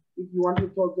 If you want to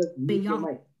talk, just mute your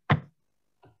mic.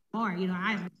 Or, you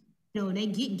know, they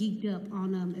get geeked up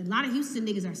on a lot of Houston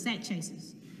niggas are sack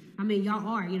chasers. I mean, y'all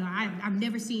are. You know, I've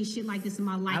never seen shit like this in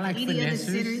my life. I like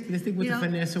finessers. Let's stick with the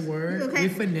finesse word. Okay.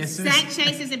 We finessers. Sack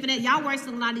chasers and finesse. Y'all worse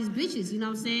than a lot of these bitches. You know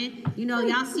what I'm saying? You know,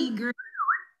 y'all see girls.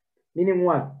 Meaning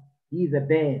what? He's a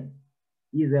band.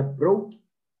 He's a broke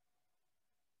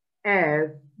ass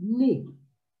Nigg.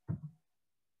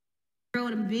 Girl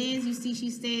in Benz, you see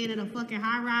she's staying in a fucking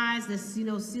high rise that's, you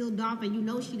know, sealed off, and you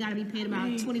know she gotta be paying about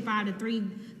 $2,500 to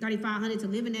 $3,500 to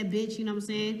live in that bitch, you know what I'm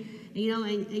saying? And, you know,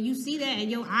 and you see that and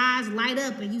your eyes light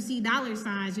up and you see dollar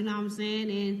signs, you know what I'm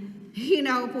saying? And, you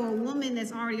know, for a woman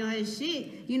that's already on her shit,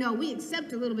 you know, we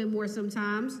accept a little bit more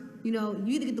sometimes. You know,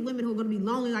 you either get the women who are gonna be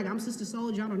lonely, like I'm Sister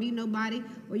Soldier, I don't need nobody,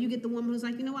 or you get the woman who's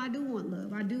like, you know, I do want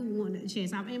love, I do want a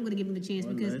chance, I am gonna give him a chance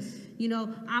because, you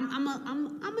know, I'm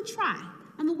a try.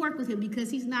 I'm gonna work with him because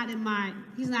he's not in my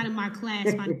class.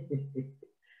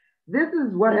 This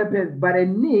is what happens. But a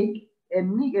slick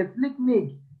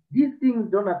Nigg, these things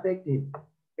don't affect him.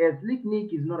 A slick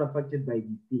Nigg is not affected by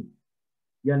these things.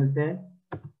 You understand?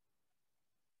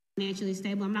 Financially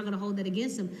stable. I'm not gonna hold that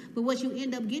against him. But what you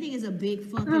end up getting is a big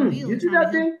fucking bill. You see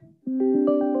that thing?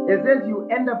 It says you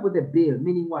end up with a bill,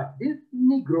 meaning what? This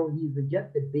Negro, he's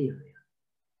just a bill.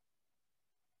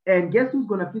 And guess who's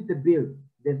gonna fit the bill?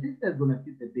 The sister's gonna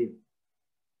fit the bill.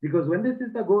 Because when the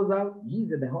sister goes out,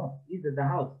 he's at the house. He's at the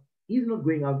house. He's not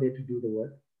going out there to do the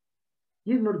work.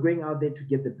 He's not going out there to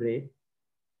get the bread.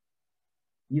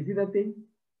 You see that thing?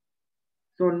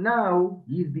 So now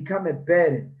he's become a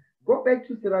burden. Go back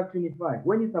to Sirach 25.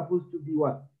 When he's supposed to be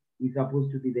what? He's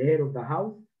supposed to be the head of the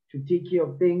house, to take care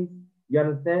of things. You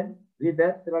understand? Read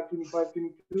that, Sirach 25,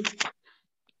 22.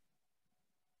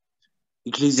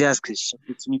 Ecclesiastes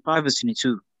chapter 25, verse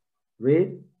 22.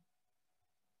 Read.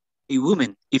 A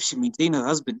woman, if she maintain her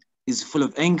husband, is full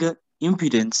of anger,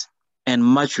 impudence, and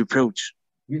much reproach.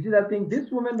 You see that thing?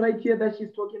 This woman right here that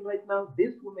she's talking right now,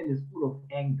 this woman is full of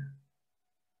anger.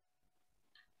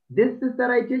 This sister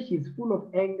right here, she's full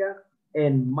of anger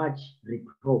and much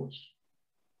reproach.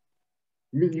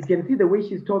 You can see the way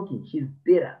she's talking. She's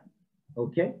bitter.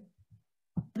 Okay?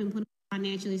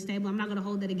 Financially stable. I'm not going to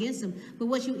hold that against him. But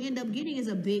what you end up getting is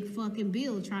a big fucking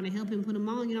bill trying to help him put him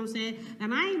on. You know what I'm saying?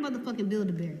 And I ain't motherfucking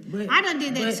Build-A-Bear. I done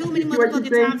did that too many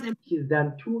motherfucking times. She's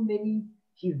done too many.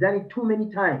 She's done it too many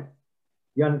times.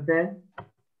 You understand?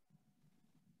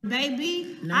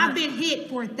 Baby, I've been hit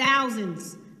for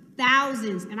thousands,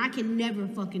 and I can never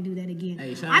fucking do that again.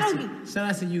 Hey, shout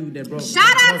out to you that broke. Shout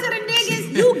out to the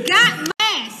niggas. You got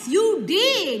less. You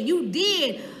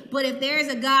did. But if there's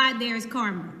a God, there's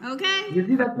karma. Okay? You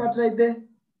see that part right there?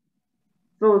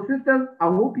 So, sisters, I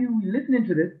hope you listening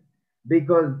to this,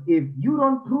 because if you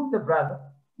don't prove the brother,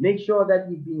 make sure that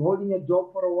he's been holding a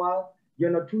job for a while,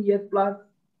 2 years plus,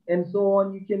 and so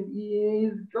on.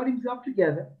 He's got himself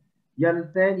together. You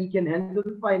understand? He can handle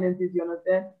the finances. You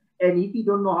understand? And if he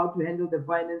don't know how to handle the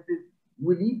finances,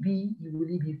 will he be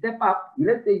step up?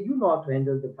 Let's say you know how to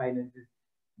handle the finances.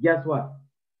 Guess what?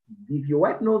 If your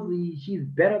wife knows she's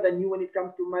better than you when it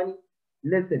comes to money,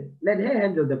 listen, let her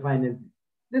handle the finances.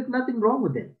 There's nothing wrong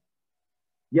with that.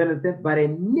 You understand? But a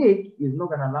Nigg is not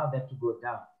going to allow that to go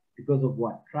down because of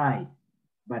what? Pride.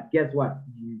 But guess what?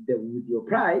 With your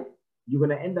pride, you're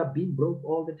going to end up being broke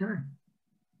all the time.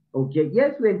 Okay?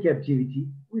 Yes, we're in captivity.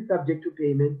 We're subject to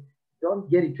payment. Don't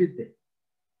get it twisted.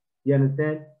 You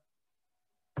understand?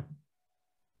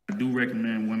 I do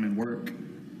recommend women work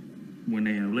when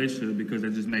they're in a relationship because they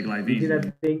just make life You see easier.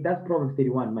 that thing? That's Proverbs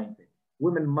 31 mindset.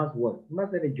 Women must work. You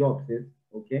must have a job, sis.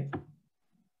 Okay?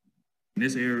 In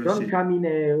this era, Don't come in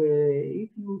if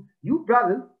you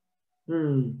brothers.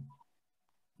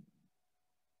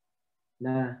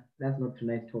 Nah, that's not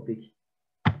tonight's topic.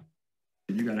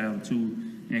 You gotta have a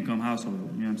 2-income household,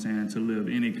 you know what I'm saying, to live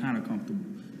any kind of comfortable.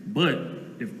 But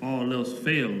if all else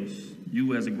fails,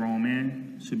 you as a grown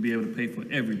man should be able to pay for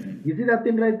everything. You see that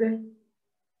thing right there?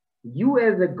 You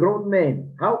as a grown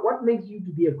man, what makes you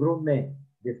to be a grown man?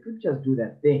 The scriptures do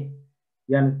that thing.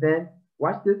 You understand?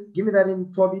 Watch this. Give me that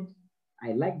in Tobit.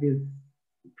 I like this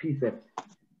precept.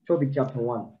 Tobit chapter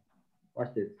 1.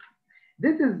 Watch this. I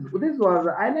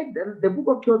like the book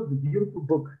of Tobit, the beautiful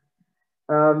book.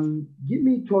 Give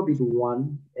me Tobit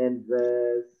 1 and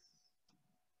verse.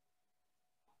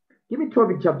 Give me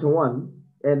Tobit chapter 1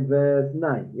 and verse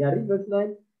 9. Yeah, read verse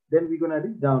 9. Then we're gonna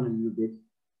read down a little bit.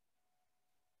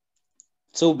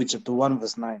 Tobit chapter 1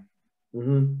 verse 9.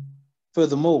 Mm-hmm.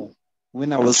 Furthermore,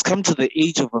 when I was come to the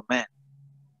age of a man,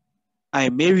 I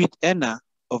married Anna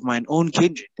of mine own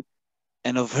kindred,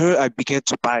 and of her I begat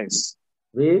Tobias.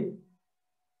 Read.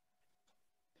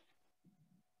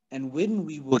 And when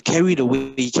we were carried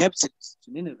away captives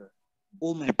to Nineveh,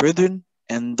 all my brethren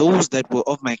and those that were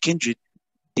of my kindred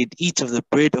did eat of the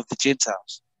bread of the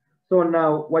Gentiles. So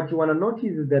now what you want to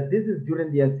notice is that this is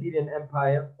during the Assyrian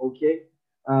Empire, okay?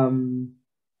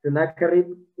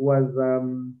 Sennacherib was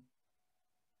the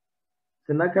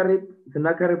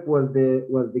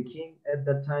king at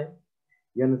that time.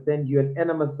 You understand? You had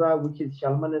Enemessar, which is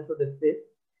Shalmaneser the fifth,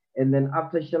 and then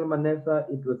after Shalmaneser,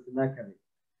 it was Sennacherib.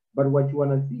 But what you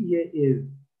want to see here is,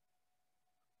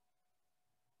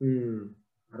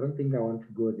 I don't think I want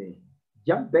to go there.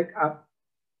 Jump back up.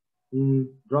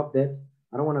 Drop that.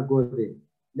 I don't want to go there.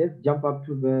 Let's jump up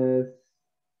to verse.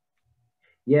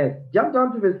 Yes, jump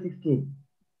down to verse 16.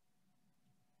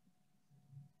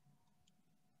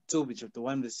 Tobit chapter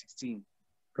 1 verse 16.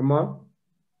 Come on.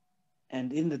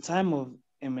 And in the time of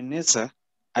Enemessar,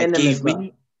 I gave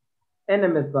many.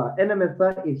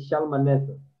 Enemessar is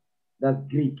Shalmaneser. That's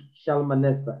Greek.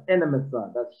 Shalmaneser.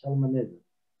 Enemessar. That's Shalmaneser.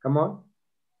 Come on.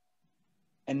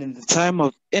 And in the time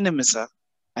of Enemessar,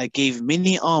 I gave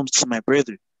many alms to my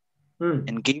brethren,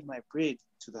 and gave my bread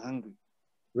to the hungry.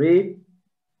 Read.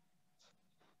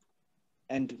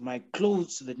 And my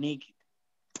clothes to the naked.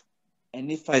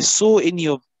 And if I saw any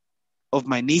of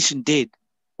my nation dead,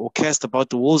 or cast about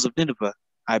the walls of Nineveh,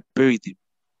 I buried them.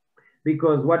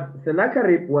 Because what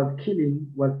Sennacherib was killing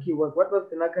what was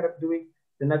Sennacherib doing?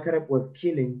 Sennacherib was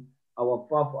killing our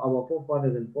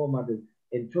forefathers and foremothers,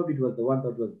 and Tobit was the one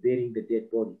that was burying the dead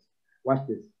bodies. Watch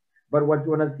this. But what you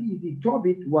want to see is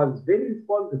Tobit was very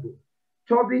responsible.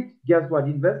 Tobit, guess what?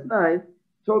 In verse 9,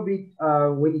 Tobit,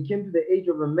 when he came to the age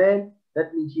of a man,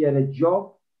 that means he had a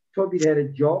job. Tobit had a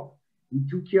job. He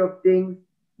took care of things.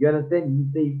 You understand? He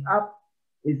saved up.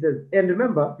 He says, and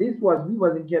remember, we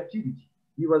was in captivity.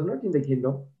 He was not in the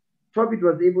kingdom. Tobit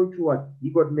was able to what? He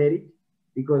got married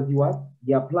because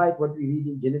he applied what we read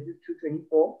in Genesis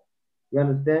 2:24. You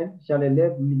understand? Shall a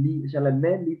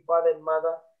man leave father and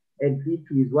mother and cleave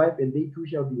to his wife, and they two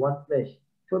shall be one flesh.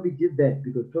 Tobit did that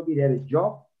because Tobit had a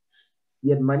job. He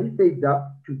had money saved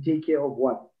up to take care of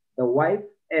what? The wife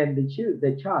and the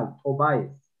child, Tobias.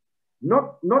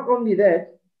 Not only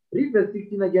that, read verse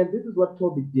 16 again. This is what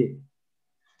Tobit did.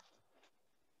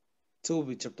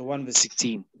 Tobit chapter 1 verse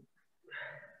 16.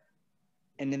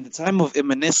 And in the time of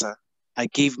Enemessar, I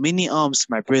gave many alms to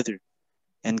my brethren,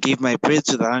 and gave my bread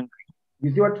to the hungry.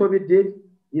 You see what Tobit did?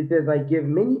 It says, I gave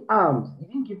many alms. He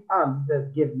didn't give alms. He says,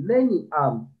 give many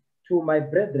alms to my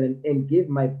brethren and gave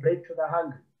my bread to the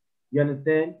hungry. You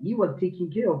understand? He was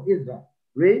taking care of Israel.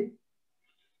 Read.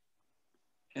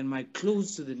 And my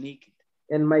clothes to the naked.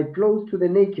 And my clothes to the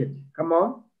naked. Come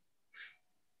on.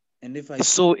 And if I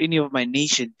saw any of my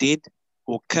nation dead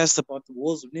or cast about the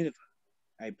walls of Nineveh,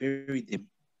 I buried them.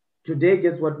 Today,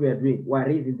 guess what we are doing? We are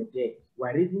raising the dead. We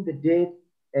are raising the dead,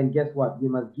 and guess what? We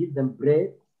must give them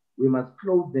bread. We must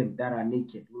clothe them that are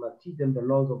naked. We must teach them the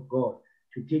laws of God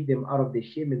to take them out of the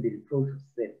shame and the reproach of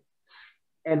sin.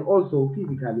 And also,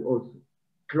 physically also,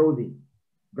 clothing.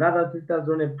 Brothers, sisters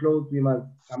don't have clothes. We must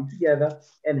come together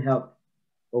and help,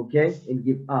 okay? And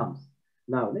give alms.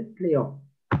 Now, let's play on.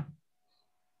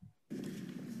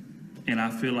 And I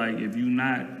feel like if you're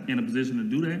not in a position to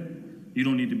do that, you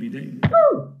don't need to be dating.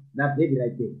 Woo! That's heavy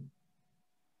right there.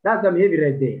 That's some heavy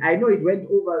right there. I know it went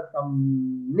over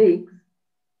some Niggs.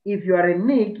 If you are a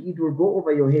Nigg, it will go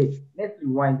over your head. Let's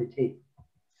rewind the tape.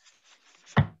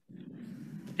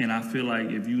 And I feel like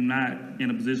if you're not in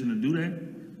a position to do that,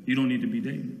 you don't need to be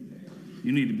dating.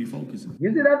 You need to be focusing.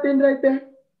 You see that thing right there?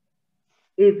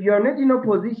 If you're not in a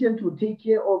position to take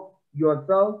care of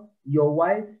yourself, your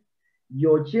wife,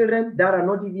 your children that are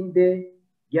not even there,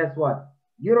 guess what?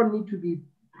 You don't need to be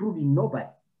proving nobody.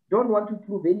 Don't want to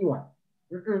prove anyone.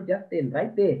 Just stand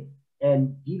right there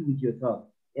and deal with yourself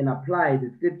and apply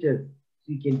the scriptures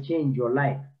so you can change your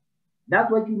life. That's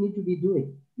what you need to be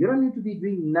doing. You don't need to be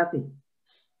doing nothing.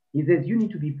 He says you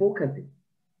need to be focusing.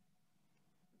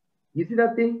 You see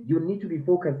that thing? You need to be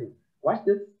focusing. Watch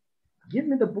this. Give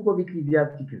me the book of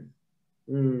Ecclesiasticus.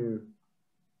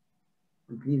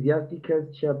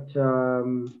 Ecclesiasticus chapter...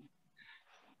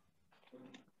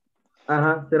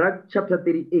 Sirach chapter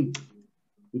 38.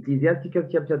 Ecclesiasticus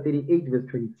chapter 38 verse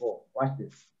 24. Watch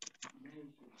this.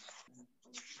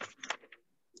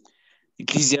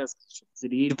 Ecclesiastes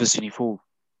 38 verse 24.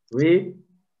 Read.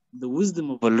 The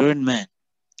wisdom of a learned man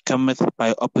cometh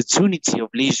by opportunity of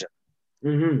leisure.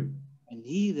 And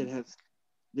he that hath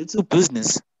little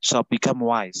business shall become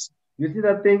wise. You see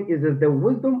that thing is that the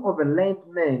wisdom of a learned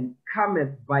man cometh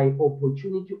by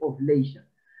opportunity of leisure.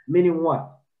 Meaning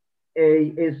what?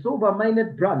 A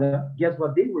sober-minded brother, guess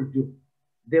what they will do?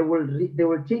 They will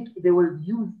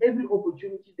use every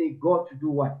opportunity they got to do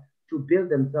what? To build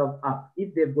themselves up.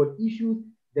 If they've got issues,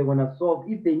 they want to solve.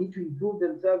 If they need to improve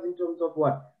themselves in terms of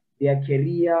what? Their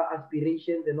career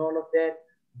aspirations and all of that,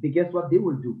 guess what they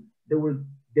will do? They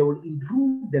will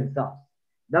improve themselves.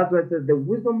 That's why it says the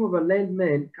wisdom of a learned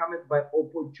man cometh by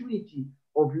opportunity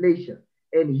of leisure.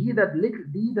 And he that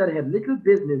had little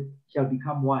business shall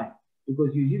become wise,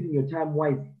 because you're using your time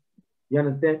wisely. You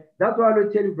understand? That's why I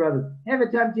will tell you, brothers, have a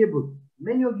timetable.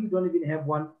 Many of you don't even have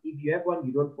one. If you have one,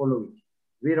 you don't follow it.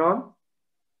 Read on.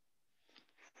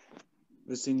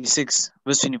 Verse 26,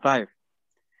 verse 25.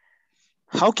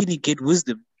 How can he get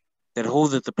wisdom that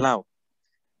holdeth the plow,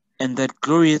 and that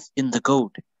glorieth in the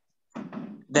goad,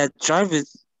 that driveth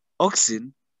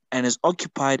oxen, and is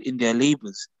occupied in their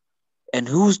labors, and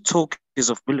whose talk is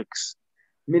of bullocks?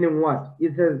 Meaning what?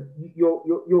 It says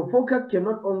your focus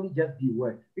cannot only just be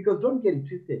work, because don't get it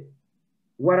twisted.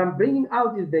 What I'm bringing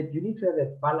out is that you need to have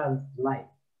a balanced life.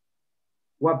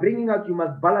 We're bringing out you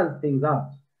must balance things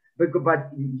out. But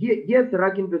here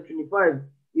Sirach in verse 25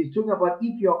 is talking about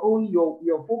if you're only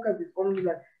your focus is only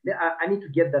like I need to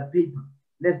get that paper.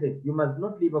 Listen, you must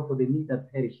not labor for the meat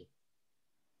that perishes.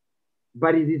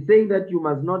 But is it saying that you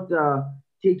must not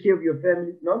take care of your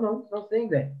family? No, it's not saying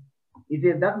that. It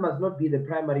says that must not be the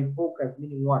primary focus,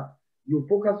 meaning what? You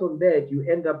focus on that, you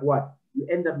end up what? You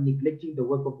end up neglecting the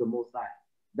work of the Most High.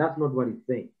 That's not what it's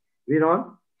saying. Read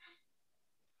on.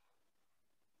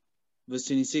 Verse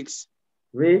 26.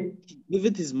 Read. He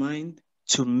giveth his mind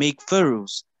to make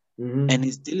furrows, and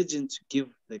is diligent to give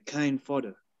the kind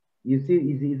fodder. You see,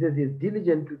 it says he's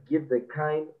diligent to give the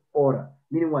kind fodder.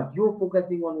 Meaning what? You're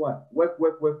focusing on what? Work.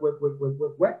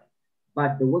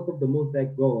 But the work of the Most High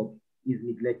God is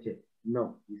neglected.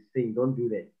 No, he's saying don't do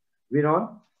that. Read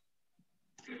on.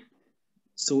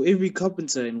 So every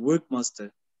carpenter and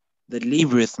workmaster that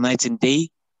laboreth night and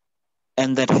day,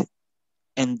 and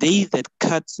they that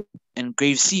cut and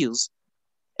grave seals,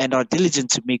 and are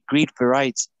diligent to make great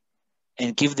variety,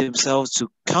 and give themselves to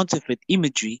counterfeit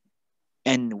imagery,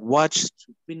 and watch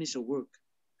to finish a work.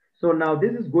 So now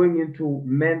this is going into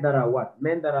men that are what?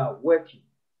 Men that are working.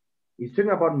 He's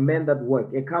talking about men that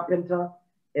work, a carpenter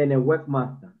and a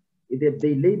workmaster.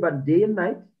 They labor day and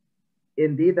night,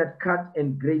 and they that cut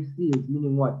and grave seals,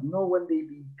 meaning what? You know, when they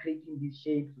be creating these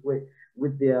shapes with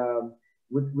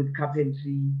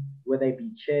carpentry, whether it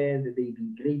be chairs, they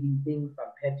be graving things,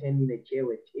 some pattern in a chair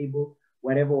or a table,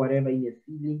 whatever in a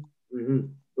ceiling,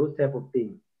 those type of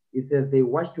things. It says they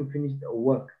watch to finish the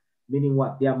work, meaning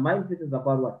what? Their mindset is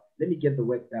about what? Let me get the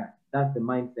work done. That's the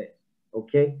mindset.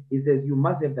 Okay? It says you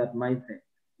must have that mindset.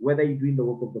 Whether you're doing the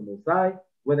work of the Most High,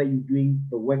 whether you're doing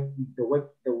the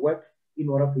work in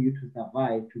order for you to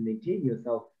survive, to maintain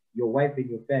yourself, your wife, and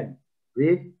your family.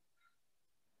 Read.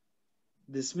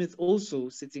 The smith also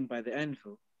sitting by the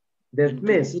anvil. The and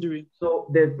smith. Considering... So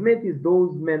the smith is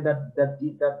those men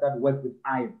that work with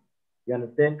iron. You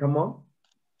understand? Come on.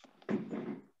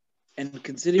 And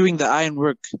considering the iron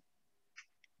work,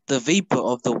 the vapor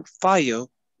of the fire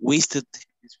wasted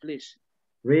his flesh.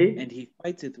 Read. And he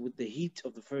fighteth with the heat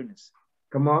of the furnace.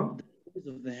 Come on. The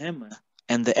voice of the hammer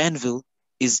and the anvil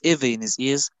is ever in his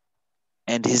ears,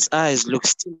 and his eyes look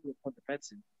still upon the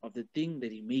pattern of the thing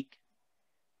that he make.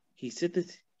 He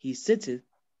setteth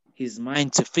his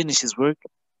mind to finish his work,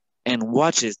 and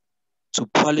watches to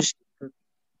polish it.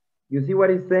 You see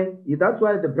what he's saying? That's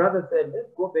why the brother said,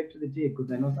 let's go back to the tape,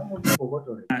 because I know some of you forgot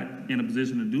already. Not in a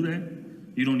position to do that,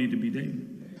 you don't need to be dating.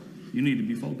 You need to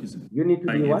be focusing. You need to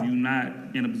be what? If you're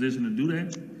not in a position to do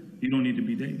that, you don't need to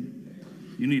be dating.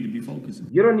 You need to be focusing.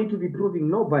 You don't need to be proving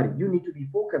nobody. You need to be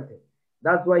focusing.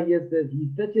 That's why he says he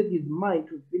searches his mind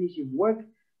to finish his work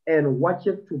and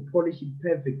watches to polish it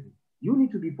perfectly. You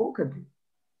need to be focusing.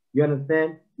 You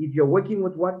understand? If you're working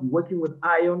with what? You're working with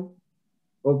iron.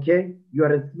 Okay? You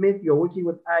are a smith, you're working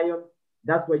with iron.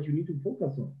 That's what you need to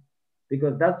focus on.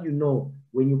 Because that's, you know,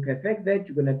 when you perfect that,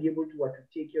 you're going to be able to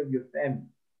take care of your family.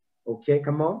 Okay,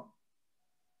 come on.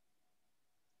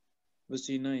 Verse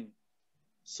 39.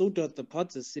 So doth the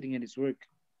potter sitting at his work,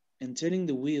 and turning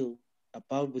the wheel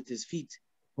about with his feet.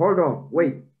 Hold on,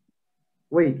 wait.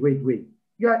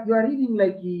 You are reading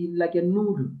like a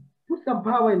noodle. Put some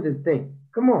power in this thing.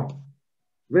 Come on.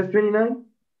 Verse 29.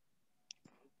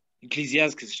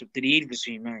 Ecclesiastes chapter 38, verse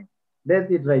 29.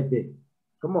 That's it right there.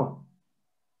 Come on.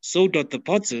 So doth the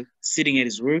potter sitting at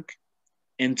his work,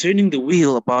 and turning the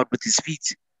wheel about with his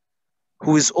feet,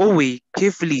 who is always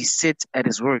carefully set at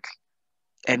his work,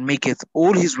 and maketh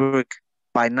all his work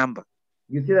by number.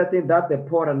 You see that thing? That's the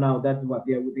potter now. That's what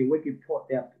they work with pot.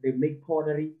 They make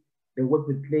pottery. They work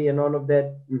with clay and all of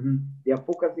that. They are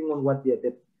focusing on what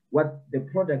the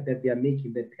product that they are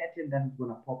making, the pattern that is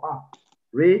going to pop up.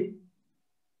 Read.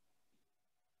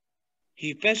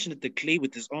 He fashioneth the clay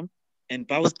with his arm, and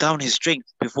bows down his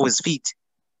strength before his feet.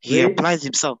 He applies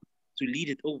himself to lead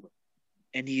it over,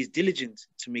 and he is diligent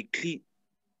to make clean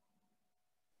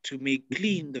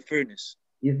the furnace.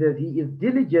 He says he is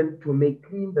diligent to make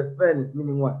clean the furnace,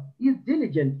 meaning what? He is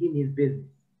diligent in his business.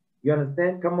 You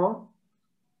understand? Come on.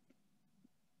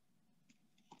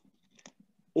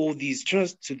 All these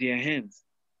trust to their hands,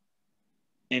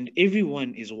 and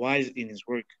everyone is wise in his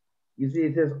work. You see,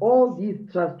 it says all these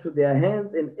trust to their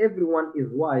hands, and everyone is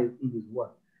wise in his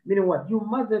work. Meaning what? You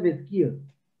must have a skill.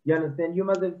 You understand? You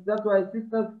must have. That's why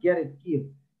sisters get a skill.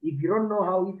 If you don't know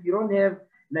how, if you don't have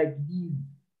like these,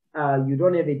 you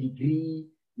don't have a degree,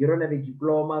 you don't have a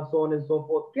diploma, so on and so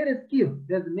forth, get a skill.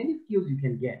 There's many skills you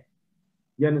can get.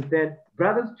 You understand?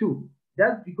 Brothers too.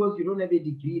 That's because you don't have a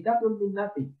degree. That don't mean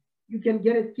nothing. You can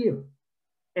get a skill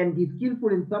and be skillful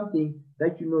in something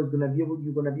that you know is going to be able,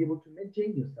 you're going to be able to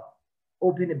maintain yourself,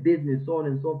 open a business, so on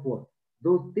and so forth.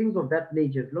 Those things of that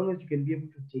nature, as long as you can be able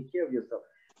to take care of yourself.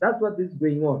 That's what this is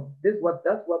going on. That's what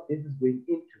this is going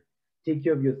into. Take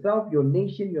care of yourself, your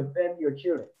nation, your family, your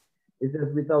children. It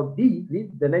says, without these,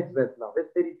 read the next verse now. Verse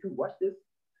 32. Watch this.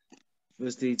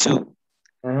 Verse 32.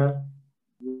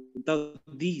 Without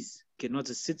these cannot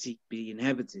a city be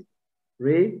inhabited.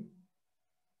 Read.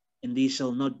 And they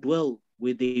shall not dwell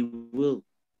where they will,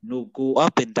 nor go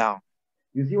up and down.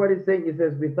 You see what it's saying? It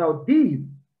says, without these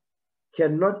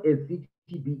cannot a city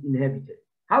be inhabited.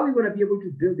 How are we going to be able to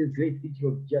build this great city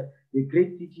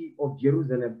of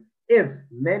Jerusalem if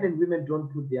men and women don't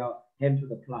put their hand to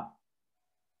the plow?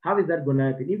 How is that going to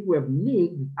happen? If we have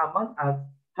Nigg among us,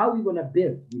 how are we going to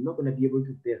build? We're not going to be able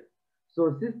to build.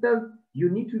 So, sisters, you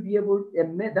need to be able.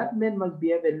 That man must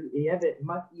have a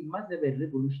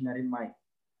revolutionary mind.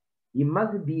 He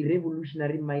must be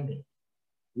revolutionary minded.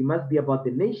 He must be about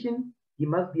the nation. He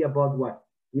must be about what?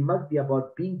 He must be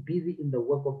about being busy in the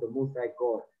work of the Most High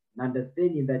God, and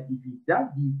understanding that if he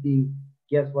does these things,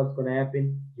 guess what's going to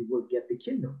happen? He will get the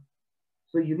kingdom.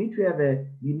 So you need to have a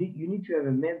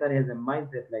man that has a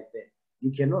mindset like that.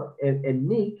 You cannot a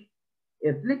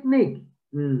slick Nigg.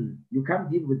 You can't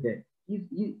deal with that.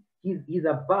 He's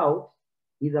about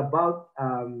his rod.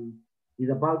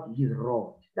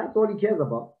 That's all he cares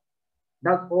about.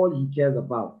 That's all he cares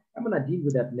about. I'm gonna deal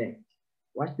with that next.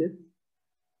 Watch this.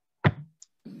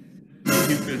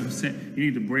 You feel what I'm saying? You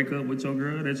need to break up with your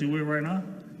girl that you with right now,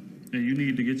 and you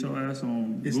need to get your ass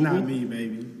on It's Google. not me,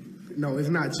 baby. No, it's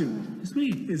not you. It's me.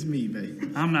 It's me, baby.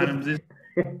 I'm not in this.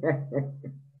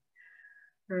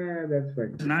 That's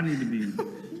right. And I need to be.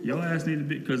 Your ass need to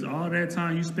be, because all that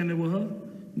time you spending with her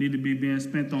need to be being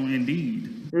spent on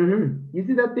Indeed. You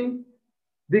see that thing?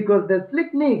 Because the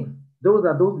slick niggas, those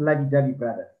are those lovey-dovey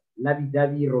brothers.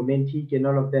 Lovey-dovey, romantic, and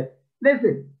all of that.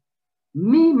 Listen,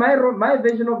 me, my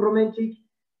version of romantic,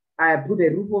 I put a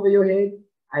roof over your head,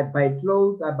 I buy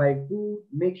clothes, I buy food,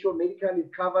 make sure medical is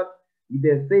covered,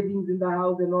 there's savings in the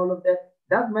house and all of that.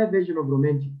 That's my version of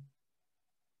romantic.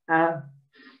 Let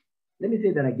me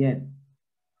say that again.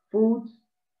 Food,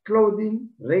 clothing,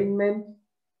 raiment,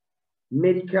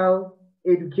 medical,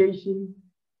 education,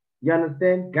 you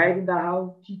understand? Guiding the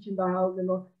house, teaching the house and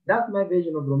all. That's my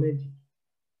version of romantic.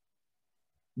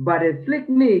 But a slick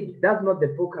nigga, that's not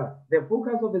the focus. The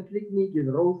focus of a slick nigga is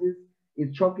roses,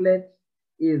 is chocolate,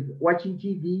 is watching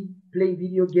TV, playing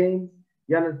video games,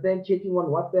 you understand? Chatting on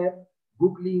WhatsApp,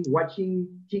 Googling, watching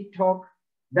TikTok.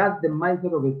 That's the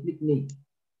mindset of a slick nigga.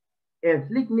 A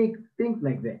slick nigga thinks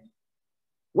like that.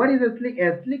 What is a slick?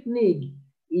 A slick nigga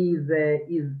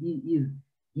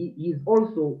he's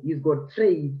got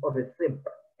traits of a simp.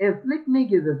 A slick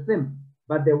nigga is a simp,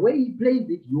 but the way he plays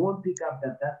it, you won't pick up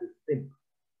that that's a simp.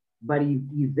 But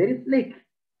he's very slick.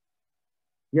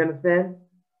 You understand?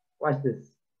 Watch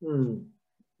this.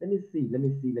 Let me see.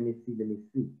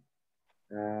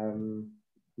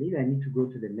 Maybe I need to go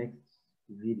to the next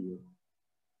video.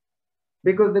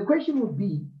 Because the question would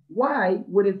be, why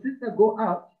would a sister go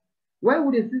out? Why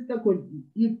would a sister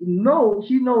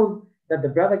she knows that the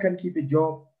brother can keep a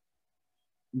job.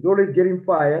 He's always getting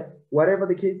fired, whatever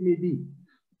the case may be.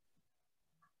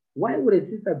 Why would a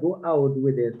sister go out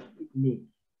with a picnic?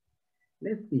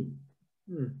 Let's see.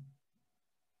 We're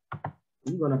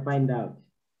gonna find out.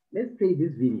 Let's play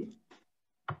this video.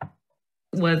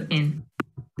 Was in.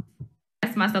 I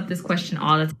ask myself this question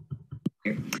all the time.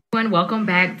 Everyone, welcome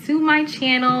back to my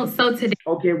channel. So today,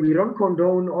 okay, we don't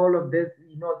condone all of this.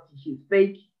 You know, she's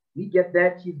fake. We get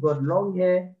that. She's got long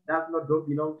hair. That's not don't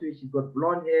belong to her. She's got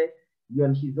blonde hair.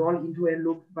 And she's all into her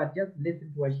looks. But just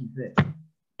listen to what she said.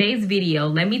 Today's video,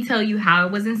 let me tell you how I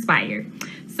was inspired.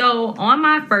 So on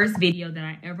my first video that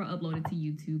I ever uploaded to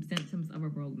YouTube, Symptoms of a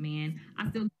Broke Man, I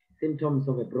still Symptoms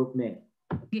of a Broke Man.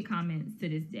 Get comments to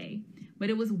this day. But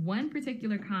it was one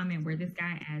particular comment where this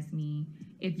guy asked me,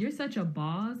 if you're such a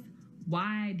boss,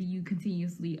 why do you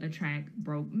continuously attract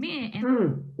broke men?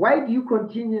 And why do you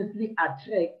continuously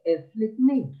attract a slick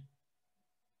nigga?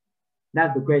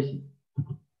 That's the question.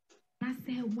 I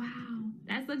said, wow,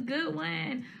 that's a good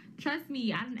one. Trust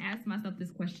me, I didn't ask myself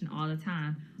this question all the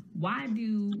time. Why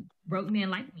do broke men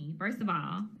like me, first of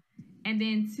all? And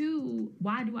then two,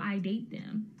 why do I date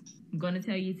them? I'm going to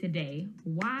tell you today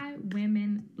why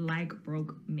women like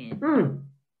broke men.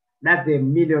 That's a $1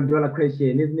 million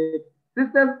question, isn't it?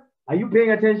 Sisters, are you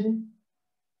paying attention?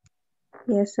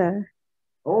 Yes, sir.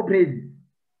 All praises.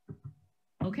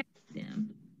 Okay,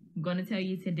 then. I'm going to tell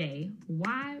you today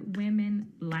why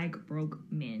women like broke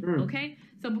men. Okay?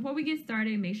 So before we get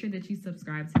started, make sure that you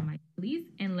subscribe to my please,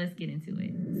 and let's get into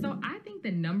it. So I think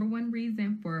the #1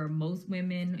 reason for most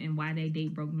women and why they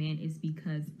date broke men is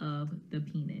because of the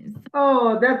penis.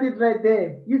 Oh, that's it right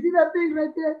there. You see that thing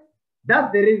right there?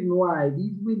 That's the reason why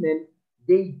these women,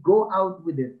 they go out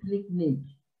with a slick nigga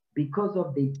because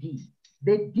of the D.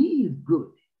 The D is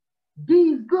good.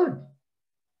 D is good.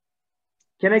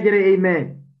 Can I get an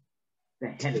amen? The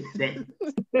hell is that?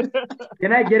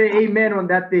 Can I get an amen on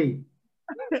that thing?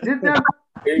 Sister,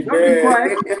 don't be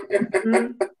quiet.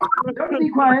 Don't be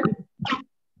quiet.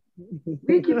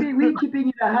 We keeping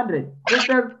it 100.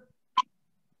 Sister.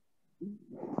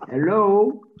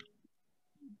 Hello.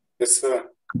 Yes, sir.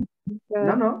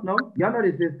 No. You're not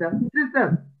a sister.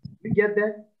 Sister, you get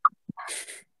that?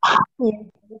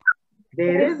 The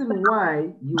reason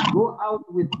why you go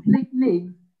out with slick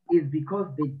niggas is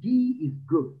because the D is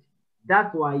good.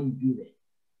 That's why you do that.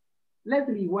 Let's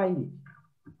rewind it.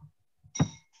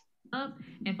 Up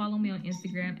and follow me on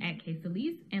Instagram at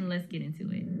 @KSelise, and let's get into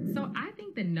it. So I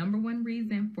think the #1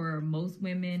 reason for most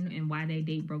women and why they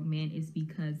date broke men is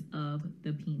because of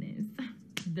the penis.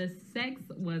 The sex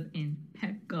was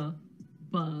impeccable.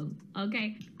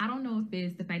 Okay, I don't know if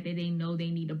it's the fact that they know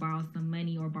they need to borrow some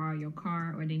money or borrow your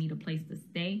car or they need a place to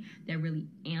stay that really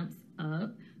amps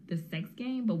up the sex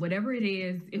game, but whatever it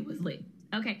is, it was lit.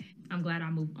 Okay, I'm glad I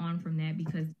moved on from that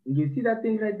because you see that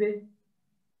thing right there?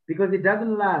 Because it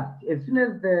doesn't last. As soon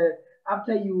as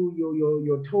after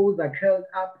your toes are curled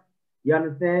up, you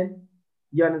understand?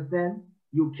 You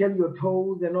curl your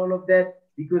toes and all of that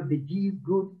because the D is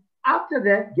good. After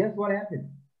that, guess what happened?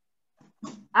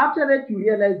 After that, you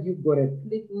realize you've got a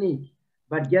slick neck.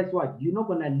 But guess what? You're not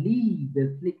going to leave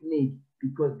the slick neck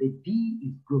because the D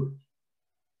is good.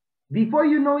 Before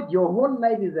you know it, your whole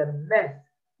life is a mess.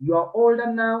 You are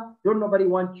older now. Don't nobody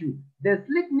want you. The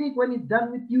slick neck, when it's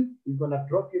done with you, is going to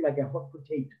drop you like a hot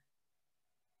potato.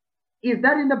 Is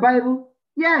that in the Bible?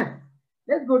 Yes.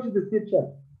 Let's go to the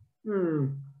scripture.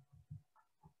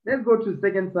 Let's go to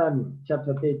 2 Samuel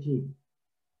chapter 13.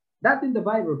 That's in the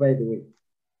Bible, by the way.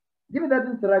 Give me that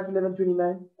in Sirach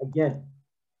 11:29 again.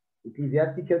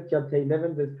 Ecclesiasticus chapter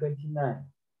 11, verse 29.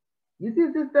 You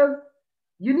see, sisters,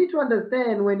 you need to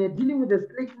understand when you're dealing with a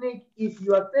slick neck, if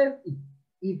you are thirsty,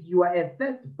 if you are a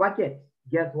thirst bucket,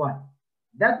 guess what?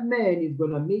 That man is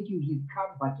going to make you his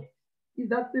cum bucket. It's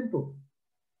that simple.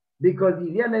 Because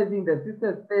he's realizing the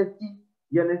sister's thirsty.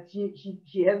 You know,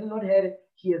 she has not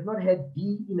had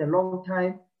D in a long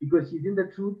time because she's in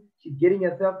the truth. She's getting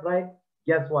herself right.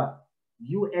 Guess what?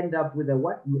 You end up with a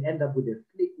what? You end up with a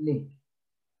slick neck.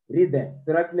 Read that.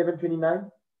 Sirach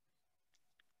 11:29.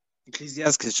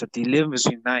 Ecclesiastes chapter 11, verse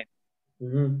 29.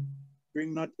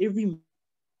 Bring not every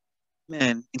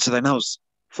man into thine house,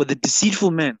 for the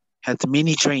deceitful man hath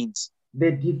many trains.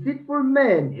 The deceitful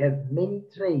man has many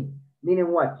trains.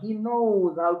 Meaning what? He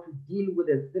knows how to deal with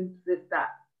a simple sister.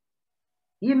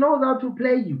 He knows how to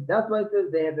play you. That's why it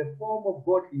says they have a form of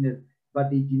godliness,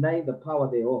 but they deny the power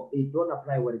thereof. They don't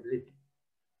apply what is written.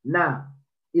 Now,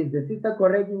 is the sister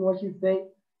correct in what she's saying?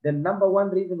 The number one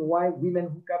reason why women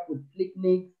hook up with slick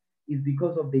necks is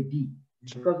because of the D,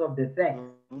 because of the sex.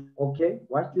 Okay,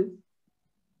 watch this.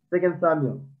 2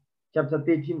 Samuel chapter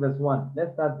 13, verse 1.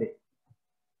 Let's start there.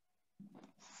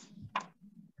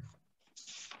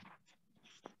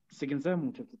 2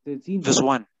 Samuel chapter 13, verse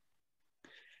 1.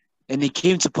 And it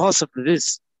came to pass after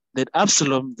this, that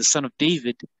Absalom, the son of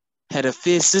David, had a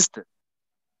fair sister,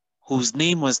 whose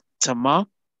name was Tamar,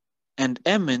 and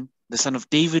Amnon, the son of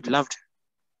David, loved her.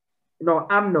 No,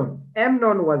 Amnon.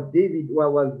 Amnon was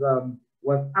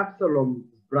Absalom's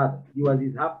brother. He was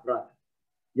his half brother.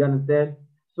 You understand?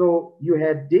 So you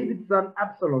had David's son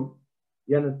Absalom.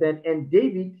 You understand? And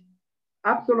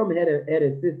Absalom had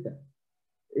a sister.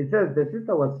 It says the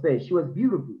sister was fair. She was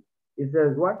beautiful. It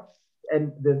says what?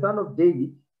 And the son of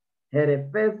David had a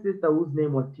fair sister whose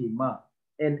name was Tamar.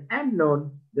 And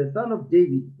Amnon, the son of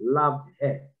David, loved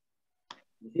her.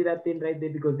 You see that thing right there?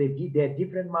 Because they're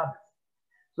different mothers.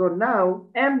 So now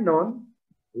Amnon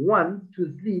wants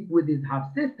to sleep with his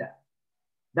half-sister.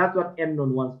 That's what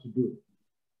Amnon wants to do.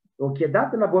 Okay,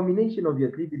 that's an abomination of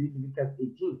your sleep in Leviticus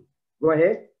 18. Go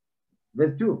ahead.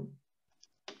 Verse 2.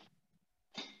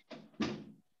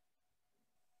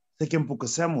 Second book of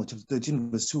Samuel, chapter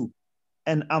 13, verse 2.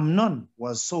 And Amnon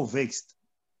was so vexed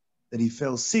that he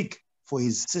fell sick for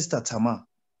his sister Tamar.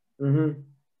 For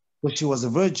she was a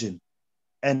virgin.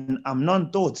 And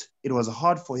Amnon thought it was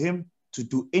hard for him to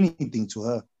do anything to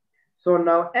her. So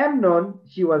now Amnon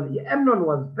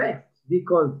was vexed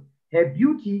because her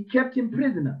beauty kept him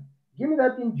prisoner. Give me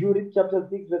that in Judith chapter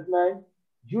 6, verse 9.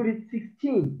 Judith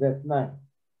 16, verse 9.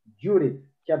 Judith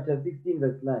chapter 16,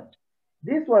 verse 9.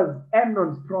 This was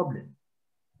Amnon's problem.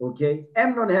 Okay?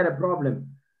 Amnon had a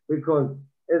problem because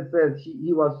it says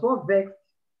he was so vexed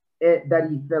that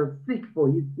he fell sick for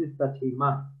his sister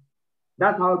Tamar.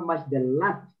 That's how much the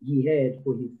lust he had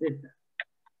for his sister.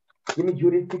 Give me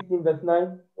Judith 16, verse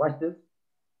 9. Watch this.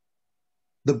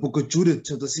 The book of Judith,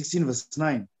 chapter 16, verse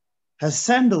 9. Her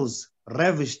sandals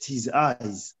ravished his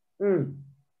eyes. Her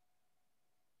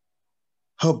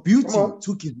beauty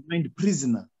took his mind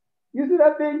prisoner. You see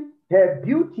that thing? Her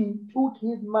beauty took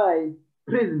his mind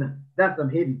prisoner. That's some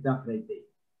heavy stuff right there.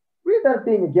 Read that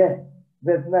thing again.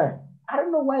 Verse 9. I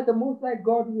don't know why the Most High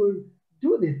God will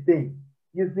do this thing.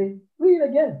 You see? Read it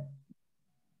again.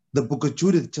 The book of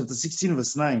Judith, chapter 16,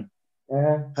 verse 9.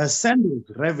 Her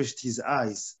sandals ravished his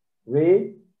eyes.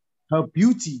 Read. Her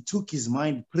beauty took his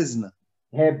mind prisoner.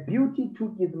 Her beauty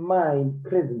took his mind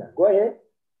prisoner. Go ahead.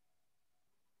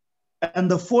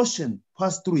 And the fortune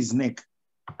passed through his neck.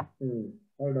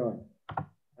 Hold on.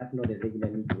 That's not a regular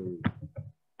Negro.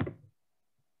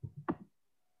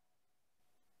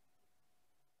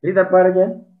 Read that part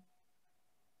again.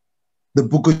 The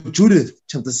book of Judith,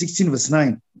 chapter 16, verse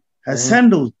 9. Her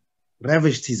sandals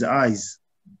ravished his eyes.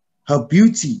 Her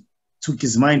beauty took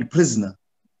his mind prisoner.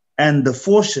 And the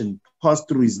fortune passed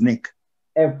through his neck.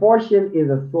 A fortune is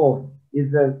a sword.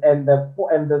 And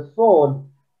the sword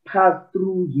passed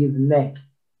through his neck.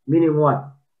 Meaning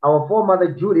what? Our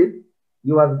foremother Judith,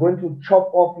 you was going to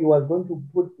chop off, you was going to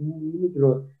put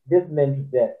this man to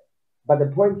death. But the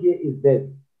point here is this.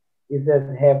 It says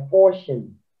her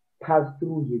fortune passed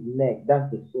through his neck. That's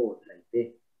the sword right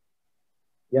there.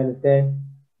 You understand?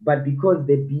 But because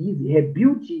her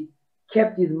beauty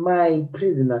kept his mind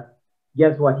prisoner,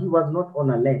 guess what? He was not on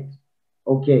alert.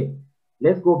 Okay,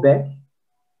 let's go back.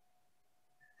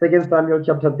 2 Samuel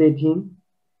chapter 13.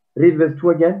 Read verse 2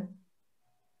 again.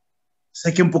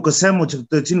 2nd book of Samuel chapter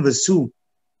 13 verse 2.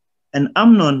 And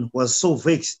Amnon was so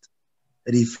vexed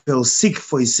that he fell sick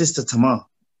for his sister Tamar,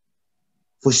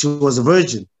 for she was a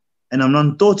virgin, and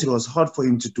Amnon thought it was hard for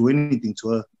him to do anything to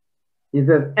her. He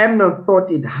says, Amnon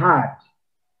thought it hard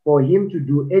for him to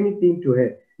do anything to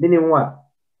her. Meaning what?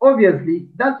 Obviously,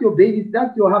 that's your baby,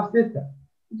 that's your half-sister.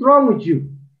 What's wrong with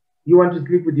you? You want to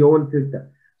sleep with your own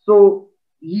sister. So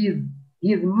his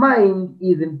mind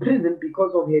is in prison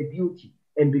because of her beauty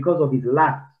and because of his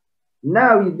lust.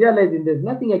 Now he's realizing there's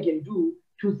nothing I can do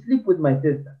to sleep with my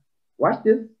sister. Watch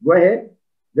this. Go ahead.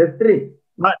 Verse 3.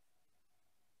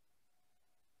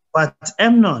 But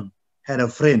Amnon had a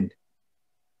friend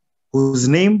whose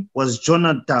name was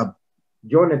Jonadab.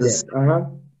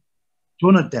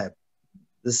 Jonadab,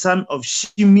 the son of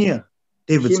Shimea,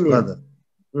 David's brother.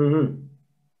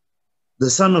 The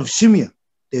son of Shimea,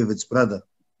 David's brother.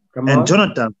 And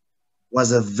Jonadab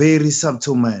was a very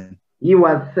subtle man. He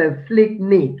was a slick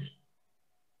Nick.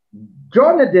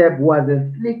 Jonadab was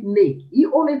a slick Nick. He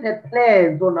always had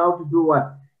plans on how to do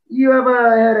what. You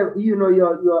ever had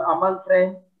you're among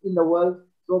friends in the world,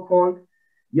 so-called.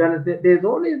 You understand? There's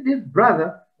always this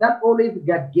brother that always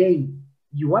got game.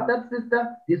 You want that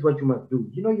sister? This is what you must do.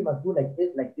 You must do like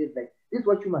this, like this, like this. This is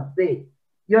what you must say.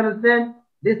 You understand?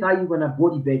 This is how you're gonna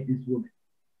body bag this woman.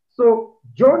 So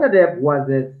Jonadab was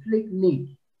a slick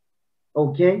Nick.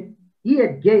 Okay? He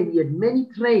had game, he had many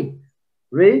traits.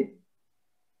 Right?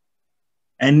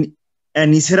 And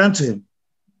he said unto him,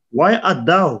 why art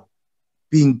thou,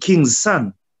 being king's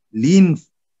son, lean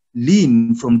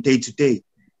from day to day?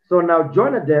 So now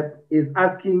Jonadab is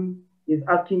asking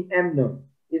Amnon.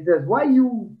 He says, why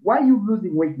you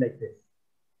losing weight like this?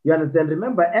 You understand?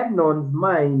 Remember, Amnon's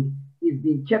mind is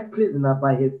being kept prisoner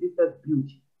by his sister's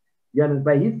beauty. You understand?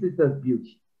 By his sister's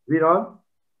beauty. Read on.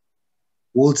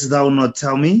 Wilt thou not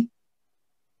tell me?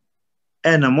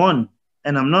 And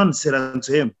Amnon said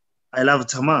unto him, I love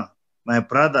Tamar, my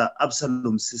brother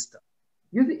Absalom's sister.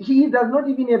 You see, he does not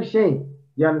even have shame.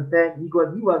 You understand?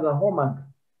 Because he was a whoremonger.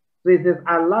 So he says,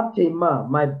 I love Tamar,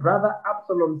 my brother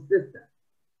Absalom's sister.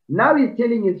 Now he's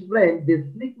telling his friend, this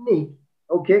slick Nick,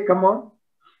 okay, come on.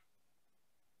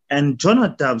 And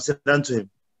Jonadab said unto him,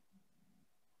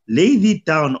 lay thee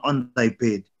down on thy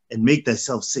bed and make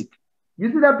thyself sick. You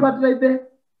see that part right there?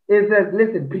 It says,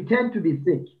 listen, pretend to be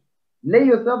sick. Lay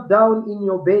yourself down in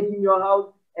your bed in your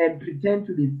house and pretend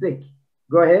to be sick.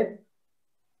 Go ahead.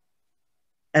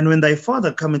 And when thy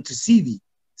father cometh to see thee,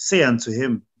 say unto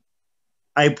him,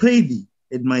 I pray thee,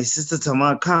 let my sister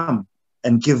Tamar come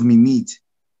and give me meat,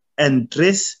 and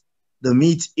dress the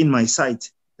meat in my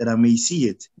sight, that I may see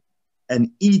it,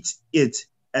 and eat it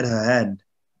at her hand.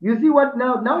 You see what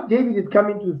now? Now David is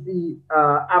coming to see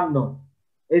Amnon.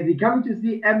 As he coming to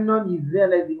see Amnon, he's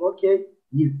realizing, okay,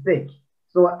 he's sick.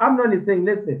 So Amnon is saying,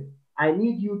 listen, I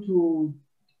need you to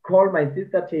call my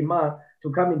sister Tamar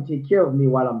to come and take care of me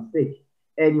while I'm sick.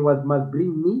 And you must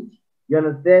bring meat, you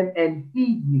understand, and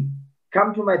feed me.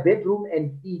 Come to my bedroom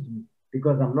and feed me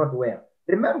because I'm not well.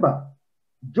 Remember,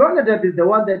 Jonadab is the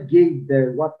one that gave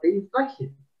the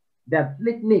instruction. That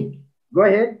slick Nick. Go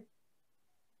ahead.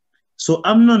 So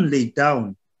Amnon lay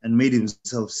down and made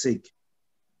himself sick.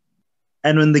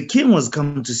 And when the king was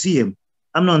come to see him,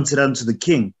 Amnon said unto the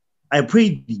king, I pray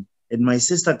thee, let my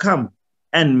sister come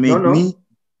and make me.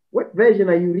 What version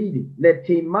are you reading? Let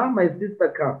Tamar, my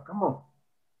sister, come. Come on.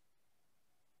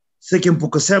 2nd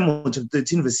book of Samuel, chapter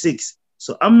 13, verse 6.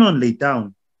 So Amnon lay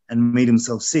down and made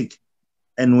himself sick.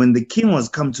 And when the king was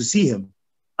come to see him,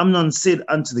 Amnon said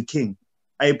unto the king,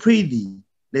 I pray thee,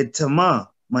 let Tamar,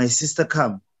 my sister,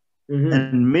 come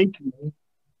and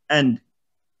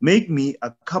make me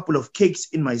a couple of cakes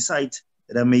in my sight,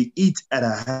 that I may eat at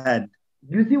her hand.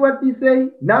 You see what he's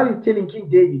saying? Now he's telling King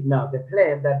David now the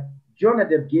plan that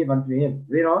Jonadab gave unto him.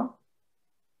 Read on.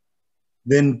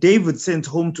 Then David sent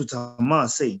home to Tamar,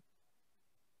 saying,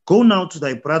 go now to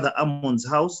thy brother Amnon's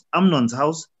house,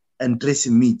 and dress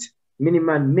him meat. Meaning,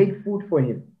 man, make food for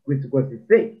him, which was his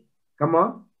sake. Come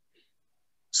on.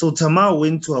 So Tamar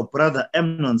went to her brother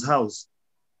Amnon's house,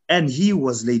 and he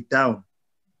was laid down.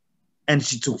 And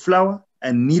she took flour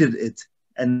and kneaded it,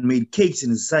 and made cakes in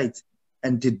his sight,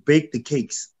 and did bake the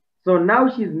cakes. So now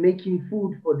she's making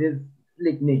food for this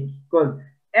slick Nick, because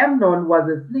Amnon was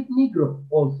a slick Negro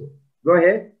also. Go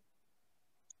ahead.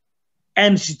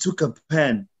 And she took a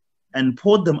pan and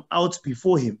poured them out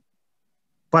before him,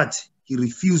 but he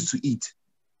refused to eat.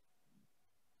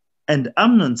 And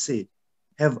Amnon said,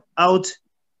 have out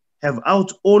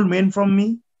all men from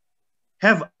me?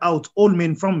 Have out all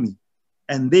men from me.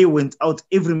 And they went out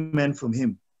every man from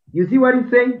him. You see what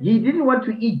he's saying? He didn't want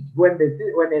to eat when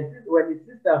his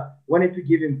sister wanted to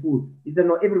give him food. He said,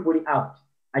 no, everybody out.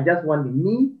 I just want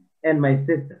me and my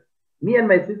sister. Me and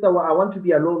my sister, I want to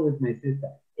be alone with my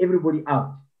sister. Everybody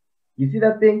out. You see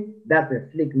that thing? That's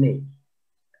a slick name.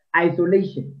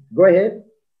 Isolation. Go ahead.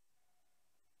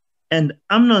 And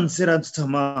Amnon said unto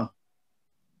Tamar,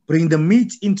 bring the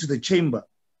meat into the chamber.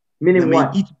 Meaning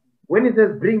what? When it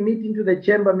says bring meat into the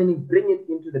chamber, meaning bring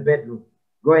it into the bedroom.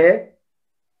 Go ahead.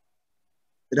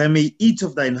 That I may eat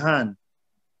of thine hand.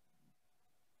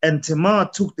 And Tamar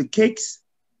took the cakes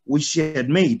which she had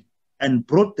made and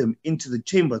brought them into the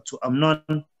chamber to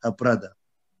Amnon her brother.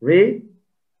 Read.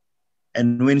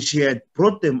 And when she had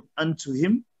brought them unto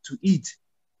him to eat,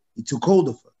 he took hold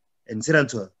of her and said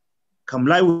unto her, come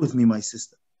lie with me, my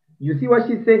sister. You see what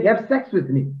she's saying? Have sex with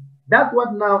me. That's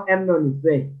what now Amnon is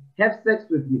saying. Have sex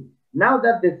with me. Now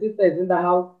that the sister is in the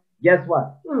house, guess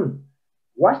what?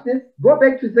 Watch this. Go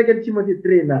back to 2 Timothy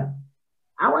 3 now.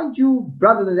 I want you,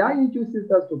 brothers, I want you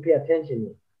sisters to pay attention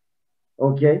here.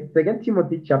 Okay, 2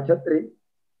 Timothy chapter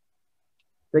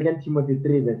 3. 2 Timothy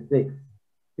 3 verse 6.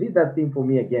 Read that thing for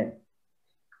me again.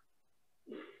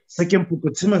 2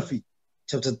 Timothy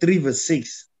chapter 3 verse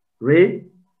 6. Read.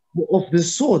 Of the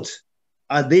sort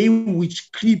are they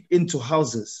which creep into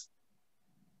houses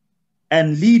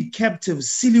and lead captive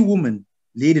silly women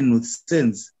laden with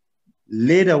sins,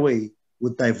 led away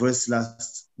with diverse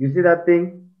lusts. You see that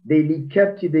thing? They lead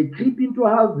captive, they creep into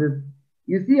houses.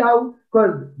 You see how,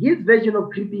 because his version of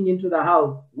creeping into the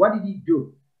house, what did he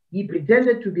do? He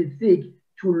pretended to be sick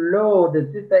to lure the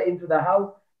sister into the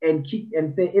house and kick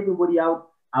and say, everybody out,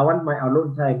 I want my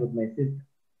alone time with my sister.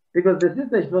 Because the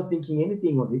sister is not thinking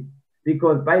anything of it.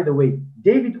 Because, by the way,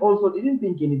 David also didn't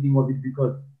think anything of it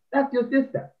because that's your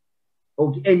sister.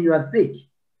 Okay, and you are sick.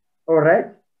 All right,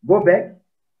 go back.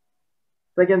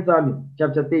 2 Samuel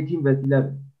chapter 13 verse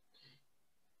 11.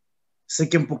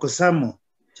 2 Samuel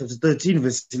chapter 13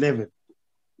 verse 11.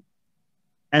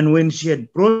 And when she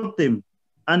had brought them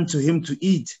unto him to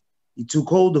eat, he took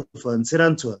hold of her and said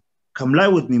unto her, come lie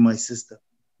with me, my sister.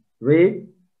 Read.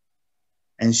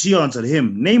 And she answered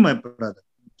him, nay, my brother,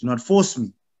 do not force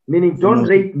me. Meaning don't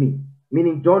rape me.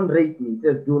 Meaning don't rape me. It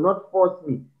says do not force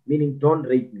me. Meaning don't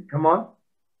rape me. Come on.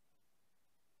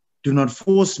 Do not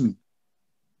force me.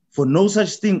 For no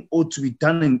such thing ought to be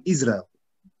done in Israel.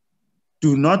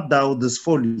 Do not thou this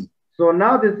folly. So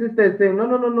now the sister is saying,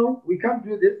 no. We can't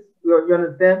do this. You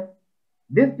understand?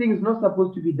 This thing is not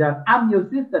supposed to be done. I'm your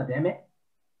sister, damn it.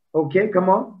 Okay, come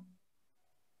on.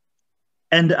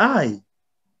 And I,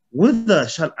 whither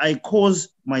shall I cause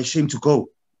my shame to go?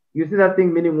 You see that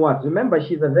thing meaning what? Remember,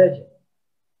 she's a virgin.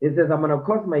 It says, I'm going to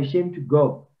cause my shame to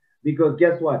go. Because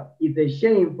guess what? It's a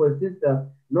shame for a sister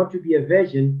not to be a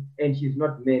virgin and she's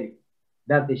not married.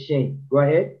 That's a shame. Go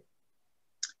ahead.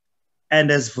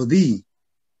 And as for thee,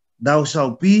 thou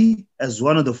shalt be as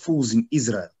one of the fools in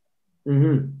Israel.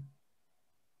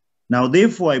 Now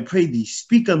therefore I pray thee,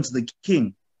 speak unto the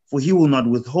king, for he will not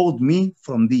withhold me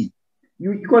from thee.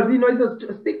 Because he knows,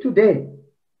 speak to daddy.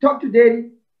 Talk to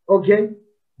daddy, okay?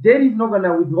 Daddy's not going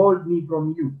to withhold me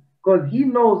from you. Because he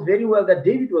knows very well that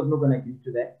David was not going to agree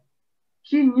to that.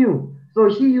 She knew.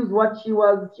 So she used what she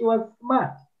was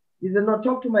smart. He said, no,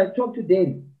 talk to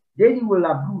daddy. Daddy will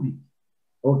approve it.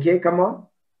 Okay, come on.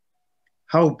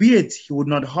 Howbeit he would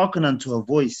not hearken unto her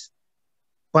voice,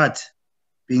 but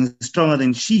being stronger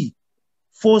than she,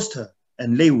 forced her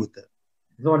and lay with her.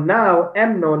 So now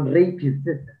Amnon raped his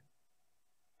sister.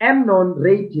 Amnon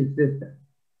raped his sister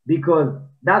because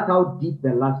that's how deep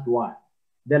the lust was.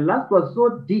 The lust was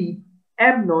so deep,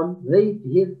 Amnon raped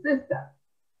his sister.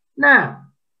 Now,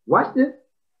 watch this.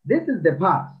 This is the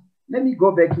part. Let me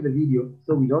go back to the video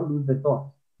so we don't lose the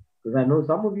thought. Because I know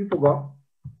some of you forgot.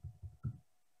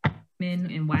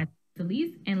 Men and why to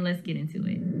leave, and let's get into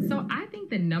it. So I think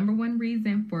the number one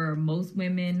reason for most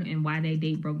women and why they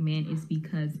date broke men is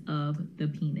because of the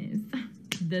penis.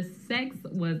 The sex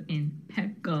was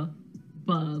impeccable.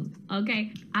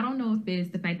 Okay, I don't know if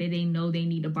it's the fact that they know they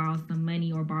need to borrow some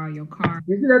money or borrow your car.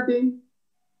 You see that thing?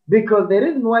 Because the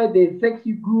reason why they sex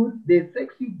you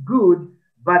good,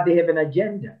 but they have an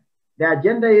agenda. The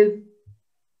agenda is,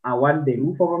 I want the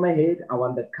roof over my head, I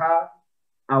want the car,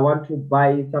 I want to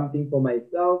buy something for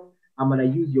myself, I'm going to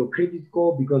use your credit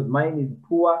score because mine is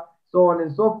poor, so on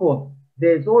and so forth.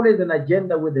 There's always an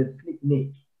agenda with a slick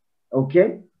neck,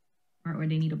 okay? Or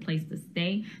they need a place to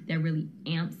stay that really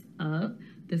amps up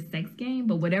the sex game,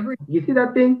 but whatever. You see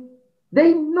that thing?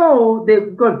 They know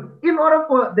because in order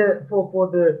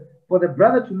for for the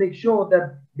brother to make sure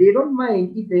that they don't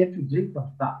mind if they have to drink some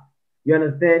stuff. You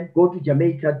understand? Go to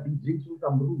Jamaica, be drinking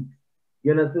some roots.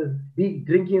 You understand? Be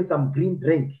drinking some green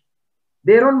drink.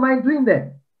 They don't mind doing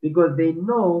that because they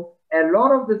know a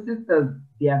lot of the sisters,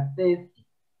 they are thirsty.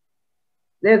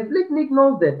 The Slick Nigg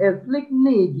knows that. As Slick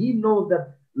Nigg, he knows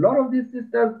that a lot of these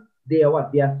sisters, they are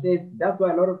what? They are thirsty. That's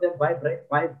why a lot of them buy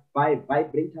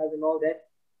vibrators and all that.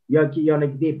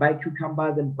 They buy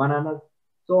cucumbers and bananas,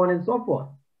 so on and so forth.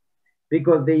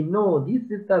 Because they know these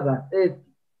sisters are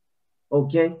thirsty.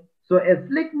 Okay? So as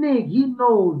Slick Nigg, he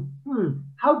knows,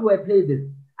 how do I play this?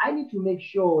 I need to make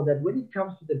sure that when it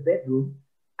comes to the bedroom,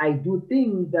 I do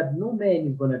things that no man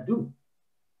is going to do.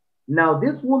 Now,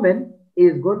 this woman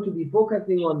is going to be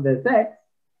focusing on the sex,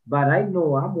 but I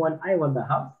know I want the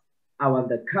house, I want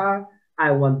the car,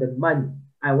 I want the money.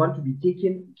 I want to be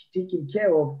taken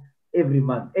care of every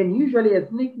month. And usually a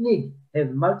Slick Nigg has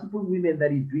multiple women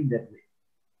that is doing that with.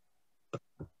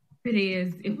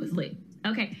 It was lit.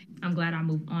 Okay, I'm glad I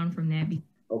moved on from that.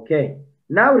 Okay,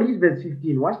 now read verse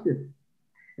 15. Watch this.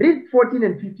 Read 14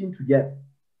 and 15 together.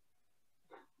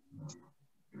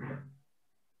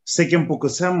 Second Book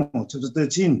of Samuel, chapter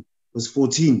 13, verse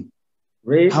 14.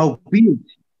 Read. Howbeit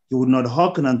he would not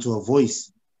hearken unto her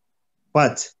voice,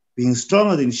 but being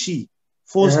stronger than she,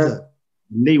 forced her,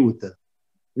 and lay with her.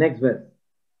 Next verse.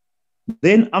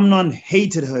 Then Amnon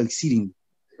hated her exceedingly.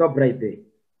 Stop right there.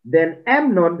 Then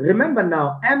Amnon, remember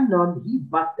now, Amnon, he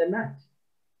bust a nut.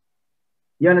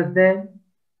 You understand?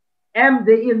 In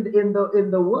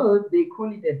the world, they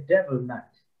call it a devil nut.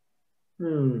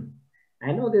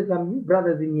 I know there's some new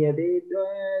brothers in here,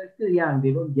 they're still young,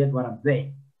 they don't get what I'm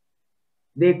saying.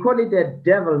 They call it a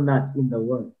devil nut in the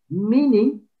world,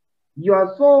 meaning you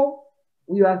are so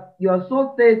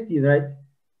thirsty, right?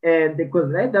 And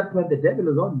because at that point the devil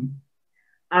is on you.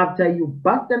 After you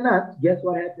bust the nut, guess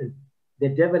what happens? The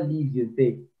devil leaves you and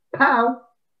says, "Pow,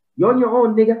 you're on your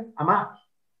own, nigga. I'm out."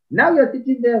 Now you're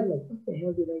sitting there like, what the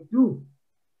hell did I do?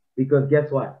 Because guess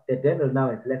what? The devil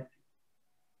now has left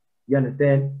you. You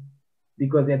understand?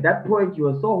 Because at that point you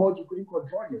were so hot you couldn't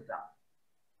control yourself.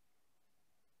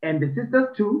 And the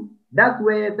sisters too, that's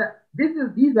where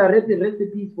these are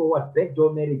recipes for what?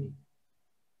 Backdoor marriages.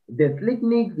 The Slick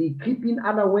Nigg, the creeping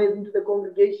unawares into the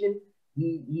congregation,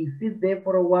 he sits there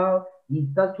for a while, he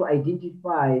starts to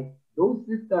identify those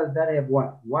sisters that have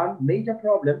what? One major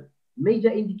problem, major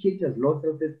indicators, low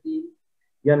self-esteem.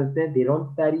 You understand? They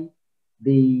don't study.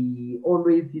 They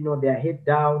always, their head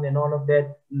down and all of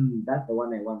that. That's the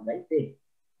one I want right there.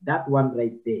 That one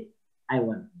right there. I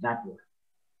want that one.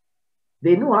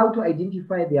 They know how to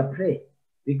identify their prey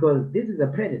because this is a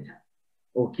predator.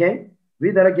 Okay?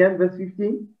 Read that again, verse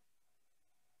 15.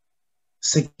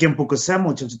 Second Book of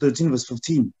Samuel, chapter 13, verse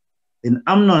 15. Then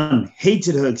Amnon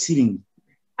hated her exceedingly.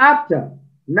 After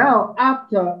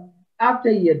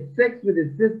he had sex with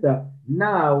his sister,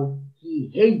 now he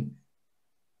hates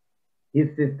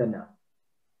his sister now.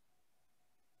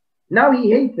 Now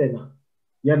he hates her now.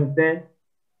 You understand?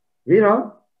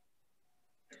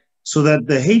 So that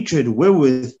the hatred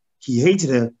wherewith he hated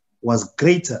her was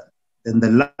greater than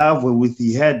the love wherewith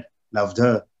he had loved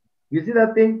her. You see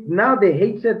that thing? Now the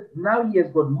hatred, now he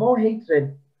has got more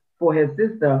hatred for his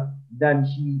sister than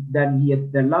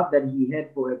the love that he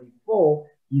had for her before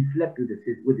he slept with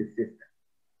his sister.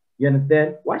 You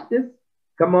understand? Watch this.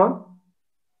 Come on.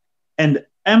 And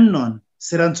Amnon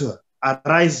said unto her,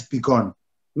 "Arise, be gone."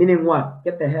 Meaning what?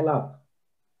 Get the hell out.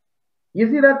 You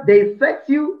see that? They sex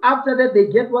you. After that, they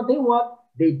get what they want.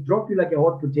 They drop you like a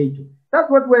hot potato. That's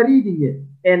what we're reading here.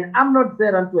 And Amnon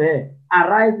said unto her,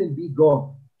 "Arise and be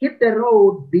gone. Hit the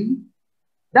road, be."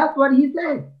 That's what he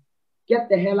said. Get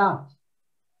the hell out.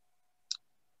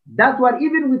 That's what,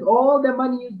 even with all the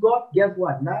money he's got, guess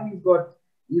what? Now he's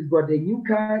got a new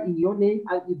car in your name,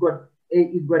 and he's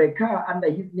got a car under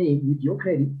his name with your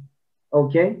credit.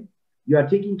 Okay? You are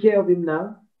taking care of him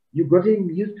now. You got him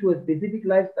used to a specific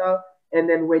lifestyle. And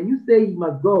then when you say he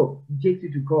must go, he takes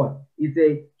you to court. He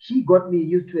say, "She got me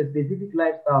used to a specific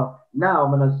lifestyle. Now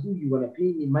I'm gonna sue you, gonna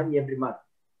pay me money every month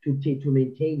to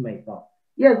maintain myself."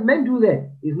 Yes, men do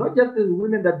that. It's not just the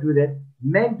women that do that.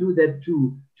 Men do that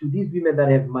too, to these women that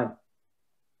have money.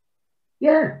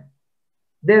 Yeah.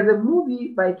 There's a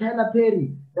movie by Tyler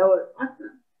Perry. That was,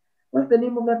 what's the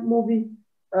name of that movie?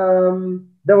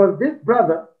 There was this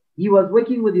brother, he was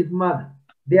working with his mother.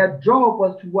 Their job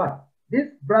was to what? This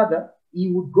brother,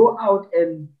 he would go out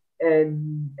and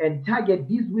target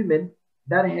these women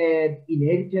that had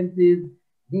inheritances,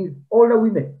 these older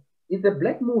women. It's a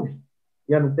black movie,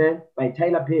 you understand, by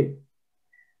Tyler Perry.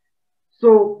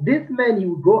 So this man, he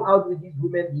would go out with these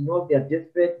women, he knows they're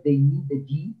desperate, they need the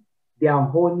D, they are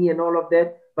horny and all of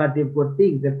that. but they've got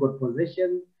things, they've got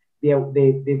possessions, they have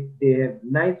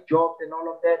nice jobs and all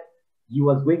of that. He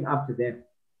was going after them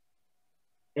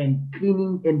and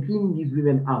cleaning these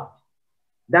women out.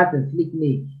 That's a slick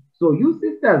Nigg. So you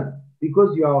sisters,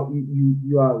 because you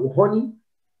are horny,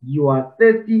 you are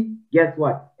thirsty, guess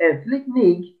what? A slick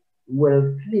Nigg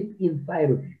will slip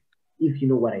inside of you, if you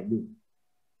know what I mean.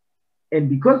 And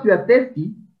because you are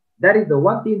thirsty, that is the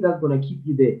one thing that's going to keep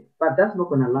you there. But that's not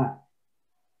going to last.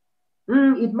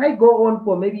 It might go on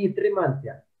for maybe 3 months,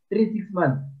 6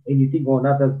 months, and you think, oh,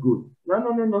 now that's good.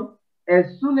 No.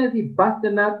 As soon as he busts a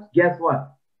nut, guess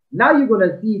what? Now you're going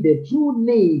to see the true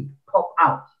Nigg pop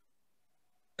out.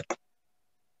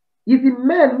 You see,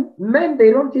 men,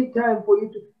 they don't take time for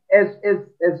you to,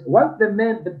 as once the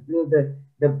man,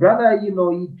 the brother, you know,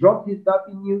 he drops his stuff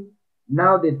in you,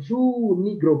 now the true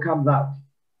Negro comes out.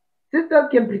 Sisters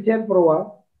can pretend for a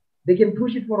while, they can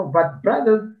push it for a while, but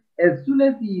brothers, as soon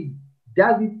as he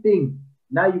does his thing,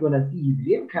 now you're going to see his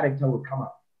real character will come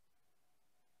out.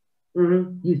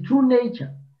 His true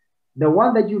nature, the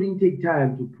one that you didn't take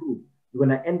time to prove, you're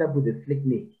going to end up with a slick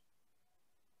Nigg.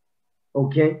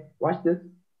 Okay, watch this.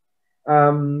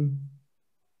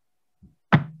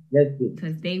 Let's see.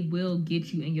 Because they will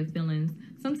get you in your feelings.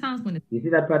 Sometimes when you see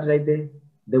that part right there,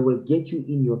 they will get you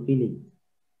in your feelings.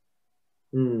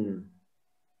 The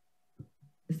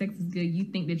sex is good, you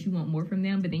think that you want more from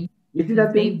them, but then you see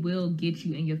that they will get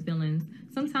you in your feelings.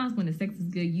 Sometimes when the sex is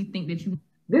good, you think that you.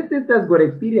 This sister's got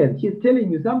experience. She's telling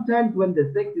you sometimes when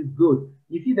the sex is good,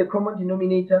 you see the common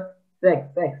denominator, sex.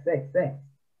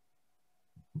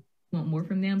 Want more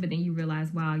from them, but then you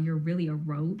realize, wow, you're really a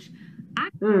roach.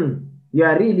 You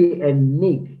are really a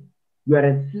Nigg. You are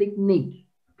a slick Nigg.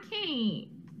 Can't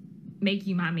make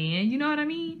you my man, you know what I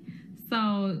mean?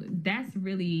 So that's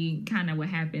really kind of what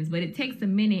happens, but it takes a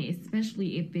minute,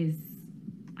 especially if it's,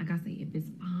 like I say, if it's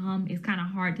it's kind of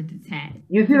hard to detach.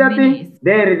 You see that thing?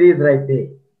 There it is right there.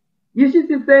 You see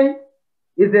she's saying?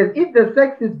 It says if the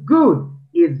sex is good,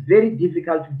 it's very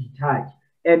difficult to detach.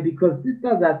 And because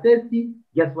sisters are thirsty,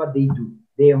 guess what they do?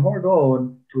 They hold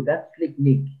on to that slick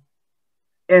Nigg.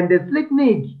 And the slick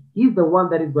Nigg, he's the one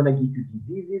that is going to give you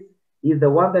diseases. He's the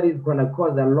one that is going to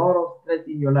cause a lot of stress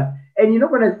in your life. And you're not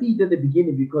going to see it at the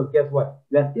beginning because guess what?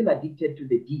 You are still addicted to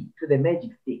the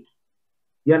magic stick.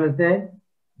 You understand?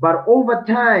 But over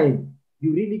time,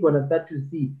 you're really going to start to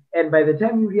see. And by the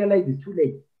time you realize it's too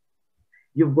late,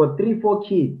 you've got 3-4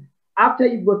 kids. After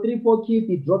you've got 3-4 kids,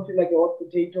 he drops you like a hot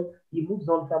potato. He moves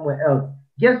on somewhere else.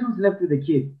 Guess who's left with the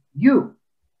kids? You.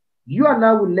 You are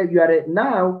now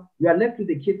left with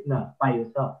the kids now by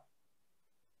yourself.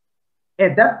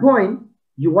 At that point,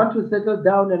 you want to settle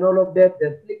down and all of that.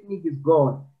 The slick Nigg is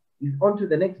gone. He's on to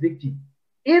the next victim.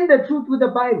 In the truth with the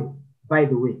Bible, by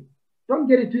the way. Don't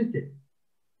get it twisted.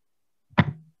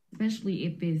 Especially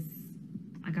if it's,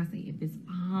 like I say, if it's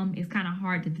kind of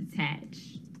hard to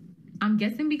detach. I'm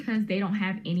guessing because they don't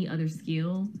have any other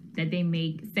skill that they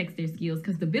make sex their skills.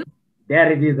 Because the bill.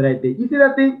 There it is right there. You see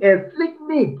that thing? A slick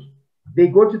Nigg. They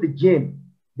go to the gym.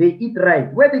 They eat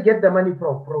right. Where they get the money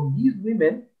from? From these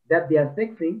women that they are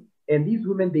sexing, and these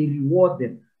women, they reward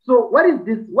them. So what is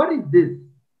this? What is this?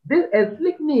 This a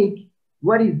slick Nigg,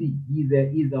 what is he? He's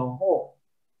a whore.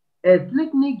 A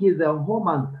slick Nigg is a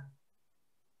whoremonger.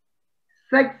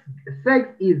 Sex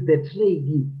is the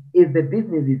trade, is the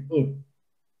business is in.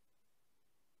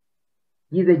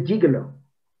 He's a gigolo.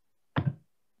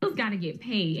 Those got to get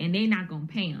paid, and they're not going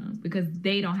to pay them because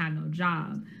they don't have no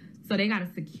job. So they got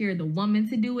to secure the woman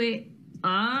to do it.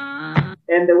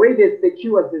 And the way they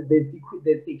secure us is they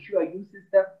secure you,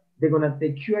 sister. They're going to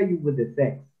secure you with the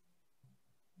sex.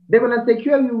 They're going to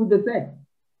secure you with the sex.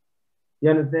 You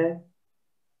understand?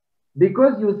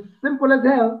 Because you're simple as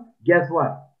hell, guess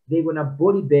what? They're going to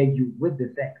body bag you with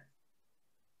the sex.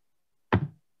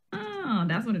 Oh,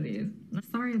 that's what it is.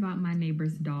 Sorry about my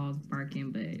neighbor's dog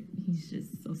barking, but he's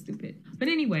just so stupid. But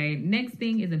anyway, next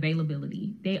thing is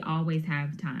availability. They always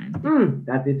have time.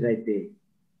 That's it right there.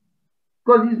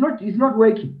 Because he's not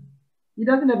working. He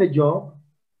doesn't have a job.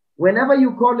 Whenever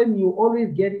you call him, you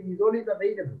always get him. He's always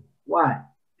available. Why?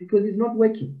 Because he's not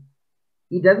working.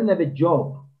 He doesn't have a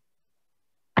job.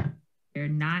 They're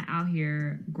not out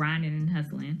here grinding and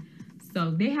hustling.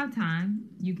 So they have time.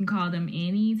 You can call them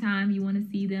anytime you want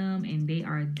to see them, and they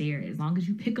are there as long as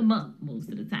you pick them up most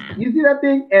of the time. You see that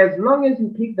thing? As long as you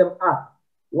pick them up.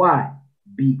 Why?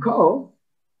 Because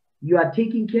you are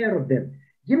taking care of them.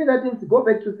 Give me that thing. Go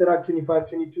back to Sirach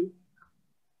 25:22.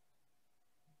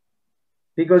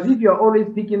 Because if you're always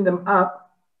picking them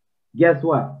up, guess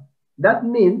what? That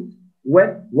means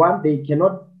when one, they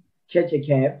cannot catch a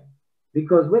cab,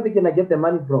 because where they're going to get the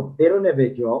money from? They don't have a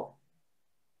job.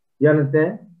 You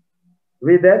understand?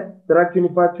 Read that, Sirach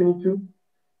 25:22.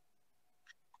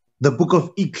 The book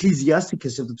of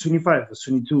Ecclesiasticus, chapter 25, verse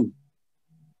 22.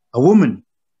 A woman,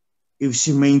 if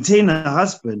she maintain her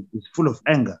husband, is full of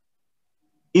anger,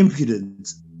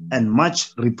 impudence, and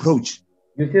much reproach.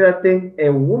 You see that thing?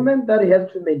 A woman that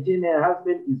has to maintain her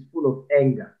husband is full of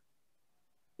anger,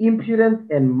 impudence,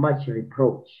 and much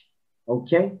reproach.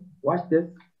 Okay? Watch this.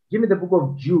 Give me the book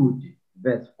of Jude,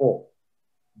 verse 4.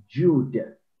 Jude,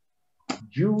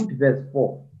 verse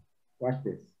 4. Watch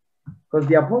this. Because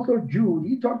the Apostle Jude,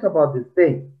 he talked about this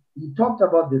thing. He talked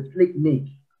about the slick Nigg.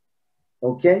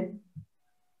 Okay?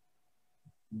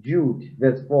 Jude,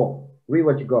 verse 4. Read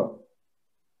what you got.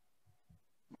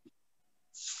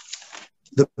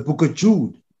 The book of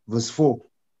Jude, verse 4.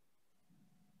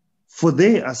 For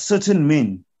there are certain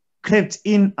men crept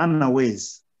in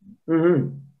unawares,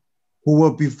 who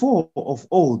were before of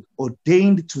old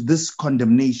ordained to this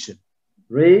condemnation.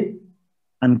 Read.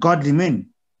 Ungodly men.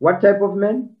 What type of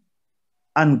men?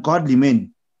 Ungodly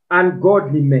men.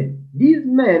 Ungodly men. These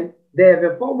men, they have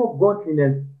a form of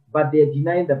godliness, but they are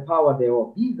denying the power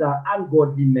thereof. These are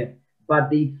ungodly men, but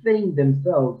they think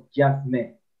themselves just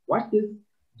men. Watch this.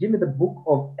 Give me the book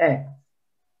of Acts.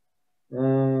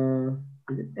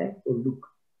 Is it Acts or Luke?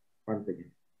 One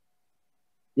second.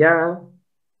 Yeah.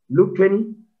 Luke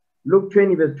 20. Luke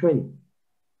 20, verse 20.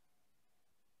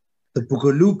 The book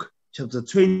of Luke, chapter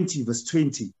 20, verse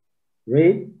 20.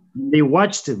 Read. They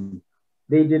watched him.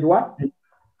 They did what?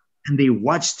 And they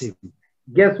watched him.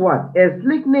 Guess what? As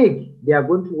slick Nigg, they are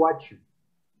going to watch you.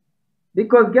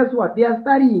 Because guess what? They are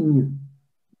studying you.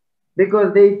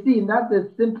 Because they see that's a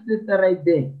simple sister right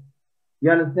there.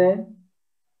 You understand?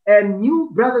 And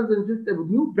new brothers and sisters,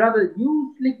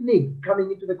 new slick Nigg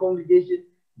coming into the congregation,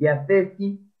 they are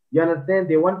thirsty. You understand?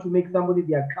 They want to make somebody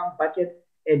their camp bucket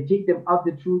and take them out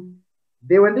the truth.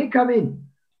 When they come in,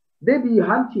 they be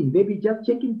hunting, they be just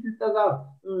checking sisters out.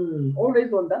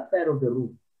 Always on that side of the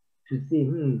room to see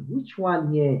which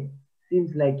one here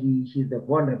seems like she's the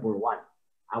vulnerable one.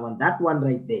 I want that one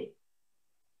right there.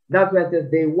 That's why it says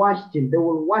they watched him. They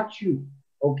will watch you.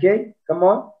 Okay? Come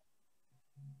on.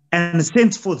 And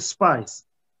sent forth spies,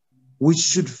 which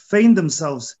should feign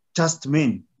themselves just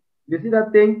men. You see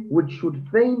that thing? Which should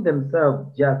feign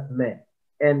themselves just men.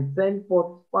 And send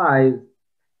forth spies,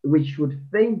 which should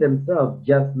feign themselves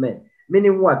just men.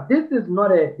 Meaning what? He's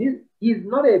not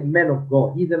a man of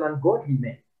God. He's an ungodly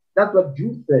man. That's what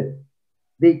Jude says.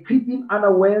 They creep in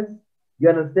unawares. You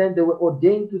understand? They were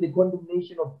ordained to the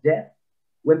condemnation of death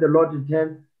when the Lord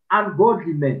returns.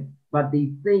 Ungodly men, but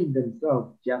they feign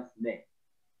themselves just men.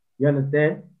 You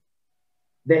understand?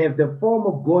 They have the form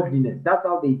of godliness. That's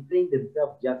how they feign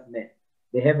themselves just men.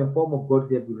 They have a form of God.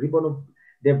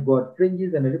 They've got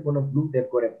fringes and a ribbon of blue. They've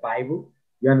got a Bible.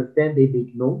 You understand? They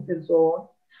make notes and so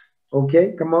on.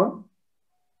 Okay, come on.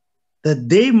 That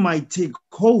they might take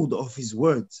hold of his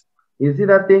words. You see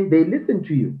that thing? They listen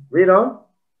to you. Read on.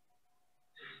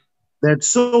 That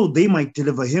so they might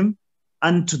deliver him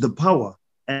unto the power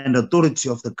and authority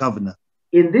of the governor.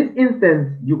 In this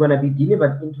instance, you're going to be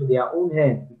delivered into their own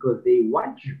hands because they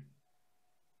want you.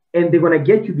 And they're going to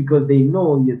get you because they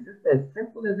know your sister is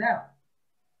simple as hell.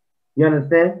 You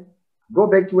understand? Go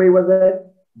back to where he was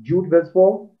at. Jude verse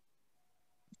 4.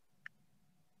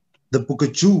 The book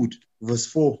of Jude verse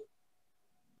 4.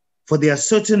 For there are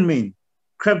certain men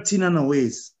crept in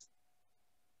unawares,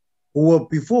 who were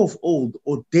before of old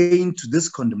ordained to this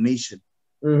condemnation.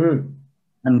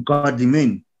 Ungodly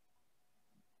men,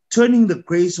 turning the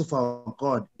grace of our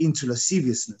God into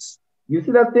lasciviousness. You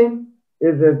see that thing?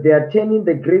 Is that they are turning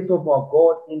the grace of our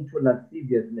God into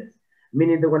lasciviousness.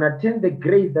 Meaning they're going to turn the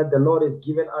grace that the Lord has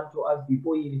given unto us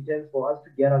before he returns for us to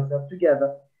get ourselves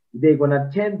together. They're going to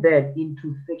turn that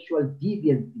into sexual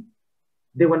deviancy.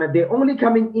 They're only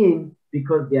coming in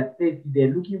because they are thirsty. They're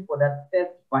looking for that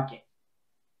thirst bucket.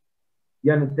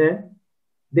 You understand?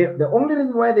 The only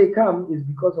reason why they come is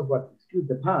because of what? Excuse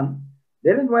the pun.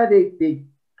 The reason why they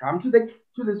come to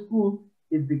the school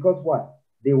is because what?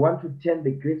 They want to turn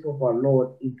the grace of our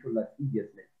Lord into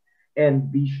lasciviousness.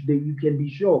 And you can be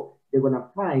sure they're going to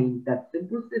find that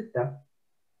simple sister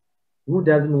who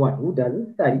doesn't what? Who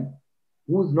doesn't study,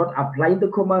 who's not applying the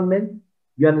commandments,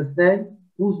 you understand?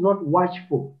 Who's not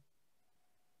watchful.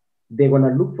 They're going to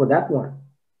look for that one.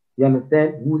 You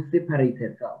understand? Who separates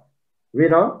herself.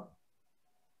 Read on.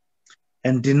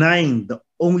 And denying the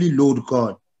only Lord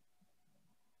God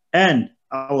and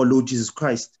our Lord Jesus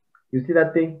Christ. You see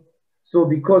that thing? So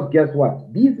because guess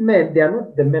what? These men, they are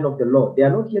not the men of the Lord. They are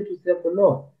not here to serve the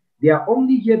Lord. They are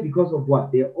only here because of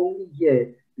what? They are only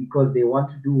here because they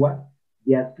want to do what?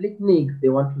 They are slick Niggs. They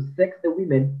want to sex the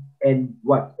women and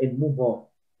what? And move on.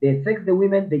 They sex the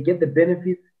women, they get the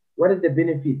benefits. What is the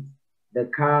benefits? The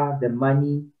car, the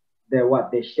money, the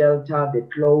what? The shelter, the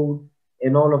clothes,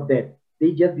 and all of that.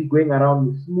 They just be going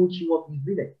around smooching off these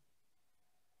women.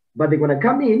 But they're gonna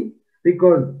come in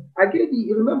because again,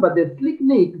 you remember the slick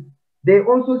Niggs, they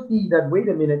also see that, wait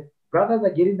a minute, brothers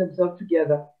are getting themselves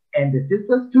together and the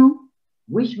sisters too,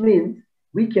 which means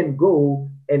we can go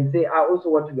and say, I also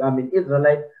want to, I'm an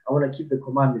Israelite, I want to keep the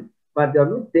commandments. But they're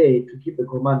not there to keep the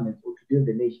commandments or to build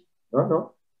the nation. No,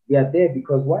 no. They are there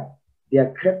because what? They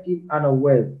are crept in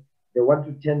unawares. They want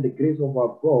to turn the grace of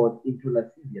our God into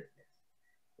lasciviousness.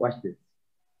 Watch this.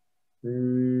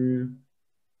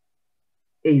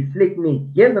 A slick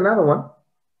Nigg. Here's another one.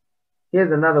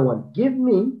 Here's another one. Give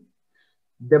me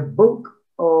the book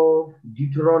of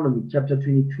Deuteronomy, chapter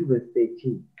 22, verse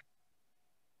 13.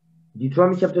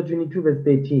 Deuteronomy, chapter 22, verse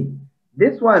 13.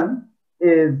 This one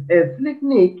is a slick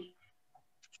Nigg.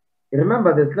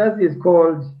 Remember, the class is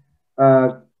called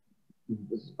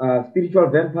Spiritual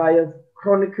Vampires,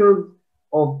 Chronicles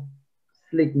of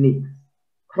Slick Niggs.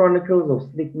 Chronicles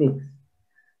of Slick Niggs.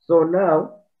 So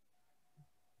now,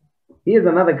 here's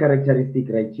another characteristic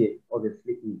right here of a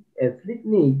slick Nigg. A slick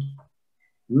Nigg,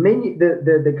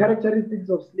 the characteristics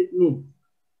of slick Niggs,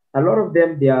 a lot of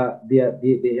them they have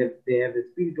the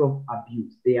spirit of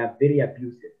abuse. They are very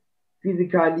abusive,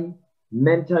 physically,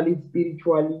 mentally,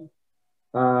 spiritually,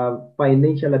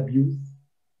 financial abuse.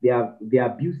 They are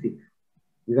abusive.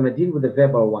 We're gonna deal with the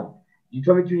verbal one.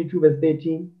 Deuteronomy 22 verse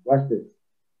 13. Watch this.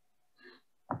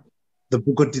 The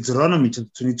book of Deuteronomy,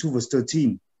 chapter 22, verse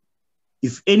 13.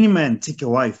 If any man take a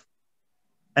wife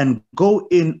and go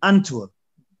in unto her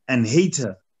and hate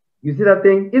her. You see that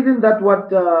thing? Isn't that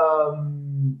what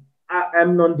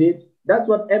Amnon did? That's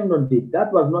what Amnon did.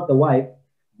 That was not the wife.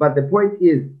 But the point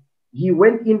is, he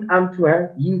went in unto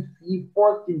her. He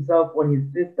forced himself on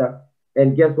his sister.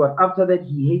 And guess what? After that,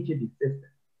 he hated his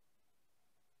sister.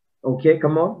 Okay,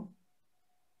 come on.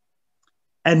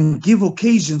 And give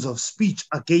occasions of speech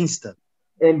against her.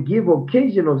 And give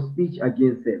occasion of speech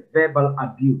against her. Verbal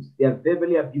abuse. They are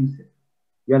verbally abusive.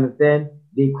 You understand?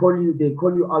 They call you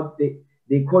out,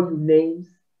 they call you names,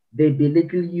 they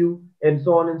belittle you, and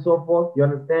so on and so forth. You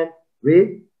understand?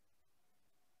 Read.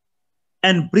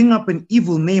 And bring up an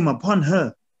evil name upon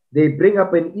her. They bring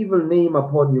up an evil name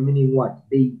upon you, meaning what?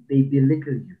 They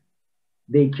belittle you.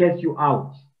 They curse you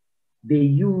out. They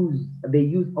use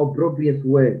opprobrious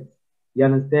words. You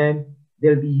understand?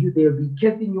 They'll be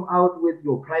cursing you out with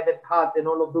your private parts and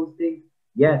all of those things.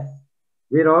 Yes.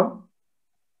 Read on.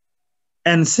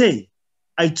 And say,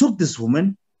 I took this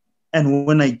woman, and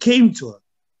when I came to her,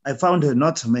 I found her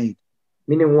not a maid.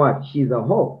 Meaning what? She's a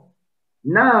whore.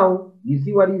 Now, you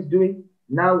see what he's doing?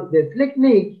 Now, the slick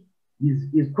Nigg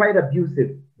is quite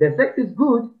abusive. The sex is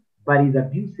good, but he's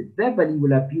abusive. Verbally, he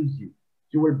will abuse you.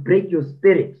 He will break your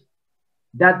spirit.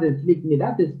 That's the slick Nigg.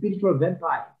 That's the spiritual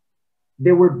vampire.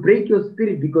 They will break your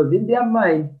spirit because in their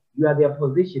mind, you are their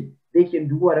position. They can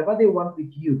do whatever they want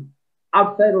with you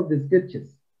outside of the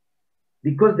scriptures.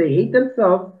 Because they hate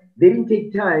themselves, they didn't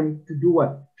take time to do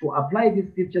what? To apply these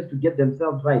scriptures to get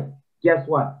themselves right. Guess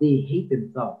what? They hate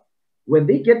themselves. When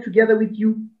they get together with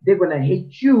you, they're going to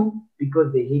hate you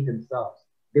because they hate themselves.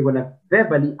 They're going to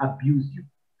verbally abuse you.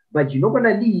 But you're not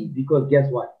going to leave because guess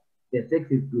what? The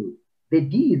sex is good. The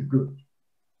D is good.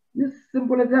 It's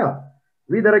simple as hell.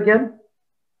 Read that again.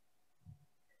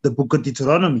 The book of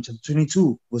Deuteronomy, chapter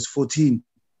 22, verse 14.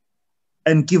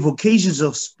 And give occasions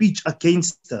of speech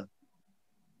against her,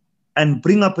 and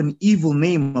bring up an evil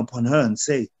name upon her, and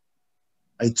say,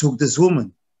 I took this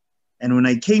woman, and when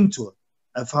I came to her,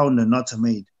 I found her not a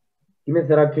maid. Give me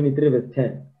Sirach 23 verse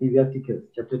 10. Ecclesiastes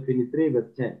chapter 23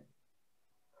 verse 10.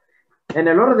 And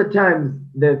a lot of the times,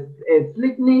 the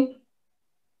slick Nigg,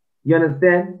 you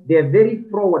understand, they're very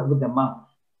forward with the mouth.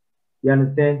 You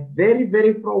understand? Very,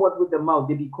 very forward with the mouth.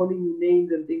 They be calling you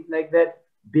names and things like that,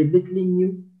 belittling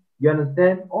you. You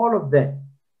understand? All of that.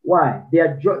 Why? They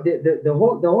are the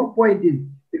whole point is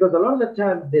because a lot of the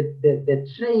time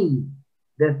the train,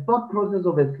 the thought process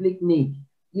of a slick Nigg,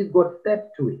 he's got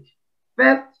steps to it.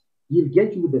 First, he'll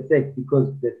get you with the sex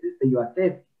because the sister you are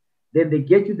safe. Then they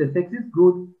get you the sex is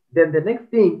good. Then the next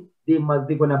thing they're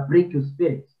gonna break your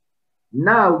spirit.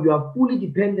 Now you are fully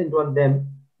dependent on them.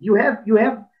 You have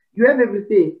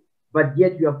everything, but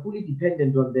yet you are fully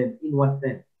dependent on them. In what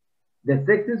sense? The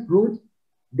sex is good.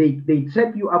 They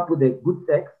trap you up with a good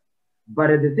sex, but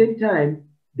at the same time,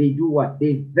 they do what?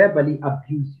 They verbally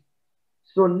abuse you.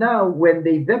 So now when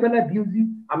they verbally abuse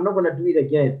you, I'm not going to do it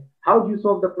again. How do you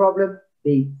solve the problem?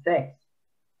 They sex.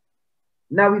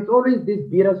 Now it's always this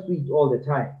bittersweet all the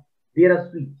time.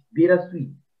 Bittersweet,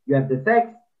 bittersweet. You have the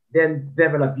sex, then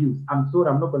verbal abuse. I'm sorry,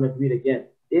 I'm not going to do it again.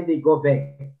 Then they go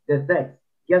back. The sex.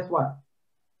 Guess what?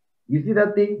 You see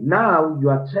that thing? Now you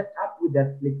are trapped up with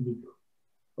that slave Negro.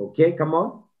 Okay, come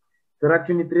on. Surah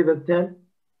 23 verse 10.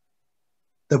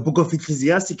 The book of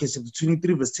Ecclesiastes, chapter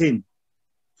 23, verse 10.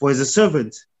 For as a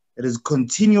servant that is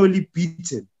continually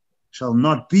beaten shall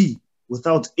not be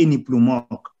without any blue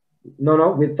mark.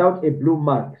 No, without a blue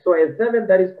mark. So a servant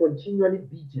that is continually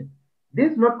beaten.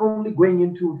 This is not only going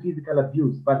into physical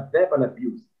abuse, but verbal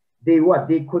abuse. They what?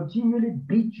 They continually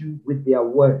beat you with their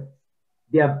words.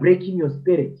 They are breaking your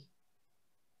spirit.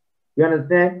 You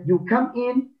understand? You come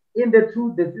in the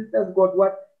truth, the sisters got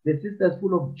what? The sisters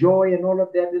full of joy and all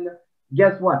of that. And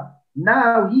guess what?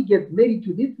 Now he gets married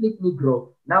to this little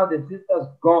Negro. Now the sister's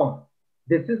gone.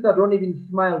 The sister don't even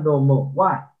smile no more.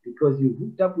 Why? Because you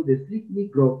hooked up with a slick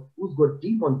Negro who's got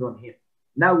demons on him.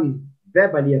 Now he's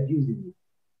verbally abusing you.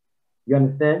 You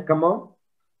understand? Come on.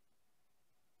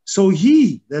 So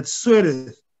he that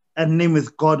sweareth and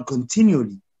nameth God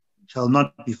continually shall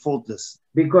not be faultless.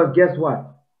 Because guess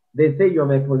what? They say you're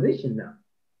my position now.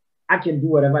 I can do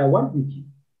whatever I want with you.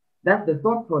 That's the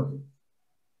thought process.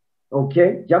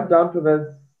 Okay, jump down to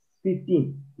verse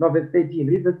 15. No, verse 13.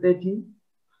 Read verse 13.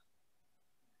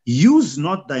 Use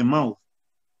not thy mouth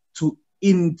to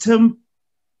intemperate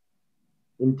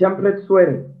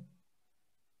swearing.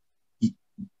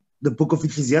 The book of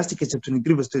Ecclesiastes, chapter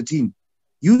 23, verse 13.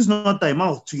 Use not thy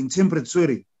mouth to intemperate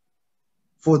swearing,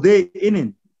 for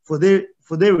therein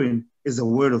is a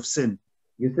word of sin.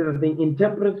 You see the thing,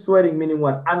 intemperate swearing meaning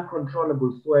what?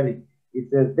 Uncontrollable swearing. It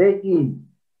says therein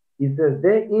is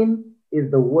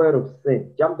the word of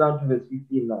sin. Jump down to verse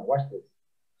 15 now. Watch this.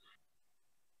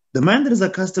 The man that is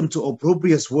accustomed to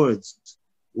opprobrious words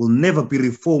will never be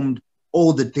reformed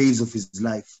all the days of his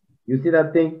life. You see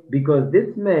that thing? Because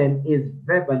this man is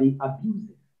verbally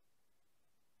abusive.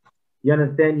 You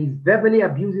understand? He's verbally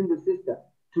abusing the sister.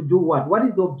 To do what? What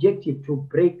is the objective? To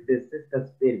break the sister's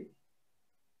spirit.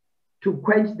 To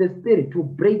quench the spirit, to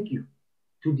break you,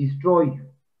 to destroy you.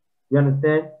 You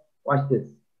understand? Watch this.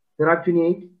 Surah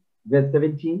 28, verse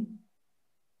 17.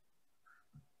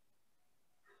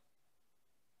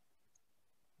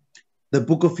 The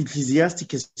book of Ecclesiastes,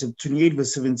 chapter 28,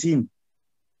 verse 17.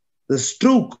 The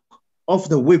stroke of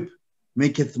the whip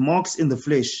maketh marks in the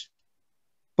flesh,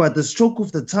 but the stroke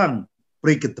of the tongue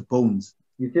breaketh the bones.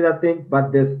 You see that thing?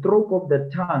 But the stroke of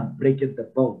the tongue breaketh the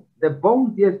bones. The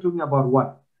bones here is talking about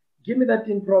what? Give me that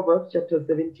in Proverbs chapter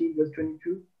 17, verse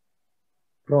 22.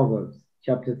 Proverbs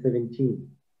chapter 17,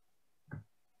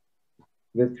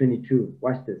 verse 22.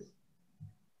 Watch this.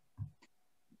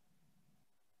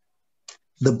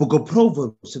 The book of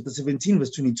Proverbs chapter 17,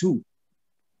 verse 22.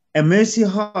 A mercy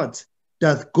heart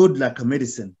doth good like a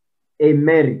medicine. A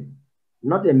merry,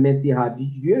 not a messy heart. Do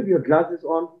you have your glasses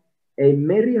on? A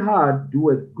merry heart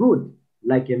doeth good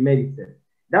like a medicine.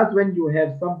 That's when you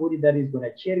have somebody that is going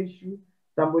to cherish you,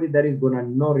 somebody that is going to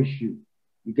nourish you.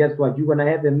 You guess what? You're going to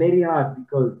have a merry heart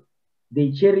because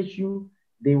they cherish you,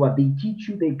 they teach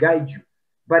you, they guide you.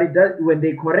 But it does, when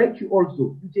they correct you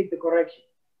also, you take the correction.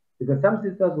 Because some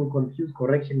sisters will confuse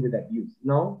correction with abuse.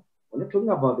 No, we're not talking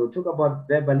about, we'll talk about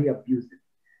verbally abusive.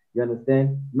 You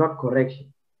understand? Not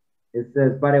correction. It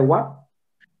says, but a what?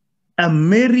 A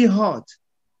merry heart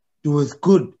doeth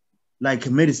good like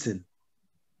a medicine,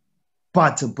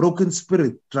 but a broken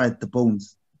spirit drieth the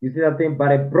bones. You see that thing?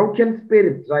 But a broken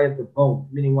spirit drieth the bones,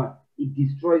 meaning what? It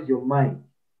destroys your mind.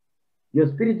 Your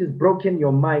spirit is broken,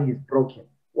 your mind is broken.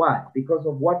 Why? Because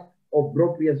of what?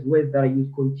 Opprobrious words that are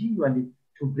used continually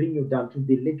to bring you down, to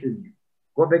belittle you.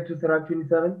 Go back to Surah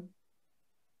 27,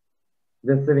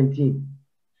 verse 17.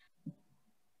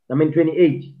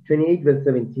 28, verse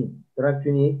 17. Surah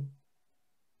 28.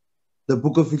 The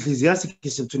book of Ecclesiastes,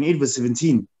 chapter 28, verse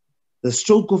 17. The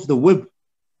stroke of the whip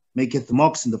maketh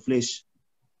marks in the flesh,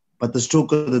 but the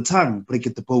stroke of the tongue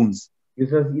breaketh the bones. You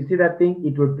see that thing?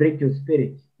 It will break your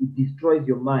spirit. It destroys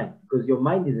your mind because your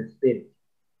mind is a spirit.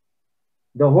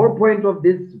 The whole point of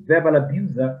this verbal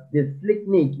abuser, this slick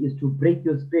Nigg, is to break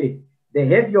your spirit. They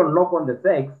have your lock on the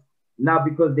sex now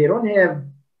because they don't have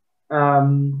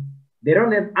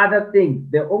other things.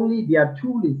 Their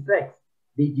tool is sex.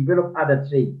 They develop other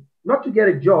traits. Not to get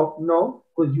a job, no,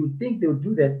 because you think they'll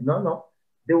do that. No.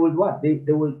 They will what? They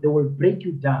will break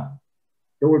you down.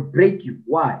 They will break you.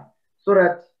 Why? So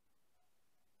that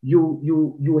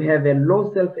you have a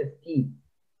low self-esteem.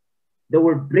 They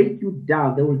will break you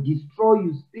down. They will destroy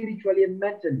you spiritually and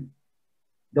mentally.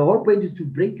 The whole point is to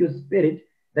break your spirit,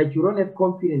 that you don't have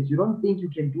confidence. You don't think you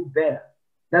can do better.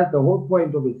 That's the whole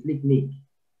point of a slick Nigg.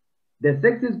 The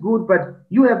sex is good, but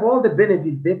you have all the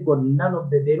benefits. They've got none of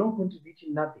them. They don't contribute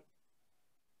to nothing.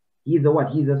 He's a what?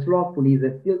 He's a slothful. He's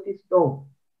a filthy stone.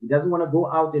 He doesn't want to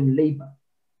go out and labor.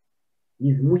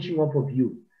 He's mooching off of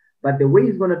you. But the way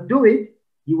he's going to do it,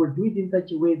 he will do it in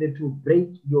such a way that will break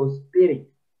your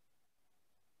spirit.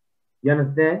 You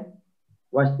understand?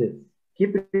 Watch this.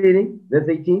 Keep reading. Verse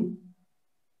 18.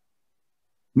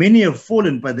 Many have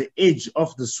fallen by the edge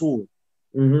of the sword,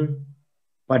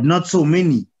 but not so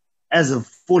many as have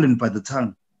fallen by the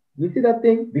tongue. You see that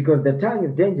thing? Because the tongue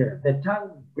is dangerous. The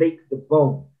tongue breaks the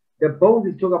bone. The bones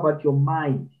is talking about your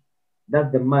mind.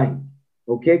 That's the mind.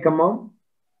 Okay, come on.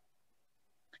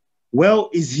 Well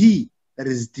is he that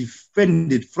is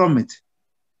defended from it,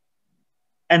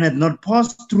 and had not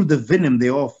passed through the venom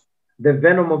thereof. The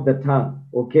venom of the tongue.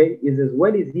 Okay, it says,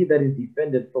 well is he that is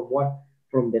defended from what?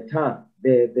 From the tongue,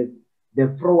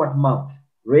 the forward mouth.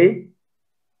 Right?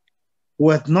 Who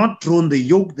hath not drawn the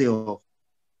yoke thereof,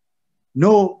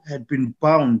 nor had been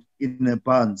bound in a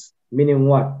bonds. Meaning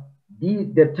what?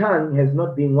 The tongue has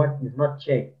not been what? Is not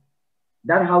checked.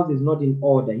 That house is not in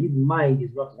order. His mind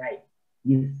is not right.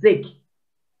 He's sick.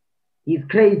 He's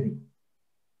crazy.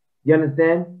 You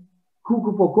understand?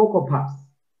 Cuckoo for Cocoa Puffs.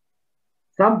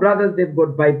 Some brothers, they've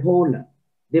got bipolar.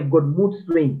 They've got mood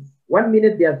swings. 1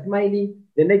 minute they are smiling,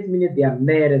 the next minute they are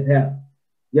mad as hell.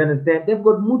 You understand? They've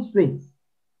got mood swings.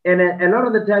 And a lot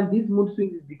of the time, these mood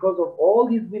swings is because of all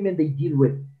these women they deal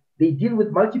with. They deal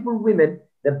with multiple women.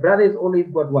 The brothers always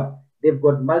got what? They've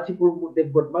got multiple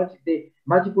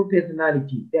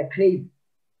personalities. They're crazy.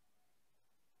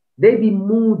 They be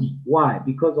moody. Why?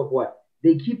 Because of what?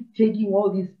 They keep taking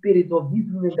all these spirits of these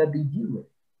women that they deal with.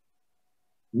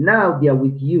 Now they are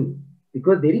with you.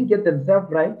 Because they didn't get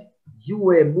themselves right. You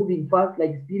were moving fast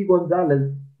like Speedy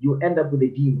Gonzalez. You end up with a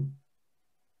demon.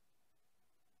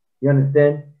 You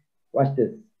understand? Watch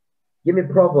this. Give me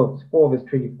Proverbs 4 verse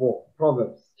 24.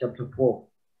 Proverbs chapter 4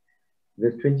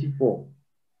 verse 24.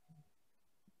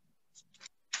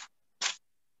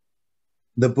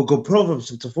 The book of Proverbs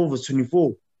chapter 4 verse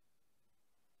 24.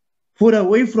 Put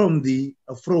away from thee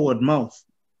a froward mouth,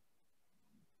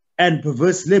 and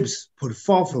perverse lips put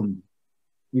far from thee.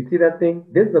 You see that thing?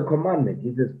 This is a commandment.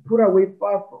 It says, put away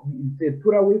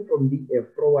from thee a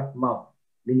froward mouth,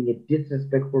 meaning a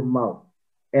disrespectful mouth,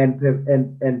 and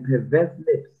perverse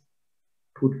lips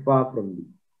put far from thee.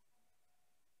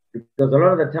 Because a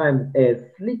lot of the time,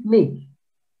 slick Nigg,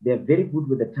 they're very good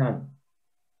with the tongue.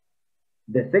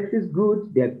 The sex is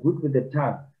good, they're good with the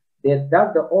tongue.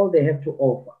 That's all they have to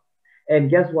offer. And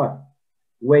guess what?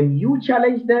 When you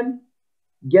challenge them,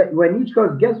 guess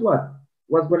what?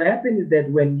 What's going to happen is that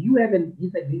when you have a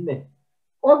disagreement,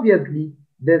 obviously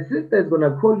the sister is going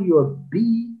to call you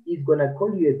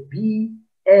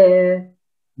a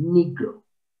Negro.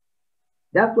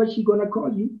 That's what she's going to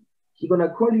call you. She's going to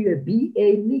call you a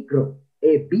B.A. Negro,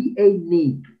 a B.A.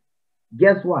 Nigg.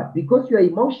 Guess what? Because you're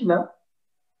emotional,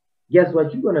 guess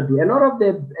what you're going to do? A lot of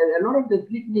the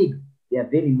slick Niggs, they are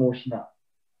very emotional.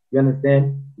 You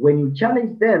understand? When you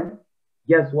challenge them,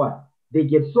 guess what? They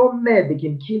get so mad they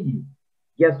can kill you.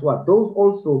 Guess what? Those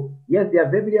also, yes, they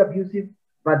are verbally abusive,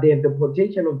 but they have the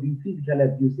potential of being physically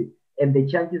abusive. And the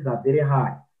chances are very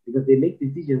high because they make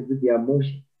decisions with their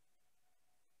emotions.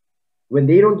 When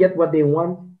they don't get what they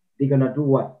want, they're going to do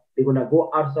what? They're going to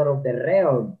go outside of the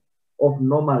realm of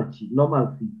normalcy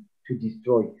to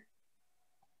destroy it.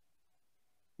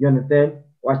 You understand?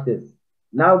 Watch this.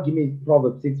 Now give me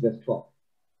Proverbs 6 verse 12.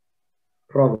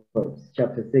 Proverbs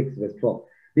chapter 6 verse 12.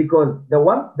 Because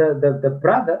the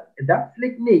brother, that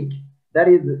slick Nigg, that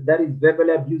is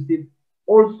verbally abusive,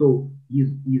 also is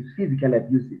physically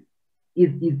abusive.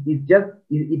 It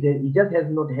just has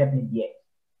not happened yet.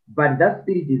 But that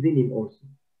spirit is in him also.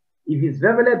 If he's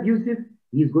verbally abusive,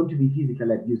 he's going to be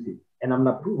physically abusive. And I'm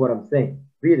going to prove what I'm saying.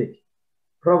 Read it.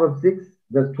 Proverbs 6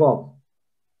 verse 12.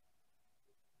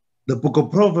 The book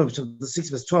of Proverbs chapter 6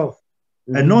 verse 12.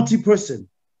 A naughty person,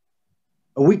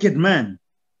 a wicked man,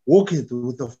 walketh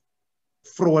with a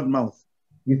froward mouth.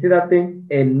 You see that thing?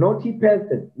 A naughty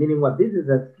person, meaning what? This is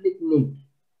a slick Nigg.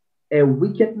 A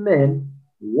wicked man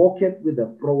walketh with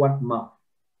a froward mouth.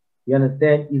 You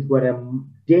understand? He's got a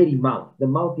dirty mouth. The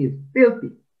mouth is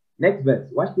filthy. Next verse.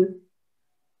 Watch this.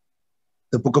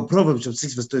 The book of Proverbs chapter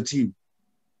 6 verse 13.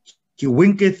 He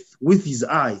winketh with his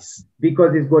eyes.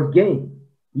 Because he's got gain.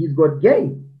 He's got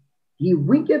gain. He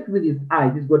winketh with his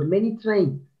eyes. He's got many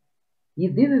trains.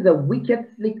 This is a wicked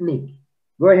slick Nigg.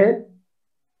 Go ahead.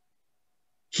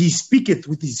 He speaketh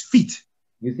with his feet.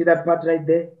 You see that part right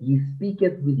there? He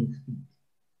speaketh with his feet.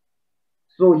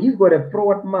 So he's got a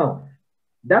froward mouth.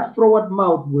 That froward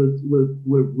mouth will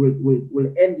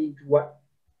end into what?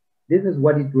 This is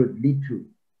what it will lead to.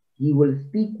 He will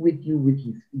speak with you with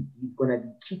his feet. He's going to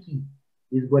be cheeky.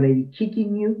 He's going to be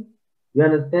kicking you. You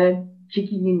understand?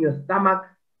 Kicking in your stomach.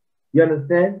 You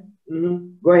understand?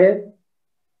 Go ahead.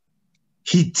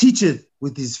 He teacheth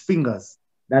with his fingers.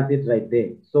 That's it right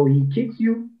there. So he kicks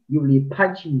you, he will be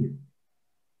punching you.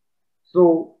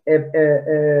 So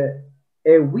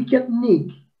a wicked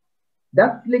Nigg,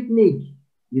 that slick Nigg,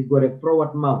 he's got a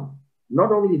forward mouth.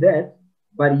 Not only that,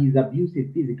 but he's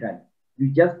abusive physically.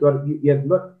 You just got you have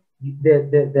not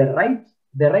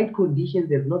the right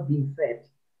conditions have not been set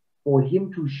for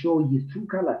him to show his true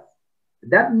colors.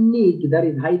 That Nigg that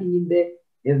is hiding in there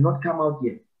has not come out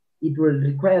yet. It will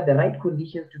require the right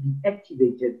conditions to be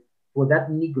activated for that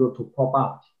Negro to pop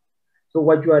out. So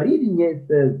what you are reading here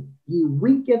says, he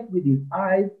winketh with his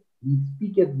eyes, he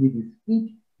speaketh with his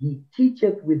feet, he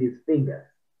teacheth with his fingers.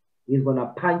 He's going to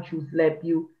punch you, slap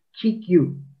you, kick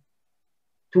you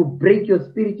to break your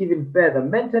spirit even further.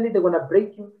 Mentally, they're going to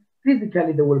break you.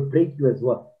 Physically, they will break you as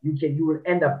well. You will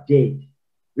end up dead.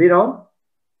 Read on.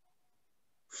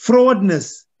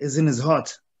 Frowardness is in his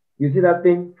heart. You see that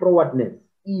thing? Frowardness,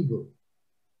 evil.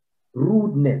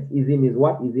 Rudeness is in his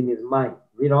what? Is in his mind.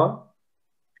 Read on.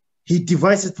 He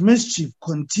deviseth mischief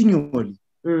continually.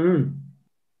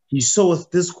 He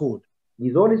soweth discord.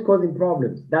 He's always causing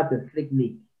problems. That's a slick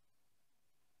Nigg.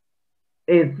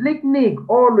 A slick Nigg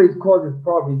always causes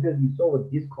problems. He says he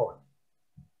soweth discord.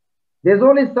 There's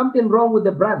always something wrong with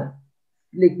the brother.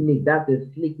 Slick Nigg. That's a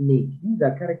slick Nigg. These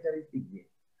are characteristics here.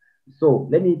 So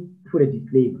let me put a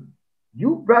disclaimer.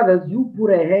 You brothers, you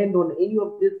put a hand on any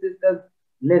of these sisters,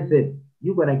 listen,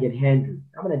 you're going to get handled.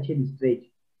 I'm going to tell you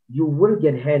straight. You will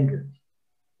get handled.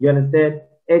 You understand?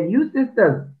 And you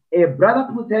sisters, a brother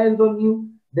puts hands on you,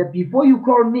 that before you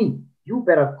call me, you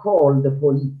better call the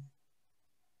police.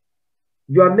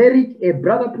 You are married, a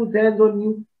brother puts hands on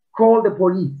you, call the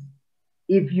police.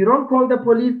 If you don't call the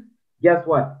police, guess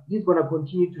what? He's going to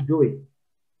continue to do it.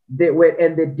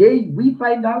 And the day we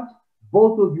find out,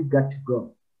 both of you got to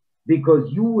go.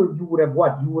 Because you would have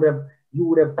what? You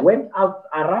would have went out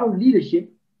around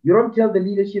leadership. You don't tell the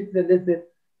leadership that, listen,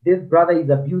 this brother is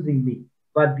abusing me.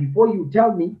 But before you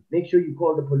tell me, make sure you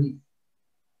call the police.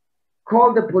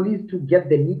 Call the police to get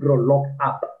the Negro locked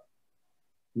up.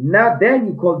 Now then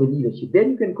you call the leadership.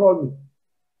 Then you can call me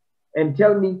and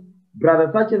tell me, brother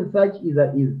such and such is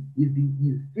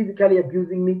physically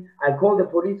abusing me. I called the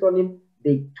police on him.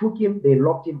 They took him. They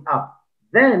locked him up.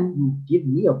 Then you give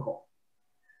me a call.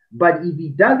 But if he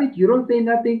does it, you don't say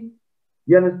nothing.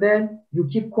 You understand? You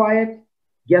keep quiet.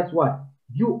 Guess what?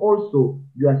 You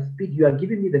are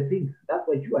giving me the things. That's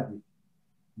what you are doing.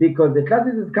 Because the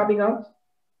classes is coming out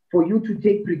for you to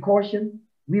take precaution.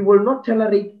 We will not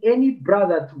tolerate any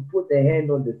brother to put their hand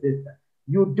on the sister.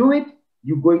 You do it,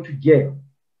 you're going to jail.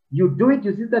 You do it,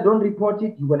 your sister don't report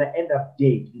it, you're going to end up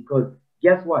dead. Because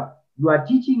guess what? You are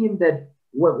teaching him that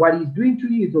what he's doing to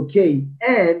you is okay.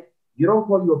 And you don't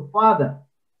call your father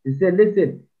to say,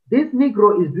 listen, this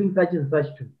Negro is doing such and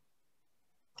such to me.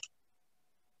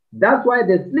 That's why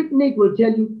the slick Nigg will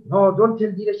tell you, no, don't tell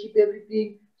leadership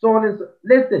everything, so on and so.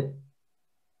 Listen,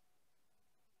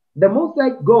 the Most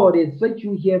High God has set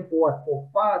you here for a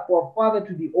father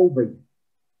to be over you,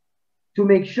 to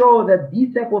make sure that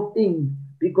these type of things,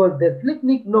 because the slick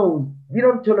Nigg knows we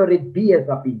don't tolerate BS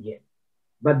up in here.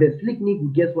 But the slick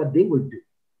Nigg, guess what they will do?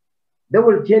 They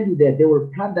will tell you that they will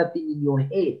plant that thing in your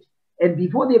head. And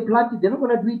before they plant it, they're not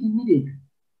going to do it immediately.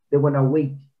 They're going to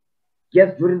wait.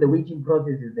 Just during the waiting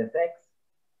process is the sex.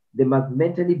 They must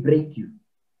mentally break you.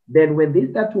 Then when they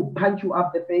start to punch you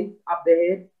up the face, up the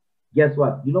head, guess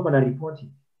what? You're not going to report it.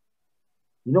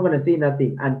 You're not going to say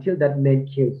nothing until that man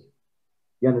kills you.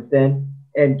 You understand?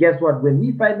 And guess what? When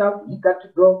we find out he got to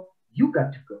go, you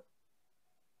got to go.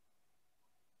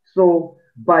 So,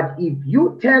 but if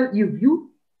you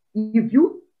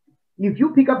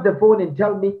pick up the phone and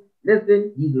tell me,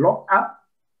 listen, he's locked up,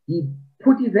 he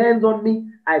put his hands on me,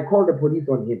 I call the police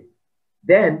on him.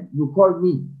 Then you call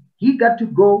me. He got to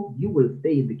go, you will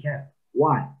stay in the camp.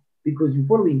 Why? Because you're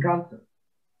following counsel.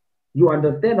 You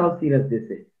understand how serious this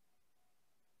is.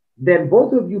 Then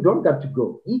both of you don't got to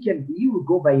go. He will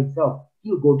go by himself. He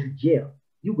will go to jail.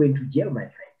 You're going to jail, my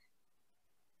friend.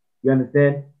 You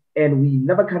understand? And we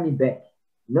never coming back.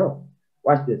 No.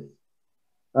 Watch this.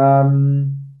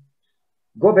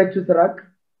 Go back to Sirach.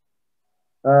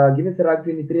 Give me Sirach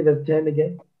 23, verse 10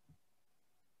 again.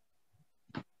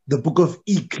 The book of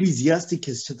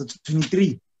Ecclesiasticus, chapter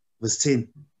 23, verse 10.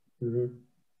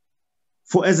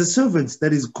 For as a servant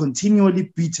that is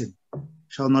continually beaten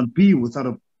shall not be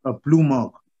without a blue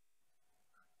mark,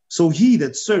 so he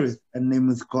that serveth and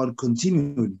nameth God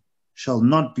continually shall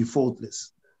not be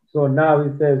faultless. So now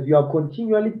it says, you are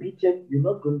continually beaten, you're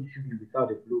not going to be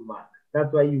without a blue mark.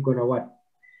 That's why you're going to what?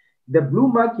 The blue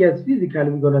mark, yes, physically,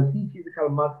 we're going to see physical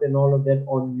marks and all of that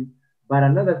on you. But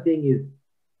another thing is,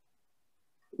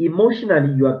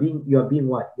 emotionally, you are being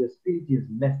what? Your spirit is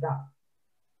messed up.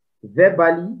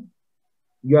 Verbally,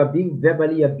 you are being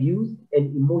verbally abused,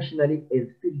 and emotionally and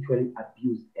spiritually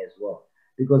abused as well.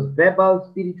 Because verbal,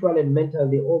 spiritual, and mental,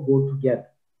 they all go together.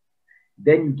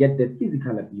 Then you get the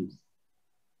physical abuse.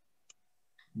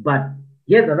 But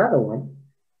here's another one.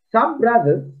 Some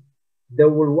brothers, they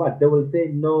will what? They will say,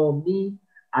 no, me,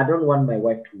 I don't want my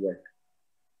wife to work.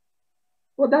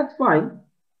 Well, that's fine.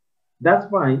 That's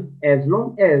fine, as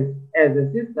long as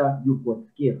a sister, you've got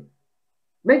skills.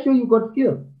 Make sure you've got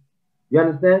skills. You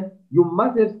understand? You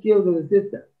must have skills as a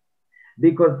sister.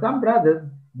 Because some brothers,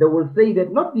 they will say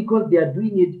that not because they are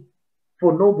doing it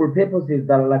for noble purposes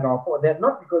that are like our forefathers. They're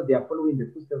not because they are following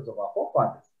the footsteps of our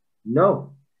forefathers.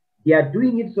 No. They are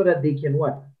doing it so that they can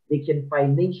what? They can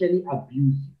financially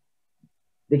abuse you.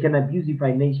 They can abuse you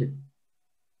financially.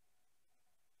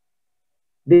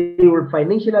 They will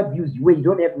financially abuse you where you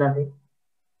don't have nothing.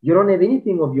 You don't have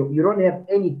anything of your, you don't have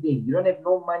anything. You don't have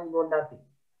no money, no nothing.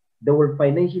 They will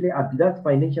financially abuse. That's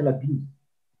financial abuse.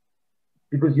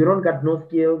 Because you don't got no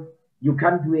skills. You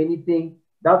can't do anything.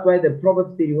 That's why the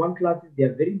Proverbs 31 classes, they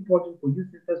are very important for you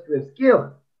sisters to have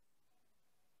skills.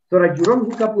 So that you don't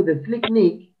hook up with a slick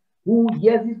Nigg who,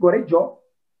 yes, he's got a job.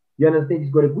 You understand?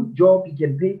 He's got a good job. He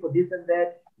can pay for this and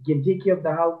that. He can take care of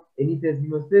the house. And he says, you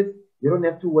know, sis, you don't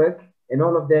have to work and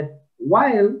all of that.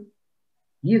 While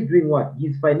he's doing what?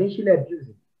 He's financially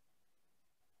abusing.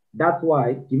 That's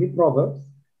why, give me Proverbs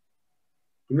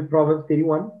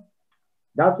 31.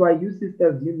 That's why you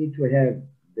sisters, you need to have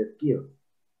the skills.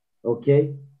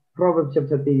 Okay? Proverbs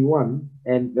chapter 31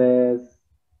 and verse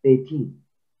 18.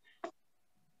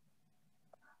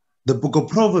 The book of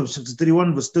Proverbs chapter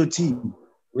 31 verse 13.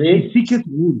 She seeketh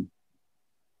wool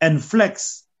and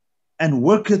flax and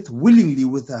worketh willingly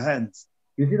with her hands.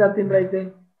 You see that thing right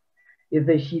there? It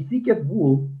says she seeketh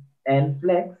wool and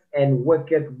flax and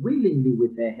worketh willingly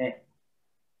with her hands.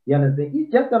 You understand?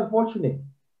 It's just unfortunate.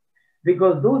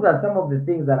 Because those are some of the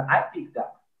things that I picked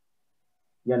up.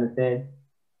 You understand?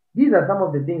 These are some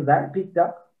of the things I picked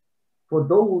up for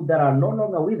those that are no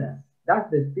longer with us. That's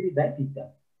the spirit I picked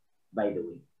up, by the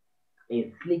way.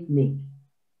 A slick Nigg.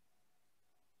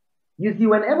 You see,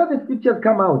 whenever the scriptures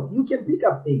come out, you can pick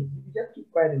up things. You just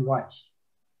keep quiet and watch.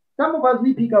 Some of us,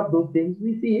 we pick up those things.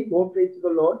 We see it. All praise to the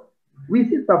Lord. We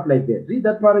see stuff like that. Read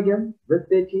that part again. Verse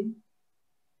 13.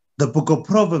 The book of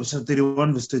Proverbs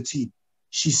 31 verse 13.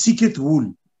 She seeketh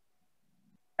wool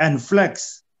and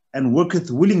flax and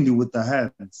worketh willingly with her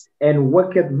hands. And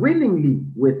worketh willingly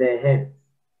with her hands.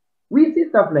 We see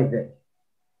stuff like that.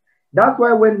 That's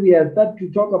why when we start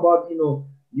to talk about, you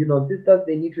know, sisters,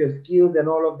 they need to have skills and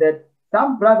all of that.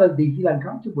 Some brothers, they feel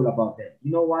uncomfortable about that.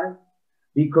 You know why?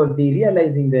 Because they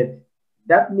realizing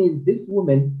that means this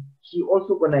woman, she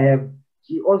also gonna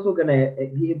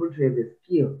be able to have a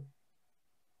skill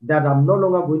that I'm no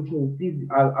longer going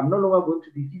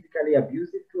to be physically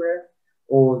abusive to her,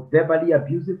 or verbally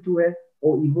abusive to her,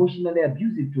 or emotionally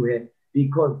abusive to her,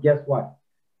 because guess what?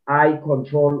 I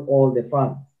control all the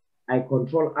funds. I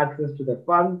control access to the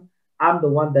funds. I'm the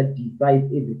one that decides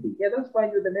everything. Yeah, that's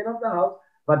fine. You're the man of the house,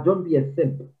 but don't be a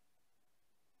simp.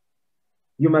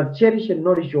 You must cherish and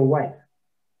nourish your wife.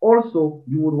 Also,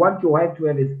 you would want your wife to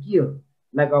have a skill,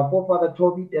 like our forefather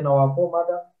Tobit and our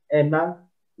foremother Anna.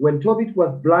 When Tobit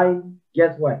was blind,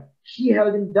 guess what? She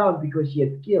held him down because she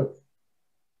had skills.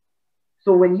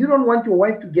 So when you don't want your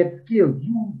wife to get skills,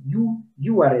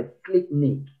 you are a slick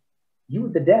Nigg. You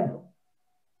the devil.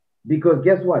 Because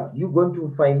guess what? You're going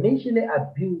to financially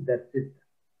abuse that sister.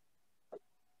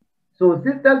 So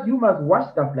sisters, you must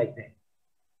watch stuff like that.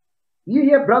 You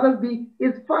hear brothers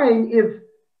it's fine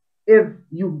if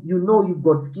you know you've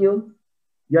got skills,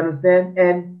 you understand?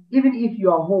 And even if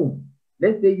you are home,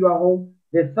 let's say you are home,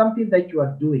 there's something that you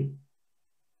are doing.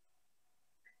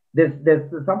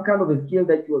 There's some kind of a skill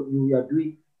that you are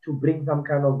doing to bring some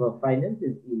kind of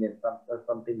finances in and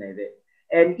something like that.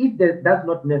 And if that's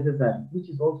not necessary, which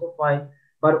is also fine,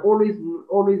 but always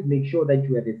make sure that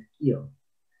you have a skill.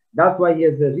 That's why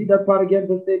here's read that part again,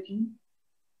 verse 13.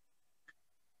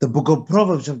 The book of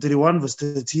Proverbs chapter 31 verse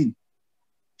 13.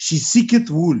 She seeketh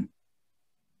wool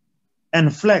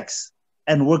and flax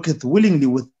and worketh willingly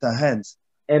with her hands.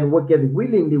 And worketh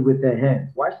willingly with her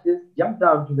hands. Watch this. Jump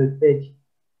down to the stage.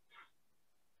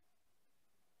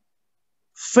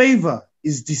 Favor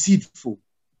is deceitful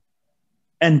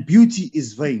and beauty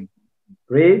is vain.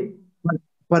 Read.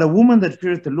 But a woman that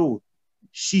feareth the Lord,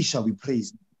 she shall be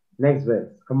praised. Next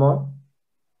verse. Come on.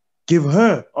 Give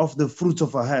her of the fruit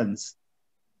of her hands,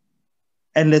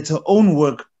 and let her own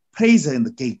work praise her in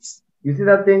the gates. You see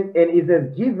that thing? And it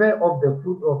says, give her of the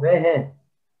fruit of her hand,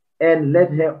 and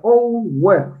let her own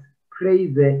works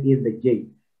praise her in the gate.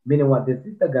 Meaning what? The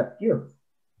sister got skills.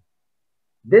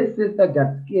 This sister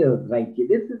got skills right here.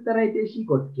 This sister right there, she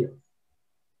got skills.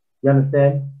 You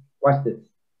understand? Watch this.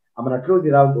 I'm going to close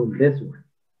it out on this one.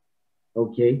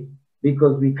 Okay?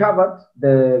 Because we covered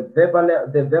the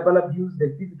verbal abuse,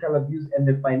 the physical abuse, and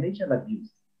the financial abuse.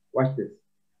 Watch this.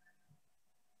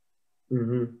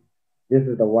 This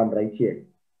is the one right here.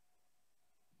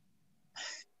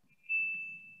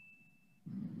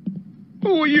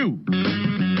 Who are you?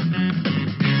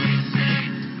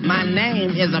 My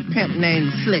name is a pimp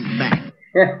named Slickback.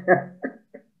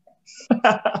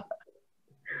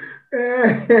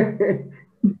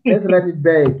 Let's run it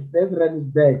back. Let's run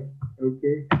it back.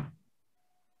 Okay.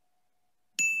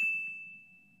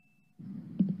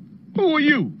 Who are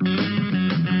you?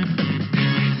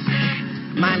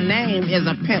 My name is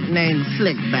a pimp named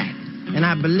Slickback, and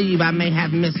I believe I may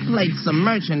have misplaced some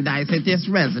merchandise at this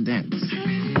residence.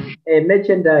 A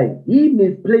merchandise. He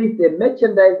misplaced the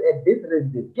merchandise at this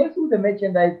residence. Guess who the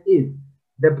merchandise is?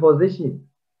 The possession.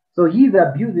 So he's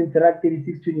abusing Sirach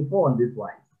 36:24 on this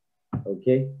wise.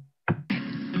 Okay.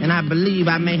 And I believe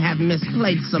I may have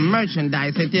misplaced some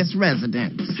merchandise at this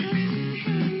residence.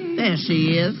 There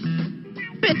she is.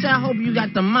 Bitch, I hope you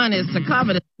got the monies to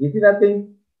cover this. You see that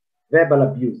thing? Verbal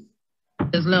abuse.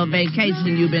 This little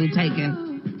vacation you've been taking.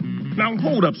 Now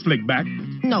hold up, Slickback.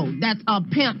 No, that's a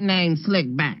pimp named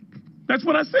Slickback. That's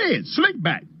what I said,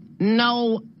 Slickback.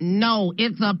 No,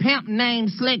 it's a pimp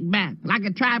named Slickback, like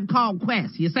a Tribe Called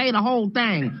Quest. You say the whole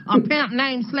thing. A pimp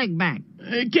named Slickback.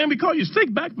 Can we call you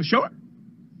Slickback for short?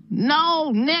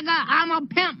 No, nigga, I'm a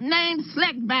pimp named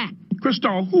Slickback.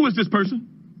 Crystal, who is this person?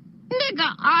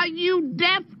 Nigga, are you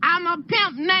deaf? I'm a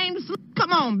pimp named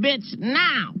Come on, bitch,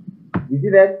 now. You see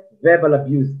that? Verbal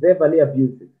abuse, verbally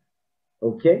abusive.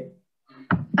 Okay?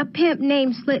 A pimp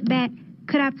named Slickback.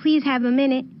 Could I please have a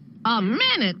minute? A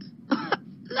minute?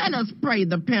 Let us pray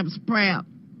the pimp's prayer.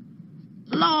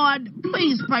 Lord,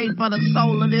 please pray for the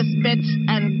soul of this bitch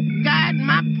and guide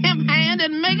my pimp hand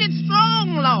and make it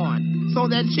strong, Lord, so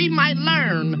that she might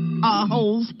learn a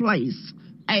hole's place.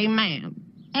 Amen.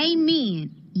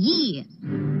 Amen. Yeah.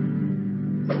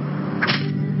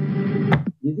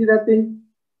 You see that thing?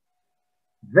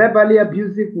 Verbally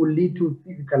abusive will lead to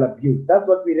physical abuse. That's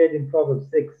what we read in Proverbs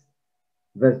 6,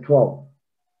 verse 12.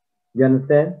 You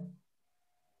understand?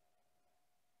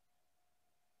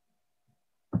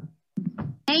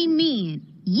 Amen.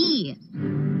 Yeah.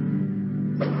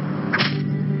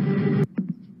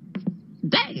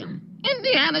 Damn.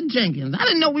 Indiana Jenkins. I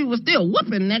didn't know we were still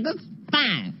whooping niggas.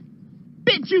 Fine.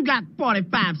 Bitch, you got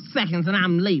 45 seconds and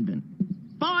I'm leaving.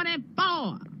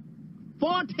 44.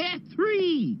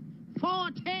 43.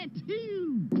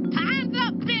 42. Time's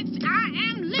up, bitch. I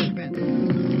am leaving.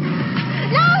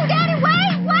 No, Daddy,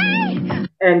 wait.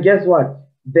 And guess what?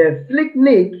 The slick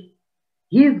Nick,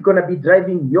 he's going to be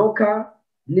driving your car,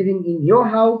 living in your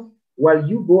house, while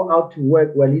you go out to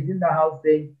work, while he's in the house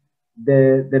saying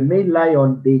the male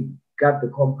lion, they got the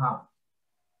compound.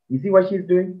 You see what she's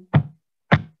doing?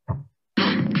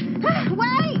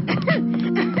 Wait.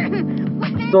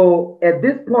 So at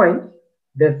this point,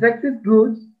 the sex is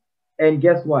good, and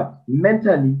guess what?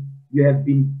 Mentally, you have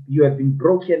been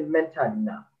broken mentally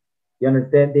now. You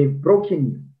understand? They've broken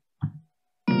you.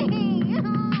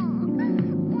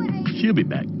 She'll be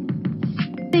back.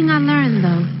 Thing I learned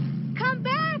though. Come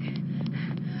back.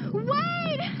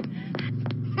 Wait.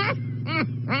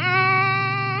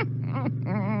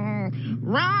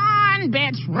 Run,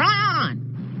 bitch,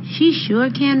 run. She sure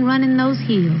can run in those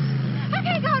heels. I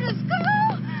can't go to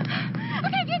school. I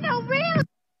can't get no real.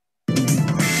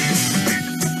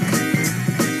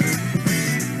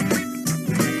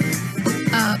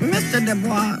 Mr.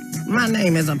 Dubois, my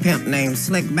name is a pimp named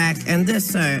Slickback, and this,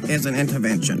 sir, is an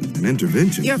intervention. An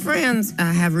intervention? Your friends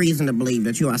have reason to believe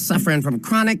that you are suffering from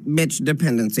chronic bitch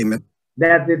dependency.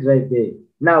 That's it right there.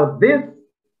 Now, this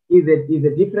is a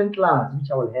different class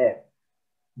which I will have.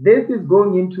 This is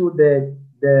going into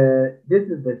this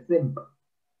is the simp.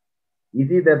 You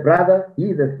see the brother,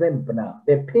 he's a simp now.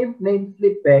 The pimp named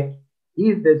Slickback,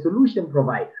 he's the solution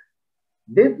provider.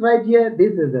 This right here,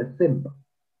 this is a simp.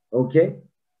 Okay?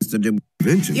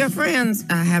 Your friends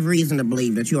have reason to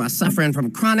believe that you are suffering from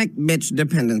chronic bitch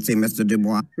dependency, Mr.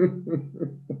 Dubois.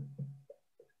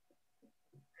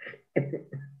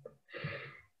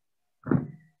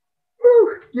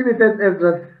 Give me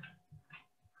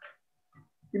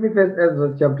First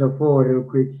Ezra chapter 4 real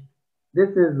quick. This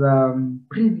is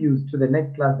previews to the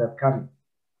next class that's coming.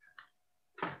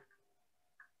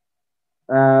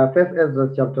 First Ezra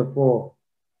chapter 4.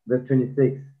 verse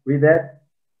 26. Read that.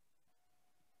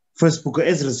 First book of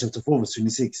Ezra, chapter 4, verse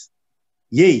 26.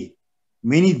 Yea,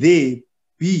 many there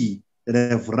be that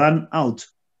have run out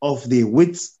of their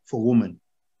wits for women,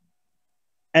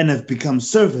 and have become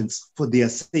servants for their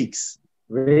sakes.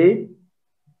 Read.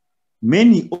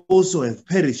 Many also have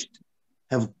perished,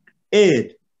 have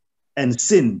erred, and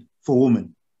sinned for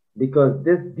women. Because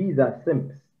these are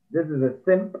simps. This is a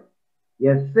simp.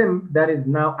 A simp that is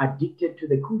now addicted to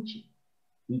the coochie.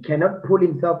 He cannot pull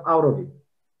himself out of it.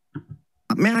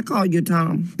 May I call you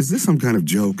Tom? Is this some kind of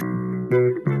joke?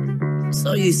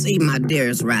 So you see, my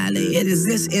dearest Riley, it is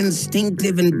this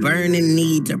instinctive and burning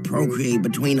need to procreate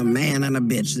between a man and a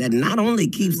bitch that not only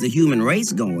keeps the human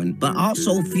race going, but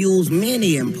also fuels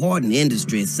many important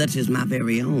industries, such as my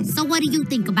very own. So what do you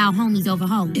think about homies over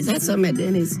hoes? Is that something at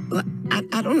Denny's?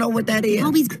 I don't know what that is.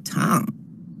 Homies. Tom,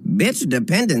 bitch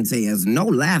dependency is no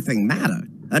laughing matter.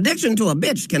 Addiction to a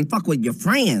bitch can fuck with your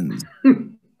friends.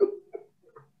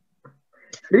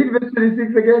 Read verse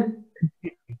 26 again.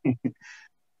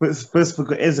 First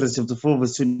book of Ezra, chapter 4,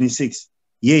 verse 26.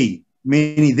 Yea,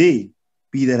 many they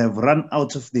be that have run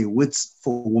out of their wits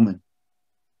for women,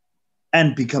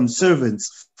 and become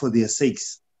servants for their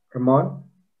sakes. Come on.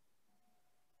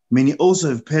 Many also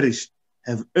have perished,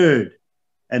 have erred,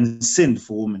 and sinned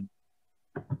for women.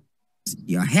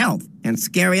 Your health and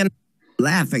scary and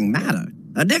laughing matter.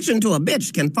 Addiction to a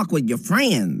bitch can fuck with your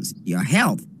friends, your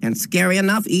health, and scary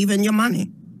enough, even your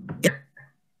money.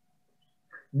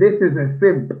 This is a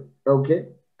simp, okay?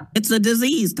 It's a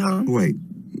disease, Tom. Wait,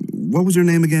 what was your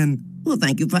name again? Well,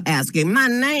 thank you for asking. My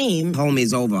name,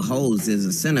 homies over hoes, is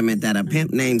a sentiment that a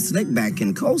pimp named Slickback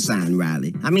can co-sign,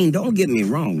 Riley. I mean, don't get me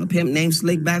wrong. A pimp named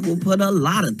Slickback will put a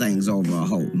lot of things over a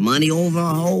hoe. Money over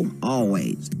a hoe?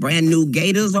 Always. Brand new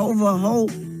gators over a hoe?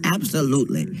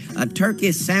 Absolutely. A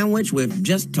turkey sandwich with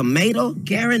just tomato?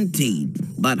 Guaranteed.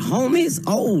 But homies?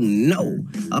 Oh no.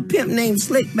 A pimp named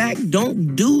Slickback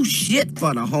don't do shit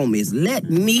for the homies. Let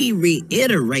me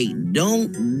reiterate,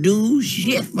 don't do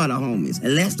shit for the homies.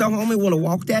 Unless the homie will have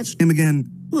walked that name again.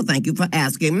 Well, thank you for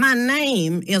asking. My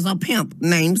name is a pimp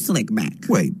named Slickback.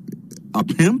 Wait, a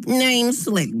pimp? Named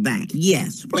Slickback,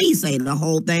 yes. Please say the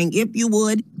whole thing if you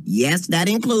would. Yes, that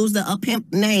includes the a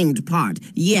pimp named part.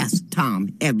 Yes, Tom,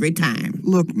 every time.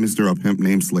 Look, Mr. A Pimp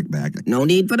named Slickback. No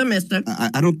need for the mister.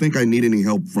 I don't think I need any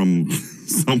help from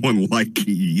someone like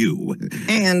you.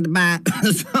 And by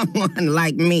someone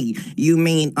like me, you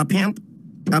mean a pimp?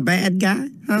 A bad guy?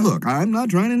 Huh? Look, I'm not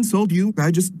trying to insult you.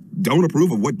 I just don't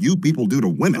approve of what you people do to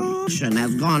women.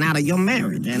 Has gone out of your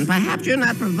marriage, and perhaps you're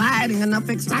not providing enough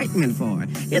excitement for it.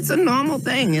 It's a normal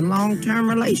thing in long-term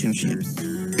relationships.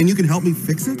 And you can help me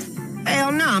fix it?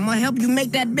 Hell no, I'm gonna help you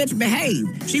make that bitch behave.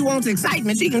 She wants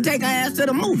excitement, she can take her ass to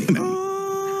the movie.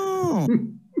 Oh.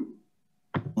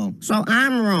 So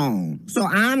I'm wrong. So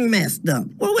I'm messed up.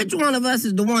 Well, which one of us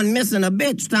is the one missing a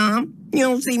bitch, Tom? You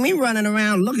don't see me running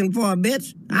around looking for a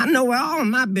bitch. I know where all of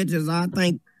my bitches are,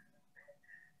 thank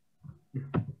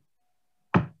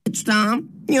bitch, Tom.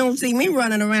 You don't see me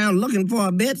running around looking for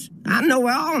a bitch. I know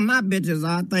where all of my bitches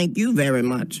are, thank you very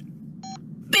much.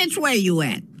 Bitch, where you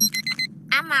at?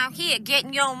 I'm out here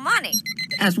getting your money.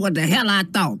 That's what the hell I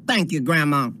thought. Thank you,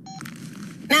 Grandma.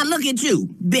 Now look at you,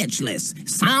 bitchless.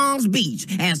 Sans beach,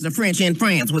 as the French in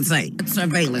France would say.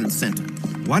 Surveillance center.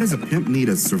 Why does a pimp need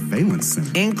a surveillance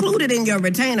center? Included in your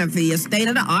retainer fee is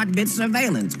state-of-the-art bitch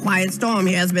surveillance. Quiet Storm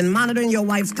here has been monitoring your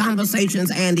wife's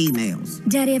conversations and emails.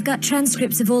 Daddy, I've got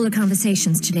transcripts of all the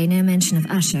conversations today, no mention of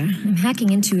Usher. I'm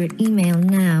hacking into her email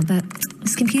now, but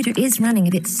this computer is running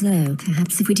a bit slow.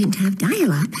 Perhaps if we didn't have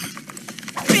dial-up.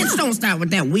 Bitch, don't start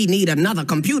with that we need another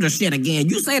computer shit again.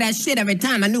 You say that shit every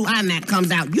time a new iMac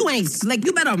comes out. You ain't slick.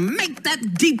 You better make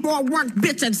that deep boy work,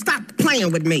 bitch, and stop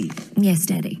playing with me. Yes,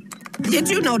 Daddy. Did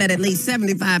you know that at least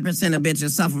 75% of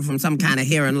bitches suffer from some kind of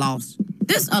hearing loss?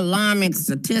 This alarming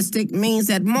statistic means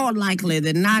that more likely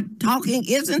than not, talking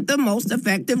isn't the most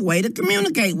effective way to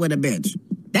communicate with a bitch.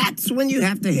 That's when you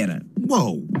have to hit her.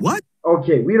 Whoa, what?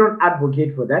 Okay, we don't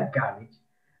advocate for that garbage.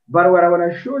 But what I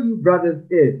want to show you, brothers,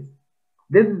 is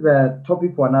this is a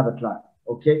topic for another class.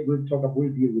 Okay, we'll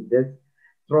deal with this.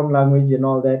 Strong language and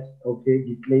all that. Okay,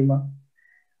 disclaimer.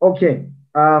 Okay,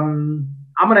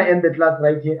 I'm going to end the class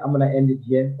right here. I'm going to end it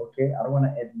here. Okay, I don't want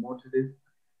to add more to this.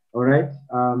 All right,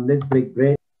 let's break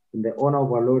bread in the honor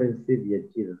of our Lord and Savior,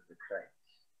 Jesus Christ.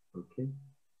 Okay.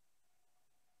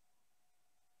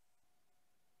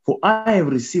 For I have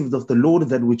received of the Lord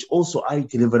that which also I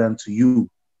delivered unto you,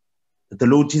 that the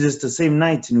Lord Jesus, the same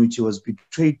night in which he was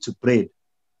betrayed, took bread.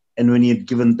 And when he had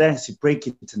given thanks, he broke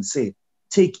it and said,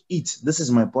 Take, eat, this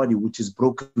is my body, which is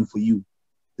broken for you.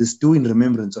 This do in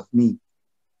remembrance of me.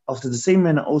 After the same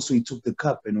manner also he took the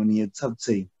cup, and when he had supped,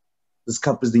 saying, This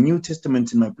cup is the New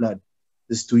Testament in my blood.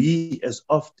 This do ye as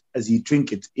oft as ye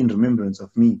drink it in remembrance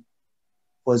of me.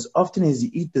 For as often as ye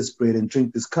eat this bread and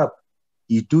drink this cup,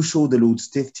 ye do show the Lord's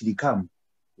death till he come.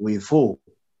 Wherefore,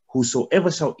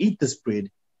 whosoever shall eat this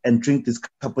bread and drink this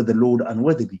cup of the Lord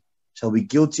unworthily shall be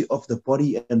guilty of the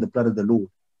body and the blood of the Lord.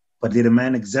 But let a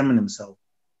man examine himself,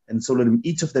 and so let him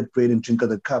eat of that bread and drink of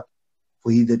the cup.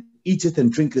 For he that eateth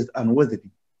and drinketh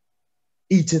unworthily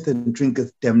eateth and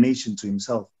drinketh damnation to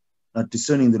himself, not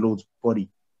discerning the Lord's body.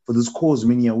 For this cause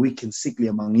many are weak and sickly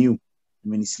among you,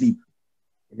 and many sleep.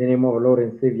 In the name of our Lord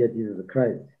and Savior Jesus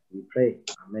Christ, we pray.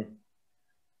 Amen.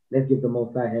 Let's give the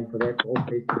Most High hand for that. All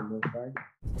praise to the Most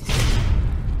High.